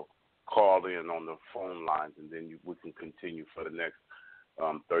Sevan Bill, call in on the phone lines, and then we can continue for the next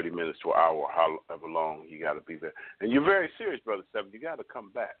 30 minutes to an hour, however long you got to be there. And you're very serious, Brother Sevan. You got to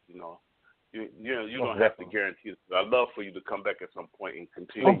come back. You don't have to guarantee it. I'd love for you to come back at some point and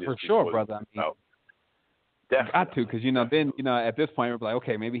continue. Oh, for sure, brother. Got to, because then at this point we're like,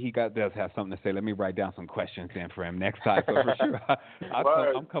 okay, maybe he does have something to say. Let me write down some questions in for him next time. So for sure,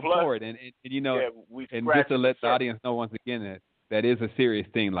 I'll come forward, and just to let the audience know once again that is a serious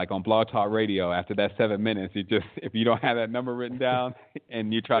thing. Like on Blog Talk Radio, after that 7 minutes, if you don't have that number written down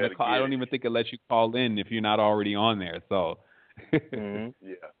and you try to call, I don't even think it lets you call in if you're not already on there. So yeah.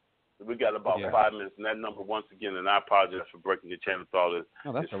 We got about 5 minutes, and that number, once again, and I apologize for breaking your chain of thought, is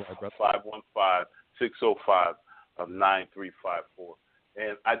 515-605-9354.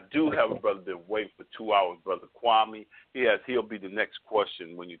 And I do have a brother that waiting for 2 hours, Brother Kwame. He'll be the next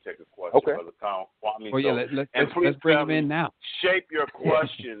question when you take a question, Brother Kwame. Oh, yeah, let's bring him in now. Shape your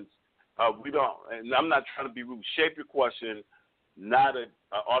questions. And I'm not trying to be rude. Shape your question not an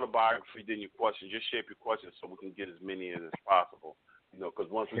autobiography, then your questions. Just shape your questions so we can get as many in as possible.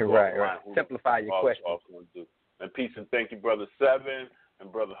 Because once we go right. Simplify your questions. Do. And peace and thank you, Brother Sevan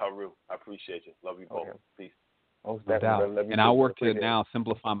and Brother Haru. I appreciate you. Love you both. Okay. Peace. No doubt. And I'll work to now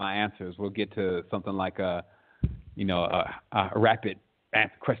simplify my answers. We'll get to something like a rapid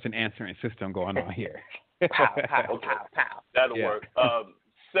question answering system going on here. Pow. That'll work.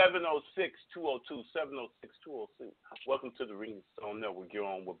 706-202, 706-202. Welcome to the Ring Stone Network. You're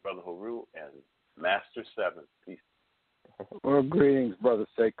on with Brother Haru and Master Sevan. Peace. Well, greetings, Brother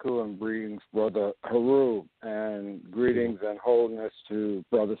Sekou, and greetings, Brother Haru, and greetings and wholeness to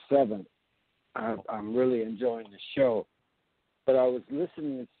Brother Sevan. I'm really enjoying the show. But I was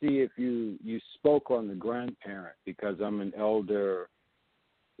listening to see if you spoke on the grandparent, because I'm an elder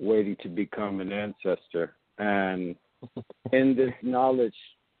waiting to become an ancestor. And in this knowledge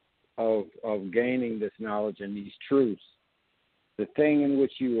of gaining this knowledge and these truths, the thing in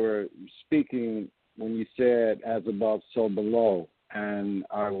which you were speaking when you said as above, so below, and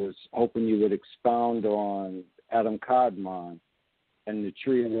I was hoping you would expound on Adam Kadmon and the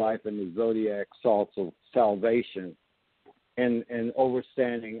tree of life and the zodiac salts of salvation, and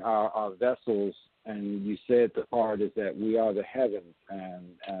overstanding our vessels. And you said the part is that we are the heavens,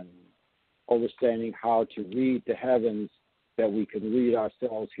 and understanding how to read the heavens, that we can read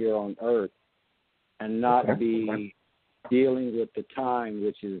ourselves here on earth and not be dealing with the time,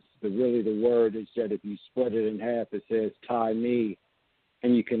 which is really the word is that if you split it in half, it says tie me,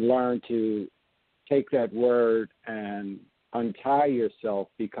 and you can learn to take that word and untie yourself,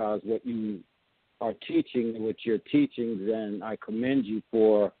 because what you are teaching, what you're teaching, then I commend you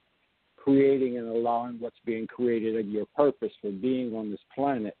for creating and allowing what's being created, and your purpose for being on this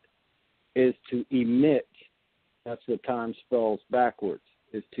planet is to emit. That's what time spells backwards,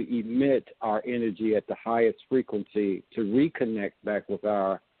 is to emit our energy at the highest frequency, to reconnect back with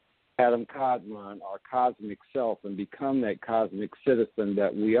our Adam Kadmon, our cosmic self, and become that cosmic citizen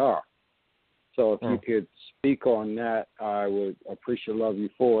that we are. So if you could speak on that, I would appreciate you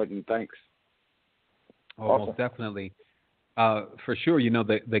for it, and thanks. Awesome. Most definitely. For sure,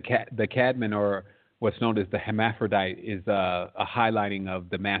 the Cadman, or what's known as the hermaphrodite, is a highlighting of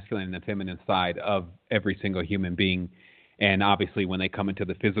the masculine and the feminine side of every single human being. And obviously, when they come into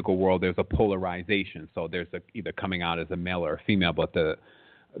the physical world, there's a polarization. So there's either coming out as a male or a female, but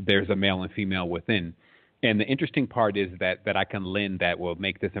there's a male and female within. And the interesting part is that I can lend that will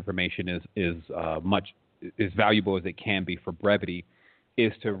make this information as valuable as it can be for brevity,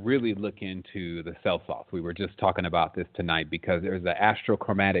 is to really look into the cell salts. We were just talking about this tonight, because there's an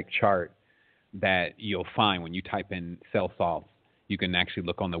astrochromatic chart that you'll find when you type in cell salts. You can actually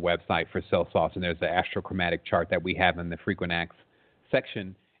look on the website for cell salts, and there's the astrochromatic chart that we have in the frequent acts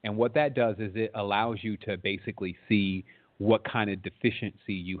section. And what that does is it allows you to basically see what kind of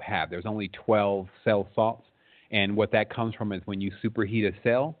deficiency you have. There's only 12 cell salts, and what that comes from is when you superheat a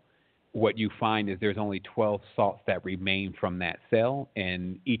cell, what you find is there's only 12 salts that remain from that cell,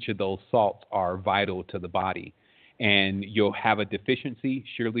 and each of those salts are vital to the body. And you'll have a deficiency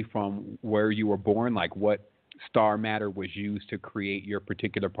surely from where you were born, like what star matter was used to create your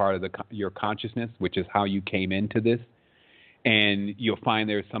particular part of your consciousness, which is how you came into this. And you'll find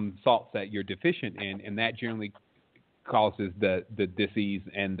there's some salts that you're deficient in, and that generally causes the disease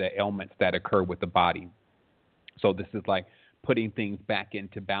and the ailments that occur with the body. So this is like putting things back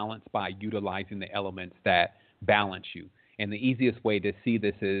into balance by utilizing the elements that balance you. And the easiest way to see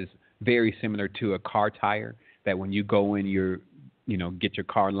this is very similar to a car tire, that when you go in get your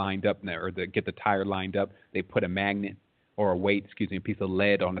car lined up, get the tire lined up, they put a magnet or a piece of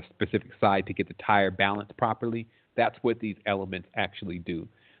lead on a specific side to get the tire balanced properly. That's what these elements actually do.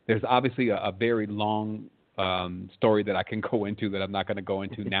 There's obviously a very long story that I can go into that I'm not going to go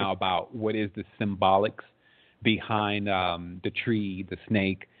into now about what is the symbolics behind the tree, the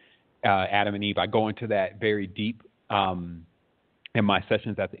snake, Adam and Eve. I go into that very deep in my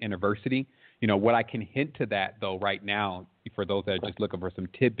sessions at the university. What I can hint to that, though, right now, for those that are just looking for some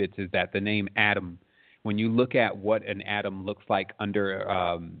tidbits, is that the name Adam, when you look at what an atom looks like under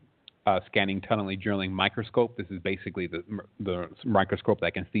a scanning tunneling drilling microscope, this is basically the microscope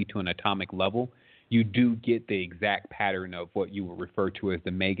that can see to an atomic level, you do get the exact pattern of what you would refer to as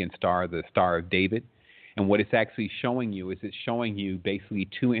the Megan star, the Star of David. And what it's actually showing you is it's showing you basically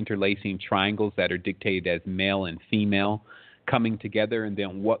two interlacing triangles that are dictated as male and female coming together, and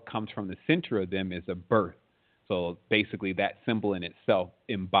then what comes from the center of them is a birth. So basically that symbol in itself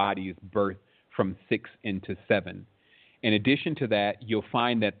embodies birth from 6 into 7. In addition to that, you'll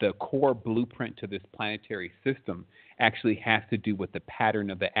find that the core blueprint to this planetary system actually has to do with the pattern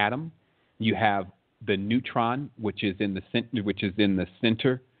of the atom. You have the neutron, which is in the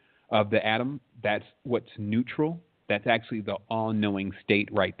center of the atom. That's what's neutral. That's actually the all-knowing state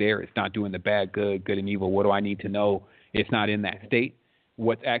right there. It's not doing the bad, good and evil. What do I need to know? It's not in that state.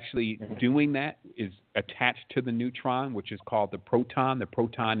 What's actually doing that is attached to the neutron, which is called the proton. The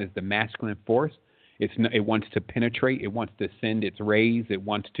proton is the masculine force. It wants to penetrate. It wants to send its rays. It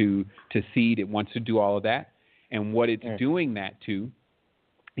wants to seed. It wants to do all of that. And what it's doing that to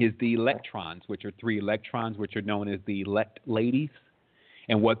is the electrons, which are 3 electrons, which are known as the elect ladies.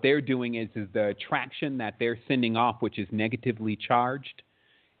 And what they're doing is the attraction that they're sending off, which is negatively charged,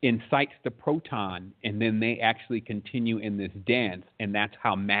 incites the proton, and then they actually continue in this dance, and that's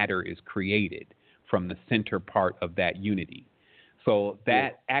how matter is created from the center part of that unity. So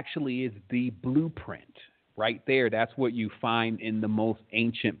that actually is the blueprint right there. That's what you find in the most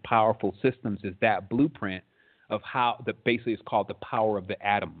ancient, powerful systems, is that blueprint of how basically it's called the power of the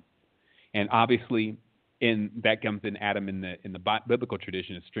atom. And obviously, that comes in atom in the biblical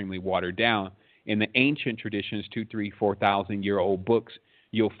tradition, extremely watered down. In the ancient traditions, 2,000, 3,000, 4,000 year old books,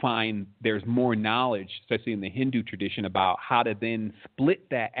 you'll find there's more knowledge, especially in the Hindu tradition, about how to then split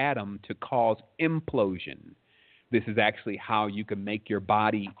that atom to cause implosion. This is actually how you can make your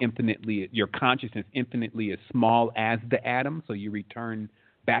body your consciousness infinitely as small as the atom, so you return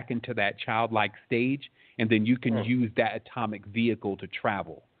back into that childlike stage, and then you can use that atomic vehicle to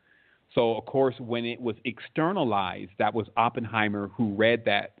travel. So, of course, when it was externalized, that was Oppenheimer who read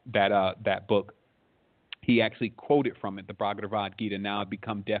that book. He actually quoted from it, the Bhagavad Gita, now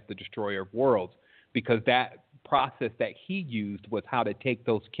become death, the destroyer of worlds, because that process that he used was how to take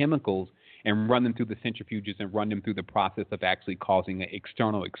those chemicals and run them through the centrifuges and run them through the process of actually causing an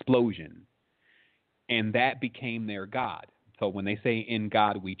external explosion. And that became their God. So when they say in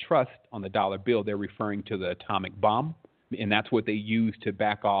God we trust on the dollar bill, they're referring to the atomic bomb, and that's what they use to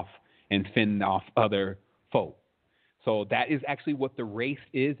back off and fend off other foes. So that is actually what the race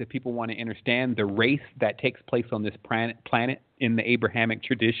is. If people want to understand, the race that takes place on this planet in the Abrahamic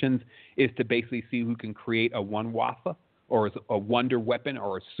traditions is to basically see who can create a one wafa, or a wonder weapon,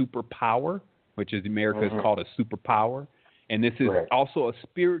 or a superpower, which is America is called a superpower. And this is also a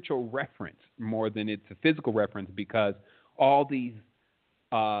spiritual reference more than it's a physical reference, because all these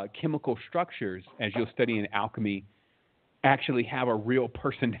chemical structures, as you'll study in alchemy, actually have a real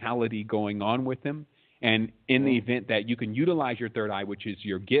personality going on with them. And in the event that you can utilize your third eye, which is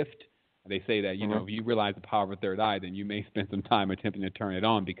your gift, they say that, if you realize the power of a third eye, then you may spend some time attempting to turn it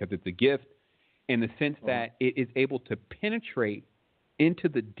on, because it's a gift in the sense that it is able to penetrate into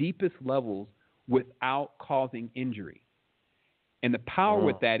the deepest levels without causing injury. And the power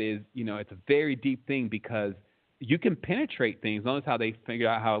with that is, it's a very deep thing, because you can penetrate things. Notice how they figure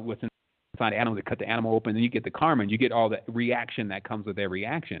out how what's inside the animal, they cut the animal open, and you get the karma, and you get all the reaction that comes with every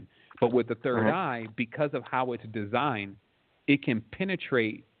action. But with the third eye, because of how it's designed, it can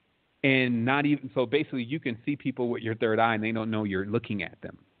penetrate, and not even so. Basically, you can see people with your third eye, and they don't know you're looking at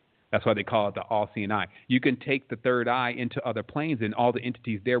them. That's why they call it the all-seeing eye. You can take the third eye into other planes, and all the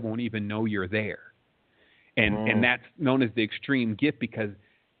entities there won't even know you're there. And that's known as the extreme gift, because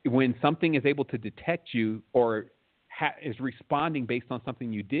when something is able to detect you or is responding based on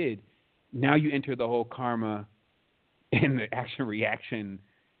something you did, now you enter the whole karma and the action-reaction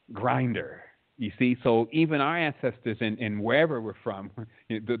grinder. You see? So even our ancestors and wherever we're from,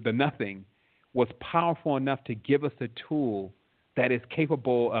 the nothing, was powerful enough to give us a tool that is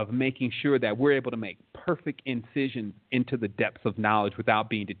capable of making sure that we're able to make perfect incisions into the depths of knowledge without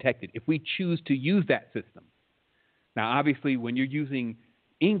being detected, if we choose to use that system. Now, obviously, when you're using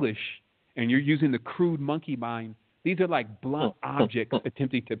English and you're using the crude monkey mind, these are like blunt objects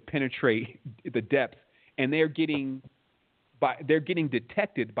attempting to penetrate the depths, and they're getting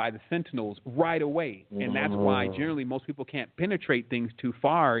detected by the sentinels right away. And that's why generally most people can't penetrate things too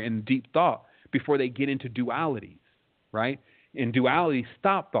far in deep thought before they get into dualities, right? And dualities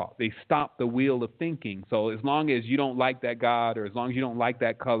stop thought. They stop the wheel of thinking. So as long as you don't like that God, or as long as you don't like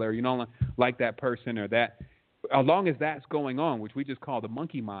that color, you don't like that person or that, as long as that's going on, which we just call the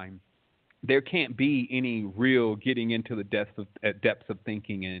monkey mind, there can't be any real getting into the depths of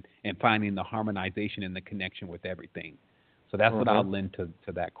thinking and finding the harmonization and the connection with everything. So that's what I'll lend to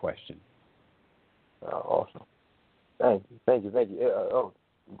that question. Awesome. Thank you.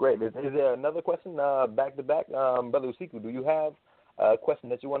 Great. Is there another question back to back? Brother Usiku, do you have a question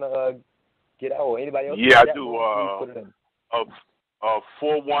that you want to get out, or anybody else? Yeah, I do.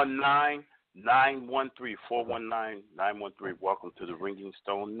 419-913. 419-913. Welcome to the Ringing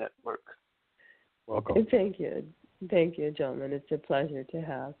Stone Network. Welcome. Thank you. Thank you, gentlemen. It's a pleasure to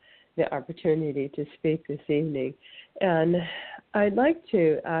have the opportunity to speak this evening. And I'd like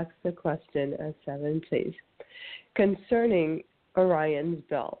to ask the question, Sevan, please, concerning Orion's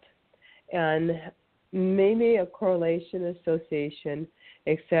belt and maybe a correlation, association,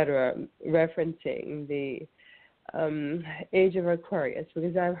 etc., referencing the age of Aquarius,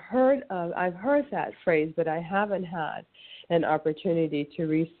 because I've heard that phrase, but I haven't had an opportunity to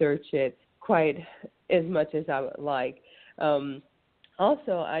research it quite as much as I would like.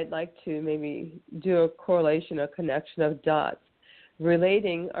 Also, I'd like to maybe do a correlation, a connection of dots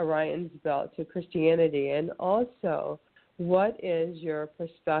relating Orion's belt to Christianity, and also what is your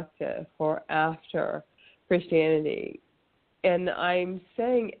perspective for after Christianity? And I'm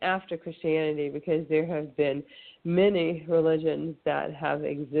saying after Christianity because there have been many religions that have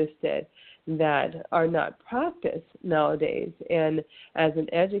existed that are not practiced nowadays. And as an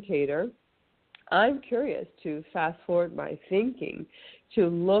educator, I'm curious to fast forward my thinking to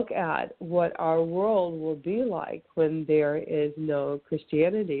look at what our world will be like when there is no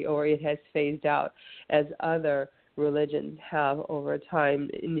Christianity or it has phased out as other religions have over time.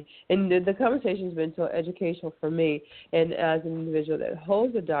 And the conversation has been so educational for me, and as an individual that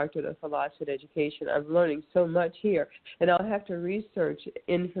holds a doctorate of philosophy and education, I'm learning so much here, and I'll have to research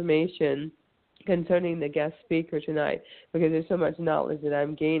information concerning the guest speaker tonight because there's so much knowledge that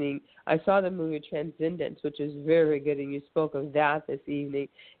I'm gaining. I saw the movie Transcendence, which is very good, and you spoke of that this evening,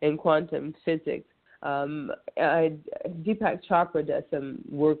 in quantum physics. Deepak Chopra does some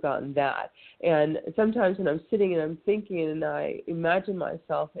work on that. And sometimes when I'm sitting and I'm thinking and I imagine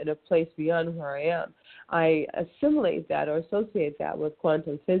myself in a place beyond where I am, I assimilate that or associate that with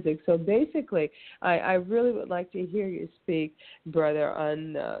quantum physics. So basically, I really would like to hear you speak, brother,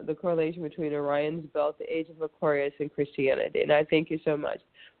 on the correlation between Orion's belt, the age of Aquarius, and Christianity. And I thank you so much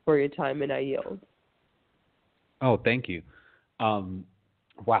for your time, and I yield. Oh, thank you.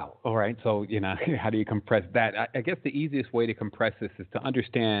 Wow. All right. So, how do you compress that? I guess the easiest way to compress this is to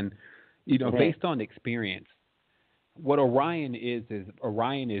understand, based on experience, what Orion is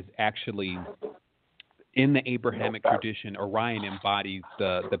actually, in the Abrahamic tradition, Orion embodies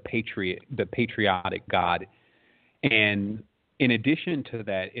the patriotic God. And in addition to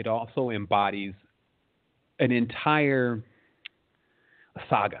that, it also embodies an entire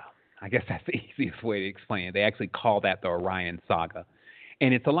saga. I guess that's the easiest way to explain it. They actually call that the Orion saga.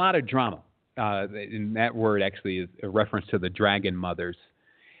 And it's a lot of drama. And that word actually is a reference to the dragon mothers.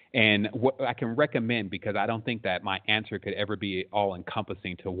 And what I can recommend, because I don't think that my answer could ever be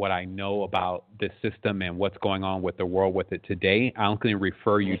all-encompassing to what I know about this system and what's going on with the world with it today, I'm going to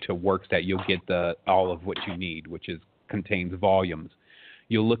refer you to works that you'll get all of what you need, which contains volumes.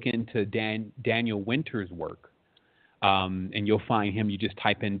 You'll look into Daniel Winter's work, and you'll find him. You just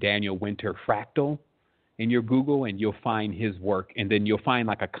type in Daniel Winter fractal in your Google, and you'll find his work, and then you'll find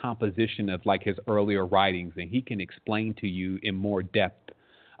like a composition of like his earlier writings, and he can explain to you in more depth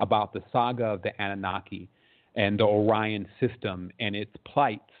about the saga of the Anunnaki and the Orion system and its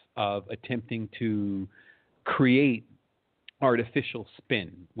plights of attempting to create artificial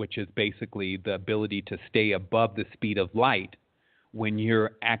spin, which is basically the ability to stay above the speed of light when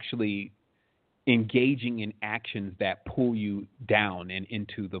you're actually engaging in actions that pull you down and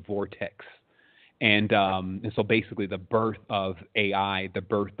into the vortex. And so basically the birth of AI, the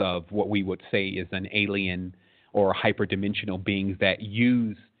birth of what we would say is an alien or hyperdimensional beings that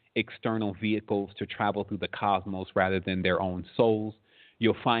use external vehicles to travel through the cosmos rather than their own souls.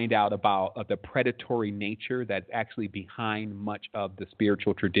 You'll find out about the predatory nature that's actually behind much of the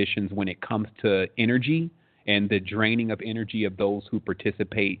spiritual traditions when it comes to energy and the draining of energy of those who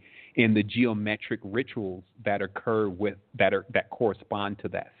participate in the geometric rituals that occur that correspond to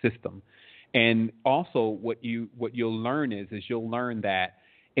that system. And also what you'll learn is you'll learn that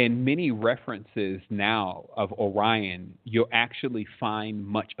in many references now of Orion, you'll actually find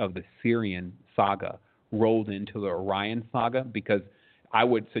much of the Syrian saga rolled into the Orion saga, because I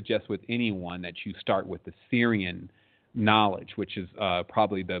would suggest with anyone that you start with the Syrian knowledge, which is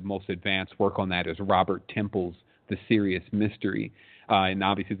probably the most advanced work on that is Robert Temple's The Sirius Mystery. And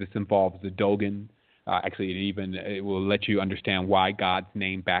obviously this involves the Dogon. It will let you understand why God's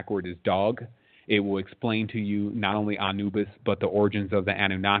name backward is dog. It will explain to you not only Anubis, but the origins of the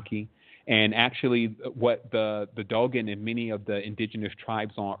Anunnaki. And actually what the Dogon and many of the indigenous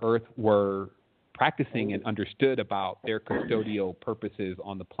tribes on Earth were practicing and understood about their custodial purposes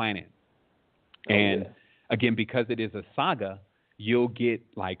on the planet. And again, because it is a saga, you'll get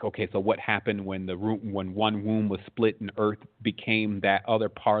like, okay, so what happened when one womb was split and Earth became that other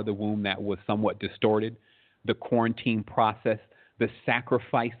part of the womb that was somewhat distorted? The quarantine process, the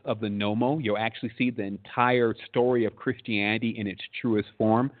sacrifice of the Nomo. You'll actually see the entire story of Christianity in its truest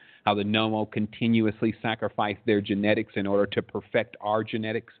form, how the Nomo continuously sacrifice their genetics in order to perfect our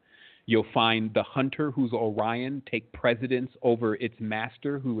genetics. You'll find the hunter, who's Orion, take precedence over its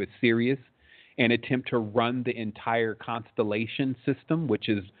master, who is Sirius, and attempt to run the entire constellation system, which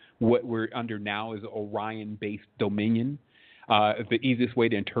is what we're under now is Orion-based dominion. The easiest way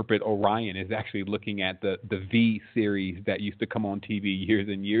to interpret Orion is actually looking at the V series that used to come on TV years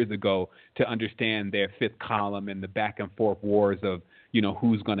and years ago to understand their fifth column and the back and forth wars of,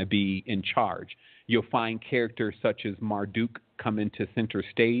 who's going to be in charge. You'll find characters such as Marduk come into center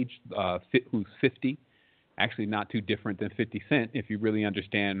stage, who's 50. Actually not too different than 50 Cent if you really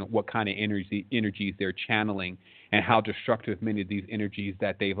understand what kind of energies they're channeling and how destructive many of these energies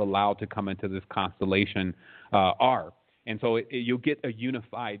that they've allowed to come into this constellation are. And so you'll get a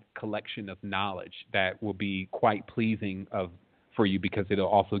unified collection of knowledge that will be quite pleasing for you, because it'll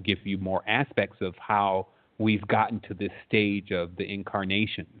also give you more aspects of how we've gotten to this stage of the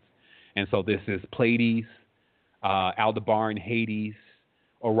incarnations. And so this is Pleiades, Aldebaran, Hades,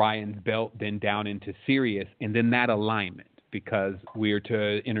 Orion's belt, then down into Sirius, and then that alignment, because we're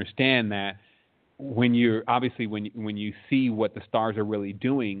to understand that when you see what the stars are really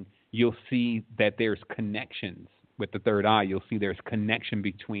doing, you'll see that there's connections with the third eye. You'll see there's connection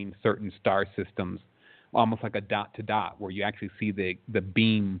between certain star systems, almost like a dot to dot, where you actually see the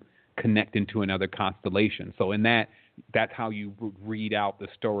beam connect into another constellation. So in that's how you read out the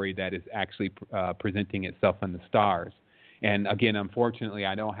story that is actually presenting itself in the stars. And again, unfortunately,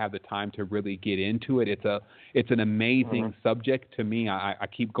 I don't have the time to really get into it. It's an amazing subject to me. I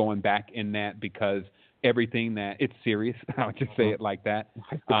keep going back in that because everything that it's serious. I'll just say it like that.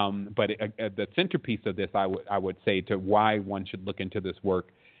 But the centerpiece of this, I would say, to why one should look into this work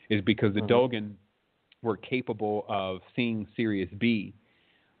is because the Dogon were capable of seeing Sirius B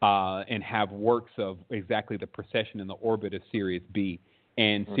and have works of exactly the precession in the orbit of Sirius B.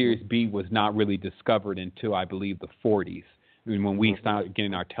 And Sirius B was not really discovered until, I believe, the 40s, when we started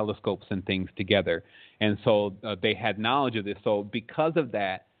getting our telescopes and things together. And so they had knowledge of this. So because of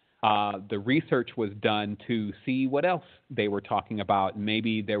that, the research was done to see what else they were talking about.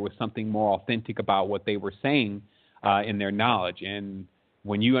 Maybe there was something more authentic about what they were saying in their knowledge. And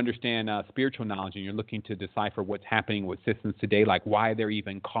when you understand spiritual knowledge and you're looking to decipher what's happening with systems today, like why they're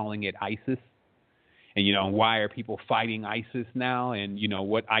even calling it ISIS, and why are people fighting ISIS now, and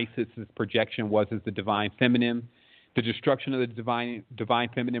what ISIS's projection was as the divine feminine, the destruction of the divine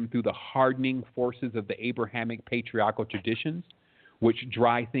feminine through the hardening forces of the Abrahamic patriarchal traditions, which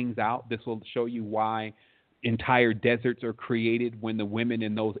dry things out. This will show you why entire deserts are created when the women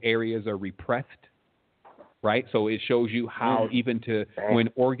in those areas are repressed, right? So it shows you how when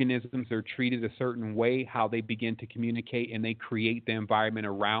organisms are treated a certain way, how they begin to communicate and they create the environment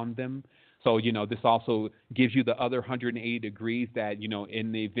around them. So, this also gives you the other 180 degrees that,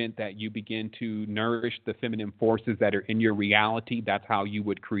 in the event that you begin to nourish the feminine forces that are in your reality, that's how you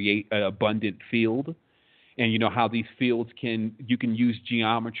would create an abundant field. And how these fields you can use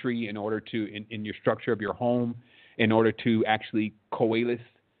geometry in order to, in your structure of your home, in order to actually coalesce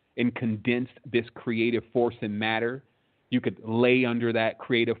and condense this creative force in matter. You could lay under that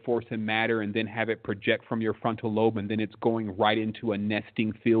creative force in matter and then have it project from your frontal lobe, and then it's going right into a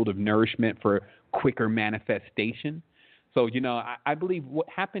nesting field of nourishment for quicker manifestation. So, I believe what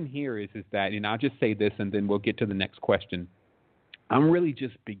happened here is that, and I'll just say this and then we'll get to the next question. I'm really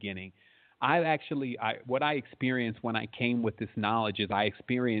just beginning. What I experienced when I came with this knowledge is I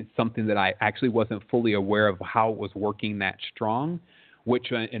experienced something that I actually wasn't fully aware of how it was working that strong,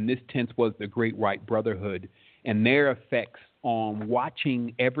 which in this tense was the Great White Brotherhood and their effects on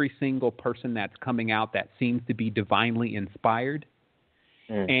watching every single person that's coming out that seems to be divinely inspired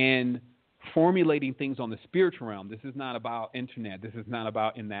and formulating things on the spiritual realm. This is not about internet. This is not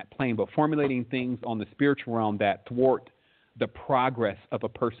about in that plane, but formulating things on the spiritual realm that thwart the progress of a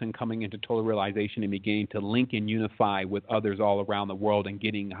person coming into total realization and beginning to link and unify with others all around the world and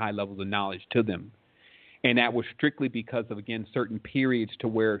getting high levels of knowledge to them. And that was strictly because of, again, certain periods to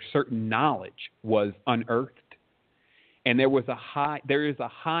where certain knowledge was unearthed. And there is a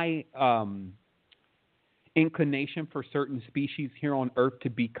high inclination for certain species here on Earth to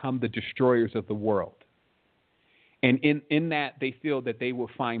become the destroyers of the world. And in that, they feel that they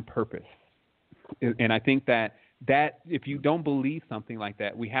will find purpose. And I think that if you don't believe something like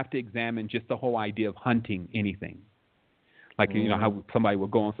that, we have to examine just the whole idea of hunting anything. Like, how somebody will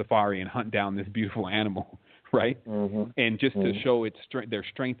go on safari and hunt down this beautiful animal, right? And just to show their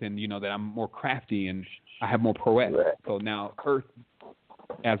strength and, that I'm more crafty and I have more prowess. Right. So now Earth,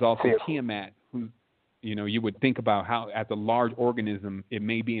 as also Tiamat, you would think about how, as a large organism, it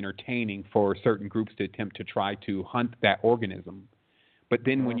may be entertaining for certain groups to attempt to try to hunt that organism. But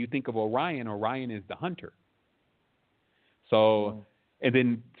then when you think of Orion is the hunter. So, and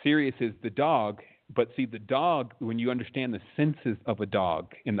then Sirius is the dog. But see, the dog, when you understand the senses of a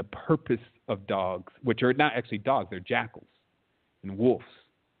dog and the purpose of dogs, which are not actually dogs, they're jackals and wolves.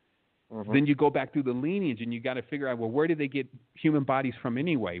 Then you go back through the lineage and you got to figure out, well, where did they get human bodies from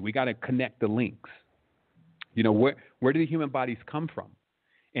anyway? We got to connect the links. Where do the human bodies come from?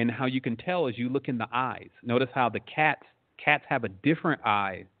 And how you can tell is you look in the eyes. Notice how the cats have a different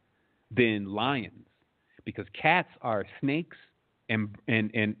eye than lions, because cats are snakes and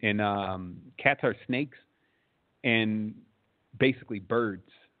cats are snakes and basically birds,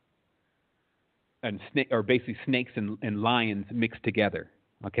 and basically snakes and lions mixed together.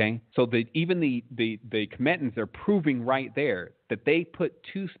 Okay, so even the Cometans are proving right there that they put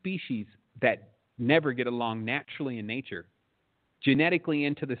two species that never get along naturally in nature genetically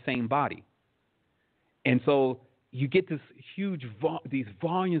into the same body. And so you get this huge these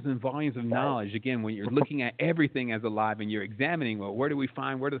volumes and volumes of knowledge, again, when you're looking at everything as alive and you're examining, well, where do we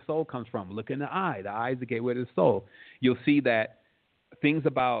find where the soul comes from? Look in the eye. The eye is the gateway to the soul. You'll see that things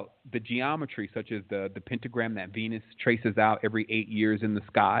about the geometry, such as the pentagram that Venus traces out every 8 years in the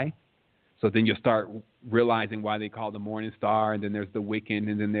sky. So then you'll start realizing why they call the morning star, and then there's the Wiccan,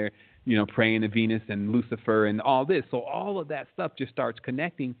 and then they're praying to Venus and Lucifer and all this. So all of that stuff just starts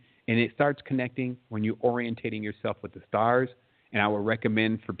connecting, and it starts connecting when you're orientating yourself with the stars. And I would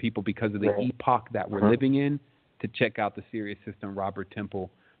recommend for people, because of the epoch that we're living in, to check out the Sirius System. Robert Temple,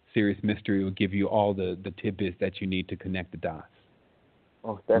 Sirius Mystery, will give you all the tidbits that you need to connect the dots.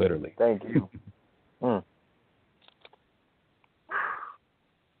 Oh, literally. Thank you.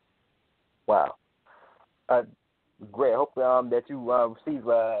 Wow. Great. I hope that you receive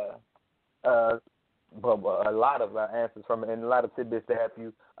a lot of answers from it, and a lot of tidbits to help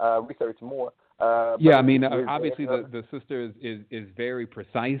you research more. Yeah, I mean, obviously the sister is very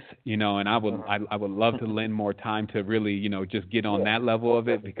precise, and I would love to lend more time to really, just get on that level of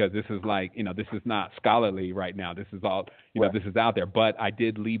it, because this is like, this is not scholarly right now. This is all, this is out there. But I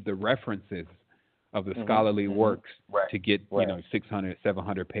did leave the references of the scholarly works to get, 600,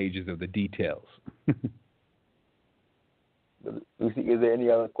 700 pages of the details. Lucy, is there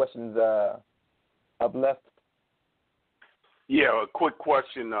any other questions up left? Yeah, a quick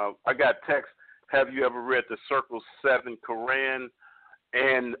question. I got text. Have you ever read the Circle 7 Quran?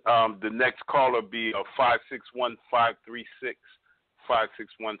 And the next caller be 561-536.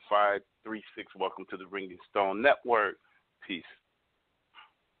 561-536. Welcome to the Ring and Stone Network. Peace.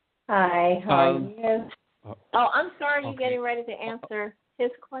 Hi, how are you? I'm sorry, you're getting ready to answer his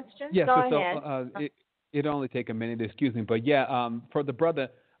question? Yeah, Go ahead. It'll only take a minute, excuse me. But yeah, for the brother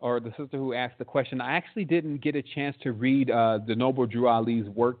or the sister who asked the question, I actually didn't get a chance to read the Noble Drew Ali's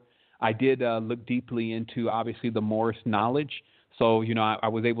work. I did look deeply into, obviously, the Morris knowledge. So, I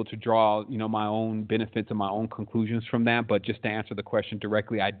was able to draw, my own benefits and my own conclusions from that. But just to answer the question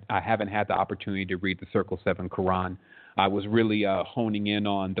directly, I haven't had the opportunity to read the Circle 7 Quran. I was really honing in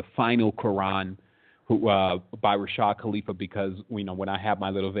on the final Quran by Rashad Khalifa, because, when I had my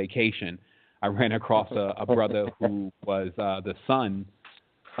little vacation, I ran across a brother who was the son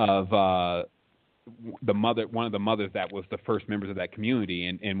of one of the mothers that was the first members of that community.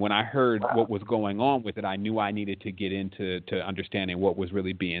 And when I heard what was going on with it, I knew I needed to get into understanding what was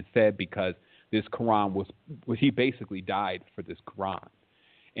really being said, because this Quran he basically died for this Quran.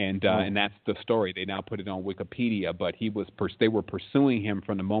 And that's the story. They now put it on Wikipedia, but they were pursuing him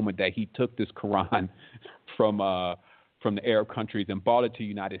from the moment that he took this Quran from the Arab countries and brought it to the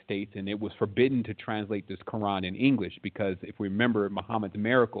United States, and it was forbidden to translate this Quran in English, because if we remember, Muhammad's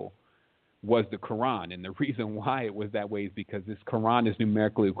miracle was the Quran, and the reason why it was that way is because this Quran is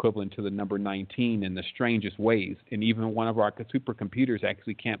numerically equivalent to the number 19 in the strangest ways, and even one of our supercomputers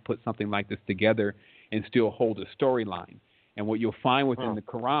actually can't put something like this together and still hold a storyline. And what you'll find within the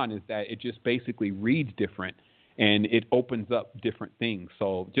Quran is that it just basically reads different, and it opens up different things.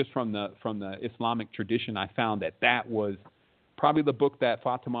 So just from the Islamic tradition, I found that was probably the book that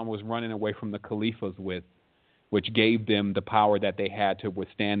Fatima was running away from the caliphs with, which gave them the power that they had to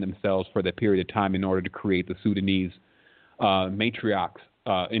withstand themselves for that period of time in order to create the Sudanese matriarchs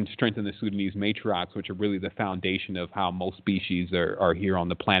and strengthen the Sudanese matriarchs, which are really the foundation of how most species are here on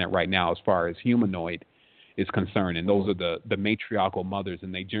the planet right now as far as humanoid is concerned. And those are the matriarchal mothers,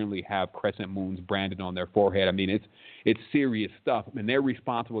 and they generally have crescent moons branded on their forehead. I mean, it's serious stuff, and they're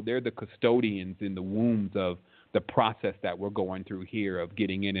responsible. They're the custodians in the wombs of the process that we're going through here of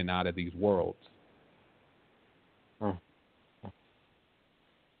getting in and out of these worlds.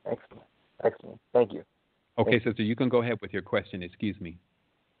 Excellent. Excellent. Thank you. Okay, sister, you can go ahead with your question. Excuse me.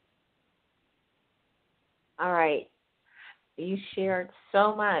 All right. You shared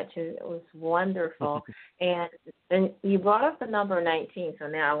so much. It was wonderful. And you brought up the number 19, so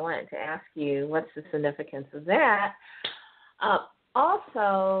now I wanted to ask you what's the significance of that.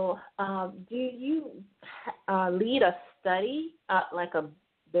 Also, do you lead a study, like a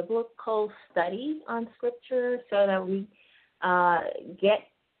biblical study on Scripture so that we get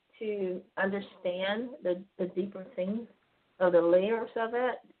to understand the deeper things or the layers of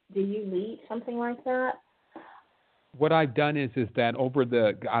it? Do you lead something like that? What I've done is that over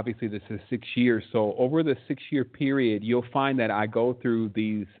obviously this is 6 years, so over the 6-year period, you'll find that I go through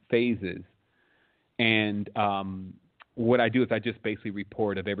these phases. And what I do is I just basically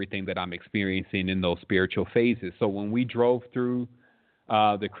report of everything that I'm experiencing in those spiritual phases. So when we drove through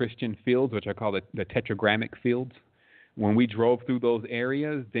the Christian fields, which I call the tetragrammic fields, when we drove through those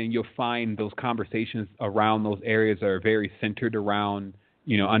areas, then you'll find those conversations around those areas are very centered around,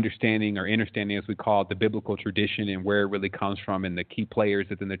 understanding or understanding, as we call it, the biblical tradition and where it really comes from and the key players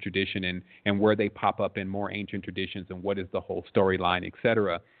within the tradition and where they pop up in more ancient traditions and what is the whole storyline, et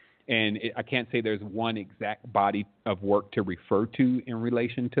cetera. And I can't say there's one exact body of work to refer to in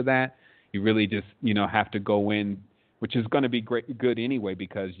relation to that. You really just, have to go in, which is going to be good anyway,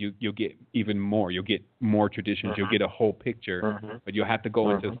 because you'll get even more. You'll get more traditions. You'll get a whole picture, but you'll have to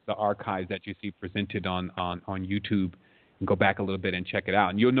go into the archives that you see presented on YouTube and go back a little bit and check it out.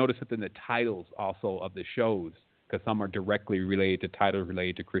 And you'll notice that in the titles also of the shows, because some are directly related to titles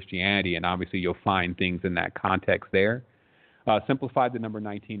related to Christianity, and obviously you'll find things in that context there. Simplified, the number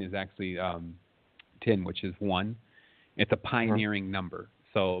 19 is actually 10, which is 1. It's a pioneering number.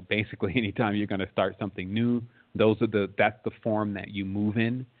 So basically, anytime you're going to start something new, that's the form that you move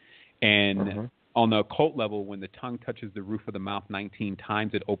in. And on the occult level, when the tongue touches the roof of the mouth 19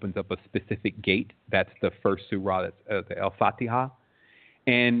 times, it opens up a specific gate. That's the first surah, that's the El-Fatiha.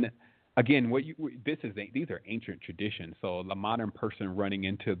 And again, these are ancient traditions. So the modern person running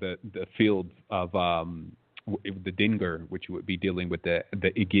into the fields of the Dingar, which would be dealing with the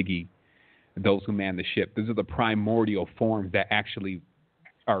Igigi, those who man the ship. These are the primordial forms that actually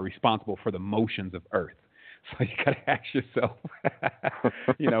are responsible for the motions of Earth. So you got to ask yourself,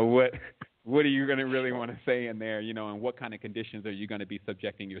 what are you going to really want to say in there, and what kind of conditions are you going to be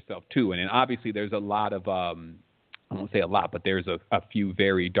subjecting yourself to? And obviously there's a lot of, I won't say a lot, but there's a few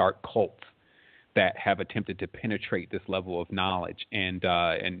very dark cults that have attempted to penetrate this level of knowledge, and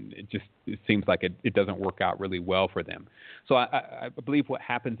it seems like it doesn't work out really well for them. So I believe what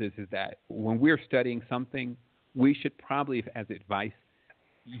happens is that when we're studying something, we should probably, as advice,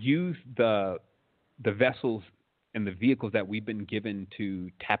 use the vessels and the vehicles that we've been given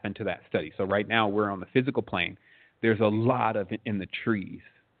to tap into that study. So right now we're on the physical plane. There's a lot of it in the trees,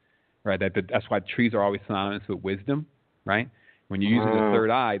 right? That's why trees are always synonymous with wisdom, right? When you're using the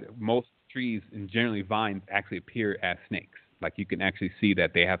third eye, most trees and generally vines actually appear as snakes. Like you can actually see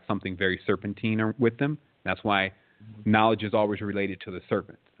that they have something very serpentine with them. That's why knowledge is always related to the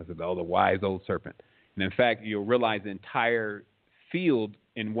serpent. The wise old serpent. And in fact, you'll realize the entire field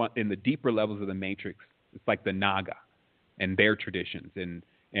in the deeper levels of the matrix, it's like the Naga and their traditions and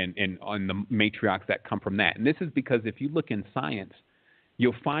on the matriarchs that come from that. And this is because if you look in science,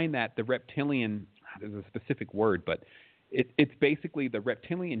 you'll find that the reptilian, there's a specific word, but it's basically the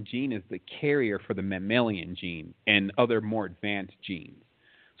reptilian gene is the carrier for the mammalian gene and other more advanced genes.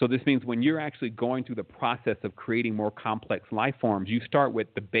 So this means when you're actually going through the process of creating more complex life forms, you start with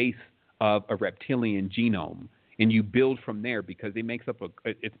the base of a reptilian genome and you build from there, because it makes up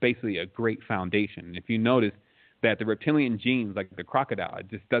it's basically a great foundation. And if you notice that the reptilian genes, like the crocodile, it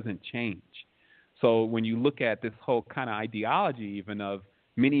just doesn't change. So when you look at this whole kind of ideology, even of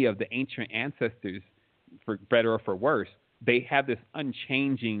many of the ancient ancestors, for better or for worse, they have this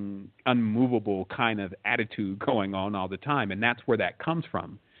unchanging, unmovable kind of attitude going on all the time, and that's where that comes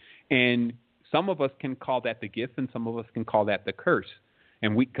from. And some of us can call that the gift, and some of us can call that the curse.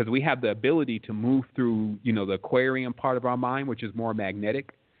 And because we have the ability to move through, the aquarium part of our mind, which is more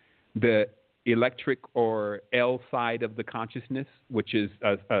magnetic, the electric or L side of the consciousness, which is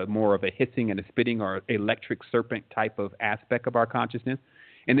more of a hissing and a spitting or electric serpent type of aspect of our consciousness.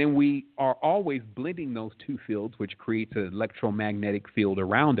 And then we are always blending those two fields, which creates an electromagnetic field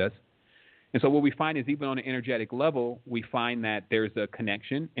around us. And so what we find is even on an energetic level, we find that there's a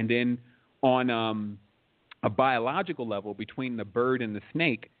connection. And then on a biological level between the bird and the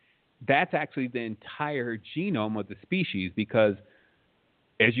snake, that's actually the entire genome of the species, because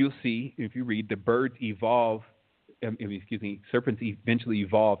as you'll see, if you read, the birds serpents eventually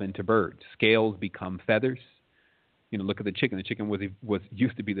evolve into birds. Scales become feathers. look at the chicken. The chicken was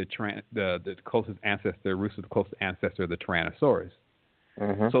used to be the closest ancestor, the rooster, the closest ancestor of the Tyrannosaurus.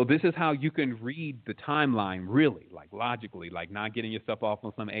 Mm-hmm. So this is how you can read the timeline really, like logically, like not getting yourself off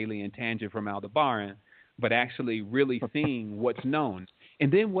on some alien tangent from Aldebaran, but actually really seeing what's known.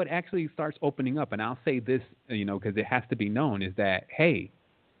 And then what actually starts opening up, and I'll say this, because it has to be known, is that, hey,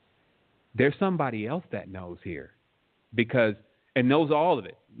 there's somebody else that knows here and knows all of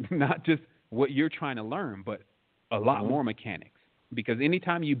it, not just what you're trying to learn, but a lot more mechanics. Because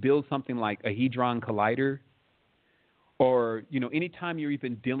anytime you build something like a Hadron Collider, or, anytime you're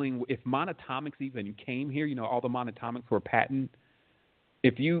even dealing, if monatomics even came here, all the monatomics were patent,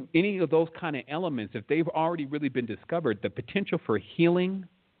 if any of those kind of elements, if they've already really been discovered, the potential for healing,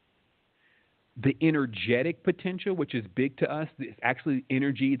 the energetic potential, which is big to us, is actually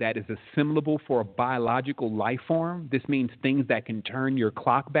energy that is assimilable for a biological life form. This means things that can turn your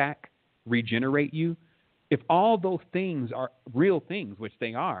clock back, regenerate you. If all those things are real things, which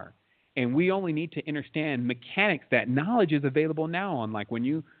they are, and we only need to understand mechanics, that knowledge is available now on, like when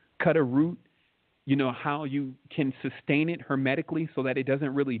you cut a root, how you can sustain it hermetically so that it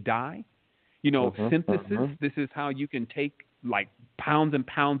doesn't really die. Synthesis, this is how you can take like pounds and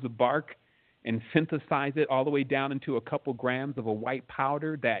pounds of bark and synthesize it all the way down into a couple grams of a white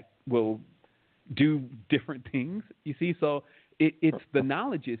powder that will do different things, you see? So it's the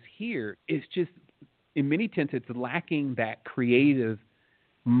knowledge is here. It's just, in many sense, it's lacking that creative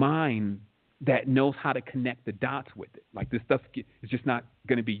mind that knows how to connect the dots with it. Like this stuff is just not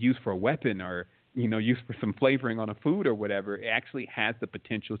going to be used for a weapon or, used for some flavoring on a food or whatever. It actually has the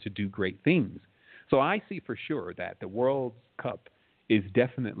potential to do great things. So I see for sure that the World Cup is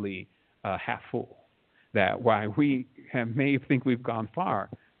definitely half full. That while we may think we've gone far,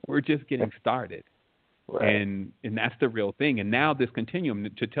 we're just getting started. Right. And that's the real thing. And now this continuum,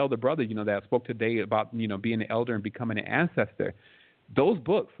 to tell the brother, that I spoke today about, being an elder and becoming an ancestor, those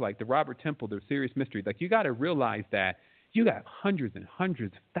books, like the Robert Temple, the Serious Mystery, like you got to realize that you got hundreds and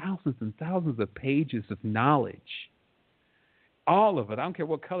hundreds, thousands and thousands of pages of knowledge. All of it, I don't care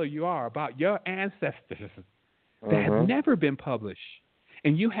what color you are, about your ancestors that have never been published.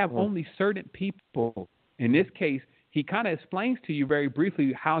 And you have only certain people. In this case, he kind of explains to you very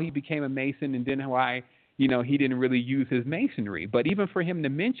briefly how he became a Mason and then why, he didn't really use his Masonry. But even for him to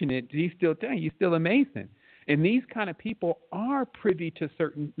mention it, he's still telling you he's still a Mason. And these kind of people are privy to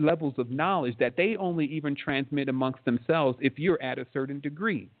certain levels of knowledge that they only even transmit amongst themselves if you're at a certain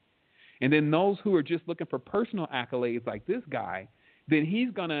degree. And then those who are just looking for personal accolades like this guy, then he's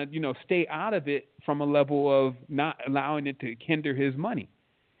going to, stay out of it from a level of not allowing it to hinder his money.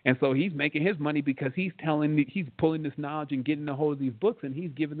 And so he's making his money because he's pulling this knowledge and getting a hold of these books, and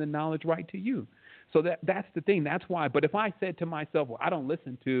he's giving the knowledge right to you. So that's the thing. That's why. But if I said to myself, well, I don't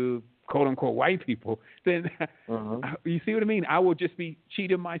listen to quote unquote white people, then you see what I mean? I will just be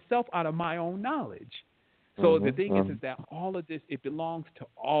cheating myself out of my own knowledge. So the thing is that all of this, it belongs to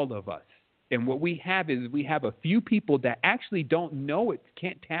all of us. And what we have is we have a few people that actually don't know it,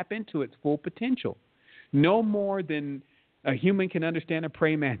 can't tap into its full potential. No more than a human can understand a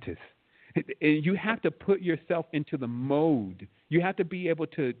praying mantis. You have to put yourself into the mode. You have to be able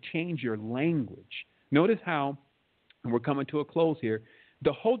to change your language. Notice how, and we're coming to a close here,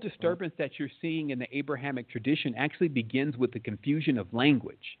 the whole disturbance that you're seeing in the Abrahamic tradition actually begins with the confusion of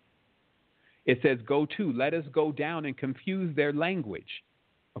language. It says, let us go down and confuse their language.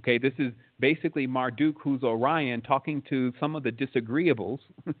 Okay, this is basically Marduk, who's Orion, talking to some of the disagreeables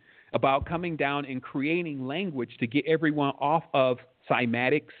about coming down and creating language to get everyone off of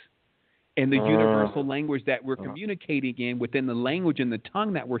cymatics and the universal language that we're communicating in within the language and the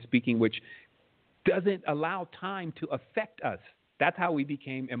tongue that we're speaking, which doesn't allow time to affect us. That's how we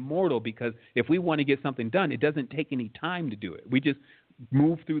became immortal, because if we want to get something done, it doesn't take any time to do it. We just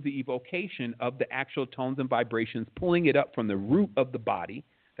move through the evocation of the actual tones and vibrations, pulling it up from the root of the body.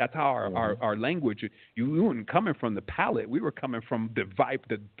 That's how our language, you weren't coming from the palate. We were coming from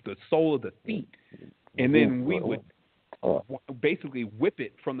the sole of the feet. And then we would basically whip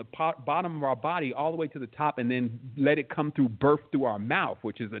it from the bottom of our body all the way to the top, and then let it come through birth through our mouth,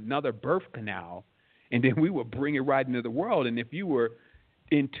 which is another birth canal. And then we would bring it right into the world. And if you were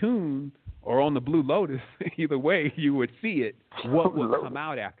in tune or on the Blue Lotus, either way, you would see it, what would come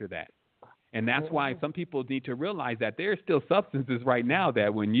out after that. And that's why some people need to realize that there are still substances right now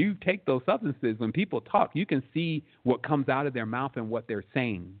that when you take those substances, when people talk, you can see what comes out of their mouth and what they're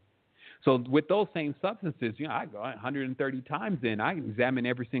saying. So with those same substances, I go 130 times in. I examine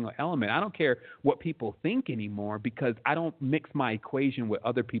every single element. I don't care what people think anymore, because I don't mix my equation with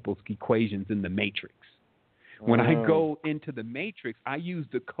other people's equations in the matrix. When I go into the matrix, I use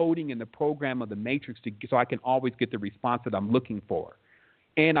the coding and the program of the matrix so I can always get the response that I'm looking for.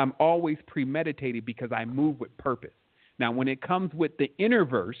 And I'm always premeditated because I move with purpose. Now, when it comes with the inner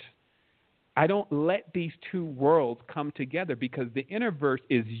verse, I don't let these two worlds come together because the inner verse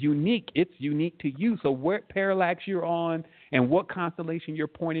is unique. It's unique to you. So what parallax you're on and what constellation you're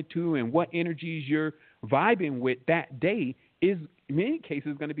pointed to and what energies you're vibing with that day is, in many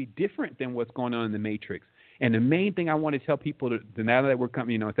cases, going to be different than what's going on in the matrix. And the main thing I want to tell people, now that we're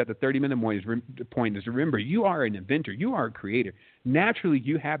coming, it's at the 30-minute point is remember, you are an inventor. You are a creator. Naturally,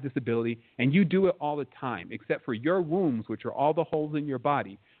 you have this ability, and you do it all the time, except for your wombs, which are all the holes in your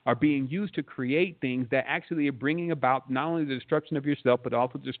body, are being used to create things that actually are bringing about not only the destruction of yourself, but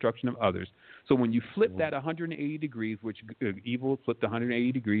also the destruction of others. So when you flip that 180 degrees, which evil flipped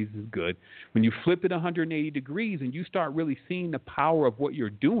 180 degrees is good, when you flip it 180 degrees and you start really seeing the power of what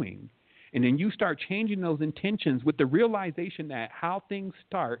you're doing, and then you start changing those intentions with the realization that how things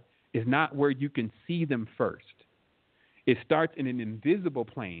start is not where you can see them first. It starts in an invisible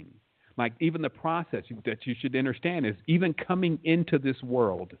plane. Like even the process that you should understand is even coming into this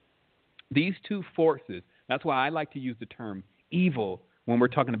world, these two forces, that's why I like to use the term evil when we're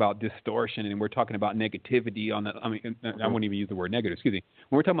talking about distortion and we're talking about negativity on the, I won't even use the word negative, excuse me.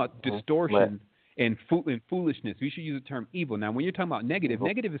 When we're talking about distortion and foolishness, we should use the term evil. Now, when you're talking about negative,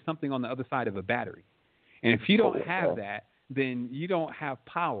 negative is something on the other side of a battery. And if you don't have that, then you don't have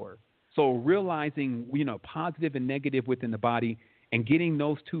power. So realizing, positive and negative within the body and getting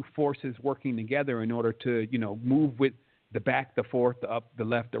those two forces working together in order to, move with the back, the forth, the up, the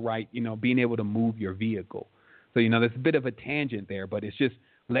left, the right, being able to move your vehicle. So, there's a bit of a tangent there, but it's just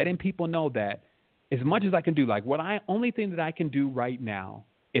letting people know that as much as I can do, like only thing that I can do right now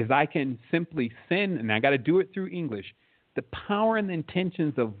is I can simply send, and I got to do it through English, the power and the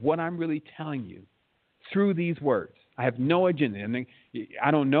intentions of what I'm really telling you through these words. I have no agenda. And I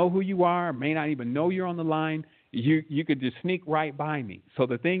don't know who you are. I may not even know you're on the line. You could just sneak right by me. So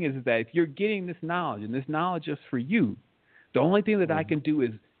the thing is that if you're getting this knowledge, and this knowledge is for you, the only thing that I can do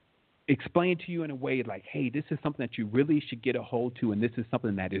is explain to you in a way like, hey, this is something that you really should get a hold to, and this is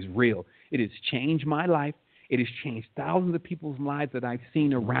something that is real. It has changed my life. It has changed thousands of people's lives that I've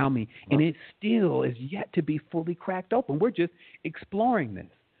seen around me, and it still is yet to be fully cracked open. We're just exploring this.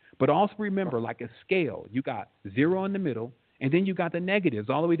 But also remember, like a scale, you got 0 in the middle, and then you got the negatives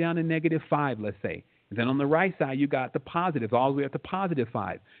all the way down to -5, let's say. And then on the right side, you got the positives all the way up to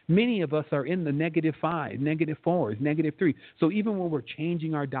 +5. Many of us are in the -5, -4s, -3. So even when we're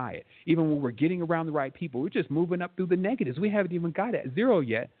changing our diet, even when we're getting around the right people, we're just moving up through the negatives. We haven't even got at 0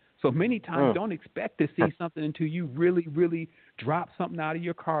 yet. So many times don't expect to see something until you really, really drop something out of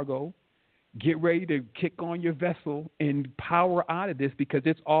your cargo, get ready to kick on your vessel and power out of this because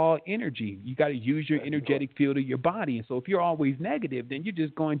it's all energy. You got to use your energetic field of your body. And so if you're always negative, then you're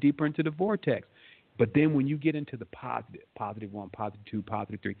just going deeper into the vortex. But then when you get into the positive, +1, +2,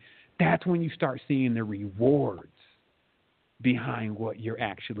 +3, that's when you start seeing the rewards behind what you're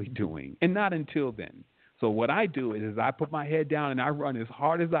actually doing. And not until then. So what I do is I put my head down and I run as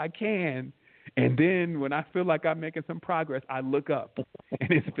hard as I can. And then when I feel like I'm making some progress, I look up.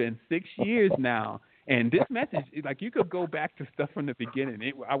 And it's been 6 years now. And this message, like you could go back to stuff from the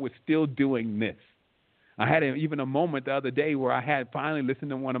beginning. I was still doing this. I had even a moment the other day where I had finally listened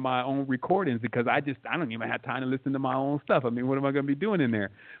to one of my own recordings because I don't even have time to listen to my own stuff. I mean, what am I going to be doing in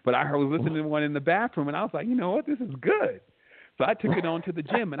there? But I was listening to one in the bathroom, and I was like, you know what, this is good. So I took it on to the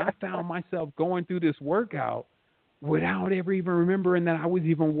gym, and I found myself going through this workout without ever even remembering that I was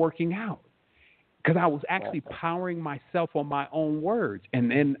even working out because I was actually powering myself on my own words. And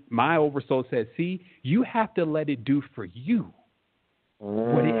then my oversoul said, see, you have to let it do for you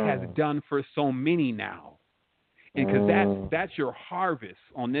what it has done for so many now. And because that's your harvest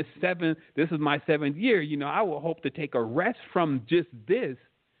on this is my 7th year, I will hope to take a rest from just this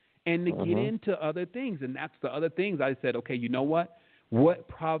and to get into other things. And that's the other things I said, okay, you know what? What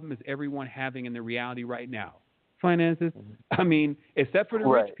problem is everyone having in the reality right now? Finances. I mean, except for the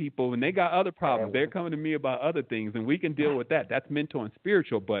rich people, and they got other problems. They're coming to me about other things, and we can deal with that. That's mental and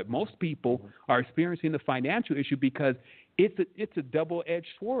spiritual. But most people are experiencing the financial issue because it's a double-edged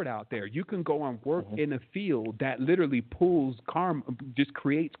sword out there. You can go and work in a field that literally pulls karma, just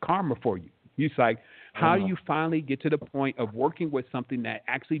creates karma for you. It's like, how do you finally get to the point of working with something that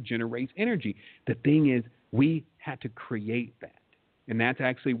actually generates energy? The thing is, we had to create that. And that's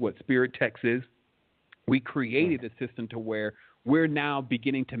actually what Spirit Text is. We created a system to where We're now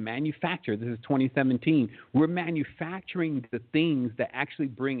beginning to manufacture. This is 2017. We're manufacturing the things that actually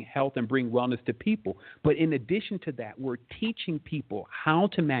bring health and bring wellness to people. But in addition to that, we're teaching people how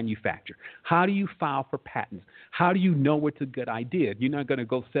to manufacture. How do you file for patents? How do you know it's a good idea? You're not going to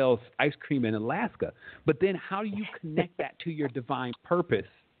go sell ice cream in Alaska. But then how do you connect that to your divine purpose?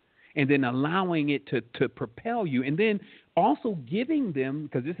 And then allowing it to propel you, and then also giving them,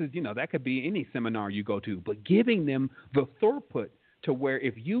 because this is, that could be any seminar you go to, but giving them the throughput to where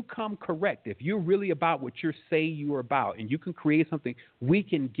if you come correct, if you're really about what you say you are about, and you can create something, we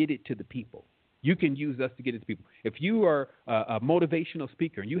can get it to the people. You can use us to get it to people. If you are a motivational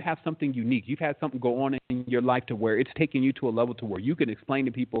speaker and you have something unique, you've had something go on in your life to where it's taking you to a level to where you can explain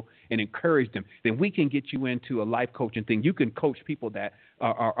to people and encourage them, then we can get you into a life coaching thing. You can coach people that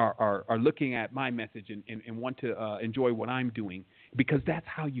are looking at my message and want to enjoy what I'm doing, because that's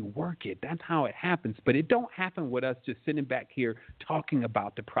how you work it. That's how it happens. But it don't happen with us just sitting back here talking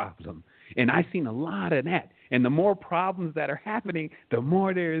about the problem. And I've seen a lot of that. And the more problems that are happening, the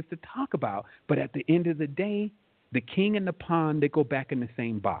more there is to talk about. But at the end of the day, the king and the pawn, they go back in the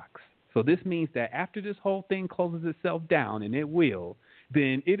same box. So this means that after this whole thing closes itself down, and it will,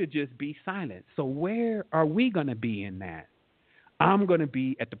 then it'll just be silent. So where are we going to be in that? I'm going to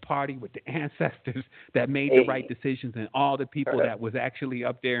be at the party with the ancestors that made the right decisions and all the people that was actually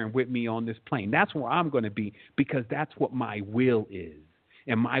up there and with me on this plane. That's where I'm going to be, because that's what my will is.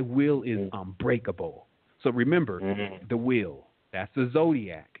 And my will is unbreakable. So remember, the will, that's the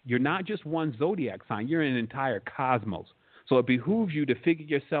zodiac. You're not just one zodiac sign. You're an entire cosmos. So it behooves you to figure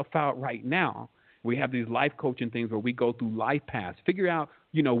yourself out right now. We have these life coaching things where we go through life paths. Figure out,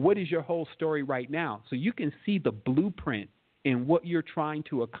 what is your whole story right now, so you can see the blueprint in what you're trying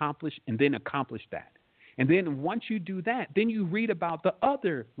to accomplish, and then accomplish that. And then once you do that, then you read about the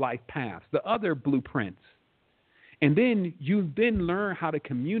other life paths, the other blueprints. And then you learn how to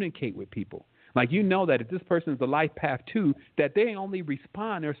communicate with people. Like, that if this person is the life path 2, that they only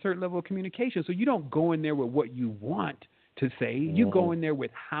respond to a certain level of communication. So you don't go in there with what you want to say. You go in there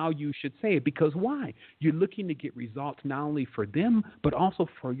with how you should say it. Because why? You're looking to get results not only for them, but also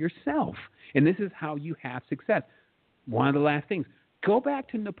for yourself. And this is how you have success. One of the last things. Go back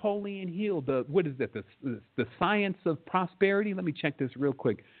to Napoleon Hill. The science of prosperity. Let me check this real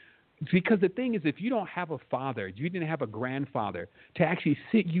quick. Because the thing is, if you don't have a father, you didn't have a grandfather to actually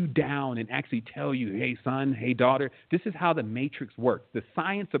sit you down and actually tell you, hey, son, hey, daughter, this is how the matrix works, the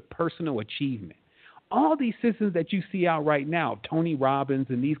science of personal achievement. All these systems that you see out right now, Tony Robbins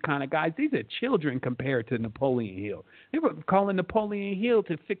and these kind of guys, these are children compared to Napoleon Hill. They were calling Napoleon Hill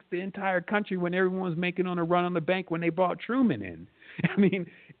to fix the entire country when everyone was making on a run on the bank when they brought Truman in. I mean,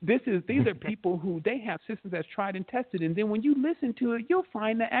 these are people who they have systems that's tried and tested. And then when you listen to it, you'll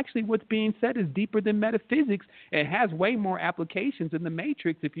find that actually what's being said is deeper than metaphysics. It has way more applications in the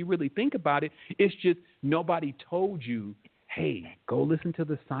matrix if you really think about it. It's just nobody told you, hey, go listen to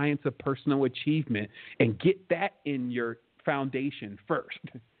the science of personal achievement and get that in your foundation first.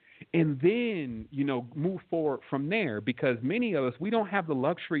 And then, move forward from there, because many of us, we don't have the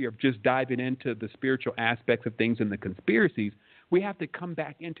luxury of just diving into the spiritual aspects of things and the conspiracies. We have to come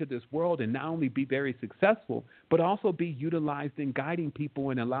back into this world and not only be very successful, but also be utilized in guiding people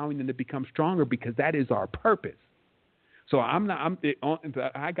and allowing them to become stronger, because that is our purpose. So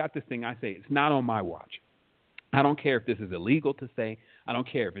I got this thing I say, it's not on my watch. I don't care if this is illegal to say. I don't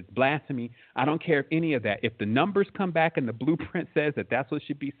care if it's blasphemy. I don't care if any of that. If the numbers come back and the blueprint says that that's what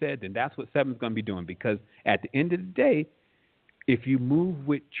should be said, then that's what Sevan's going to be doing. Because at the end of the day, if you move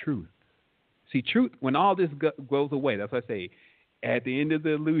with truth, see, truth, when all this goes away, that's what I say, at the end of the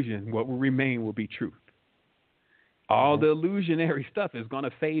illusion, what will remain will be truth. All the illusionary stuff is going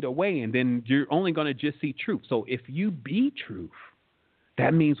to fade away, and then you're only going to just see truth. So if you be truth,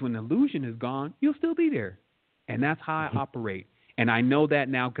 that means when the illusion is gone, you'll still be there. And that's how I operate. And I know that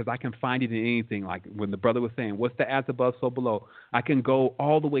now because I can find it in anything. Like when the brother was saying, what's the as above, so below? I can go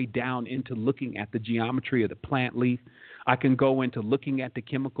all the way down into looking at the geometry of the plant leaf. I can go into looking at the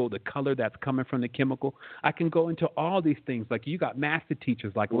chemical, the color that's coming from the chemical. I can go into all these things. Like you got master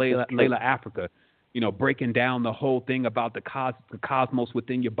teachers like Layla Africa, breaking down the whole thing about the cosmos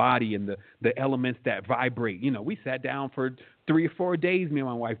within your body and the elements that vibrate. We sat down for 3 or 4 days, me and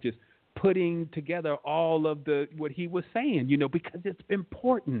my wife, just putting together all of what he was saying, because it's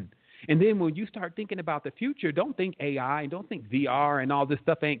important. And then when you start thinking about the future, don't think AI and don't think VR and all this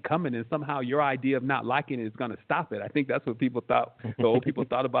stuff ain't coming and somehow your idea of not liking it is going to stop it. I think that's what people thought, the old people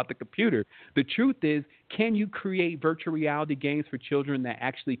thought about the computer. The truth is, can you create virtual reality games for children that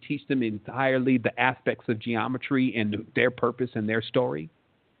actually teach them entirely the aspects of geometry and their purpose and their story?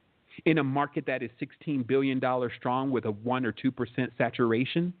 in a market that is $16 billion strong with a 1 or 2%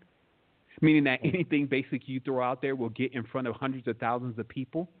 saturation, meaning that anything basic you throw out there will get in front of hundreds of thousands of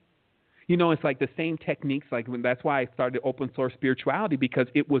people. You know, it's like the same techniques. Like that's why I started open source spirituality, because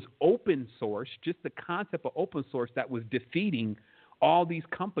it was open source, just the concept of open source that was defeating all these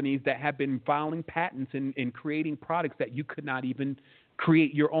companies that have been filing patents and creating products that you could not even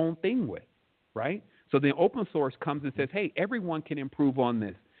create your own thing with, right? So then open source comes and says, hey, everyone can improve on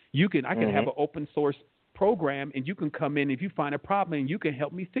this. I can have an open source program, and you can come in if you find a problem, and you can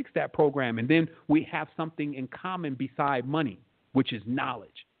help me fix that program. And then we have something in common beside money, which is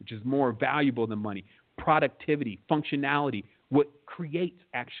knowledge, which is more valuable than money, productivity, functionality, what creates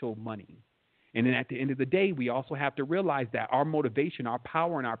actual money. And then at the end of the day, we also have to realize that our motivation, our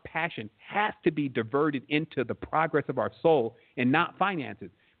power, and our passion has to be diverted into the progress of our soul and not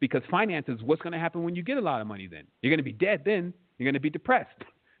finances. Because finances, what's going to happen when you get a lot of money then? You're going to be dead then. You're going to be depressed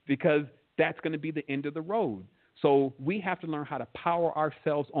because that's going to be the end of the road. So we have to learn how to power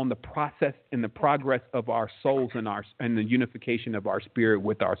ourselves on the process and the progress of our souls and the unification of our spirit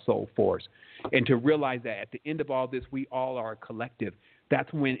with our soul force. And to realize that at the end of all this, we all are a collective. That's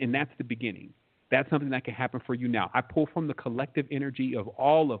the beginning. That's something that can happen for you now. I pull from the collective energy of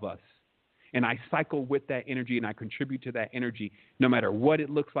all of us, and I cycle with that energy, and I contribute to that energy, no matter what it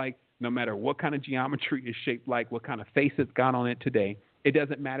looks like, no matter what kind of geometry is shaped like, what kind of face it's got on it today. It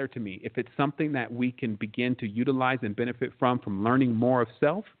doesn't matter to me. If it's something that we can begin to utilize and benefit from learning more of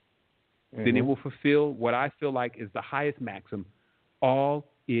self, then it will fulfill what I feel like is the highest maxim. All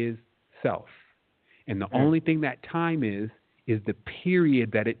is self. And the only thing that time is the period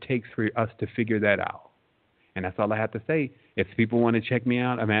that it takes for us to figure that out. And that's all I have to say. If people want to check me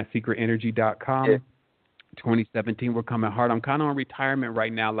out, I'm at secretenergy.com. Yeah. 2017, we're coming hard. I'm kind of on retirement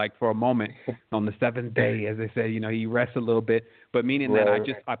right now, like for a moment on the 7th day, as they say, you rest a little bit, but meaning that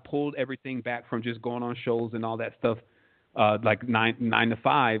I pulled everything back from just going on shows and all that stuff, like 9 to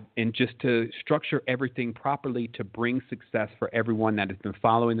 5, and just to structure everything properly to bring success for everyone that has been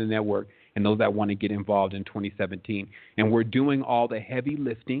following the network and those that want to get involved in 2017. And we're doing all the heavy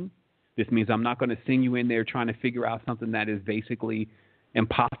lifting. This means I'm not going to send you in there trying to figure out something that is basically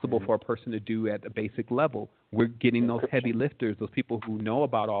impossible for a person to do at a basic level. We're getting those heavy lifters, those people who know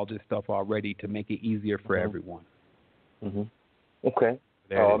about all this stuff already, to make it easier for everyone. Okay.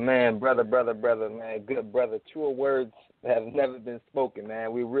 Man, brother, man, good brother. Truer words have never been spoken,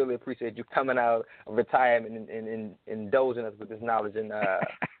 man. We really appreciate you coming out of retirement and indulging us with this knowledge and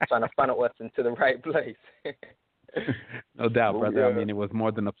trying to funnel us into the right place. No doubt, brother. I mean, it was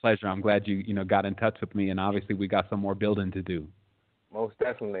more than a pleasure. I'm glad you got in touch with me, and obviously we got some more building to do. Most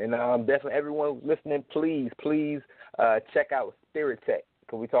definitely. And definitely everyone listening, please check out Spirit Tech,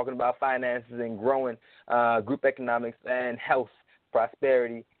 because we're talking about finances and growing group economics and health,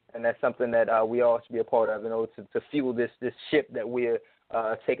 prosperity, and that's something that we all should be a part of in order to fuel this ship that we're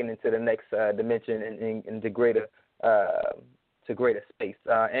taking into the next dimension and into greater space.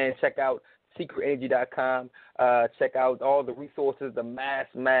 And check out secretenergy.com. Check out all the resources, the mass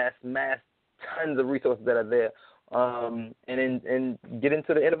tons of resources that are there. And get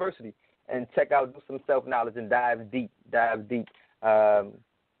into the university and check out, do some self-knowledge and dive deep. Brother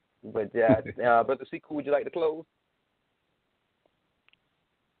Siku, would you like to close?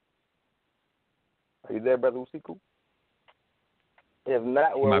 Are you there, Brother Siku? If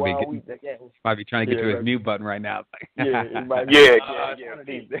not, might be trying to get to his mute button right now. Yeah. You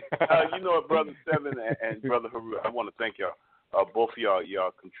know what, Brother Sevan and Brother Haru, I want to thank y'all. Both of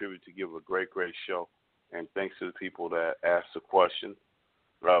y'all contribute to give a great show. And thanks to the people that asked the question.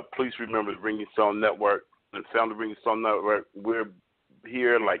 Please remember the Ringing Stone Network and found the Ringing Stone Network. We're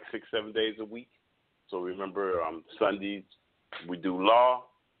here like 6-7 days a week. So remember, Sundays we do law,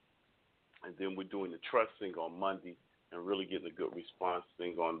 and then we're doing the trust thing on Monday and really getting a good response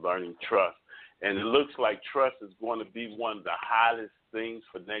thing on learning trust. And it looks like trust is going to be one of the hottest things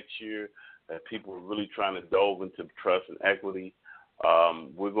for next year, that people are really trying to delve into trust and equity.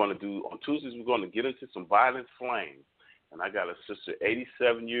 We're going to do, on Tuesdays, we're going to get into some violent flames. And I got a sister,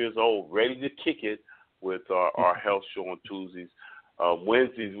 87 years old, ready to kick it with our health show on Tuesdays.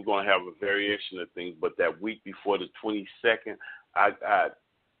 Wednesdays, we're going to have a variation of things, but that week before the 22nd, I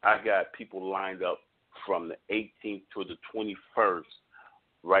got people lined up from the 18th to the 21st,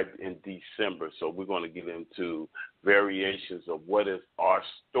 right in December. So we're going to get into variations of what is our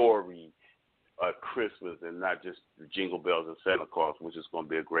story Christmas, and not just the Jingle Bells and Santa Claus, which is going to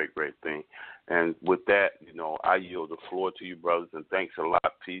be a great thing. And with that, I yield the floor to you, brothers, and thanks a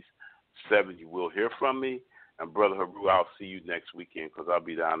lot. Peace. Sevan, you will hear from me. And Brother Haru, I'll see you next weekend, because I'll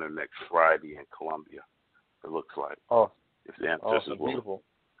be down there next Friday in Columbia, it looks like. Oh, if the ancestors will. Beautiful.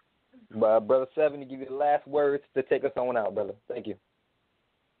 Brother Sevan, to give you the last words to take us on out, brother. Thank you.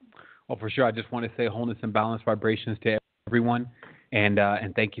 Well, for sure, I just want to say wholeness and balanced vibrations to everyone, and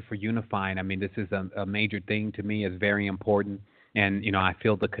thank you for unifying. I mean, this is a major thing to me. It's very important, and I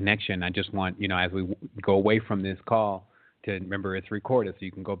feel the connection. I just want as we go away from this call to remember it's recorded, so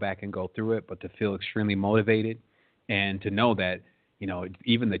you can go back and go through it, but to feel extremely motivated, and to know that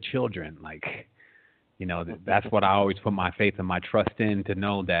even the children, that's what I always put my faith and my trust in, to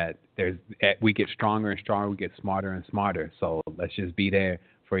know that we get stronger and stronger, we get smarter and smarter. So let's just be there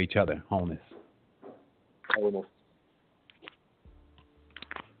for each other. Wholeness. Wholeness.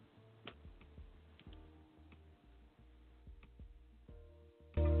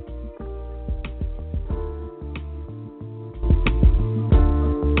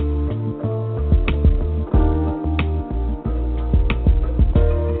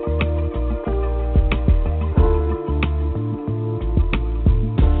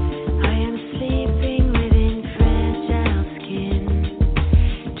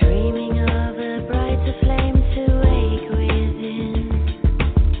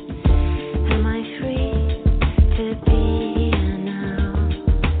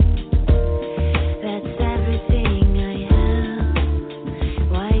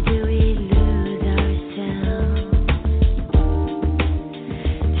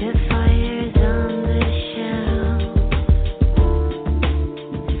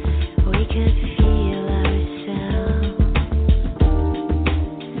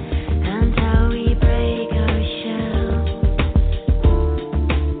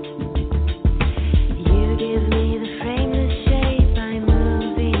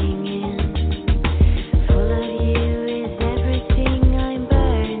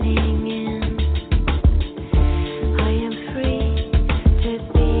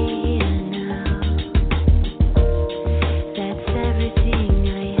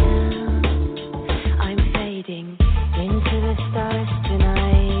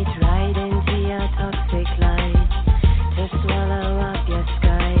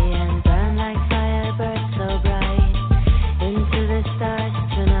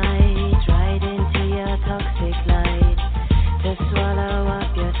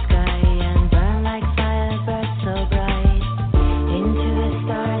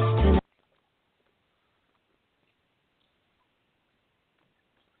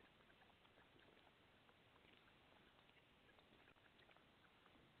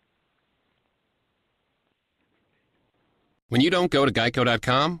 When you don't go to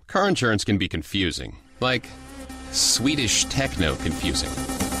Geico.com, car insurance can be confusing. Like Swedish techno confusing.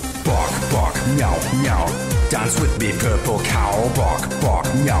 Bark, bark, meow, meow. Dance with me, purple cow. Bark, bark,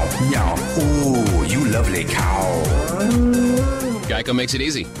 meow, meow. Ooh, you lovely cow. Geico makes it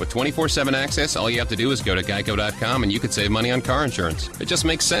easy. With 24/7 access, all you have to do is go to Geico.com and you could save money on car insurance. It just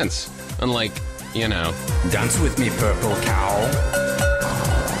makes sense. Unlike, Dance with me, purple cow.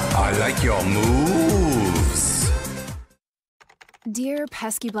 I like your moves. Dear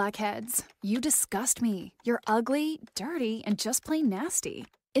pesky blackheads, you disgust me. You're ugly, dirty, and just plain nasty.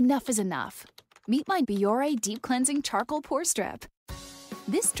 Enough is enough. Meet my Biore Deep Cleansing Charcoal Pore Strip.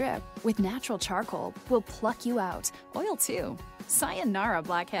 This strip, with natural charcoal, will pluck you out. Oil too. Sayonara,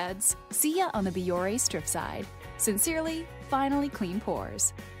 blackheads. See ya on the Biore strip side. Sincerely, finally clean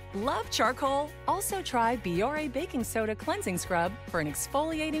pores. Love charcoal? Also try Biore Baking Soda Cleansing Scrub for an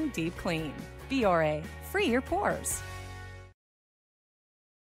exfoliating deep clean. Biore, free your pores.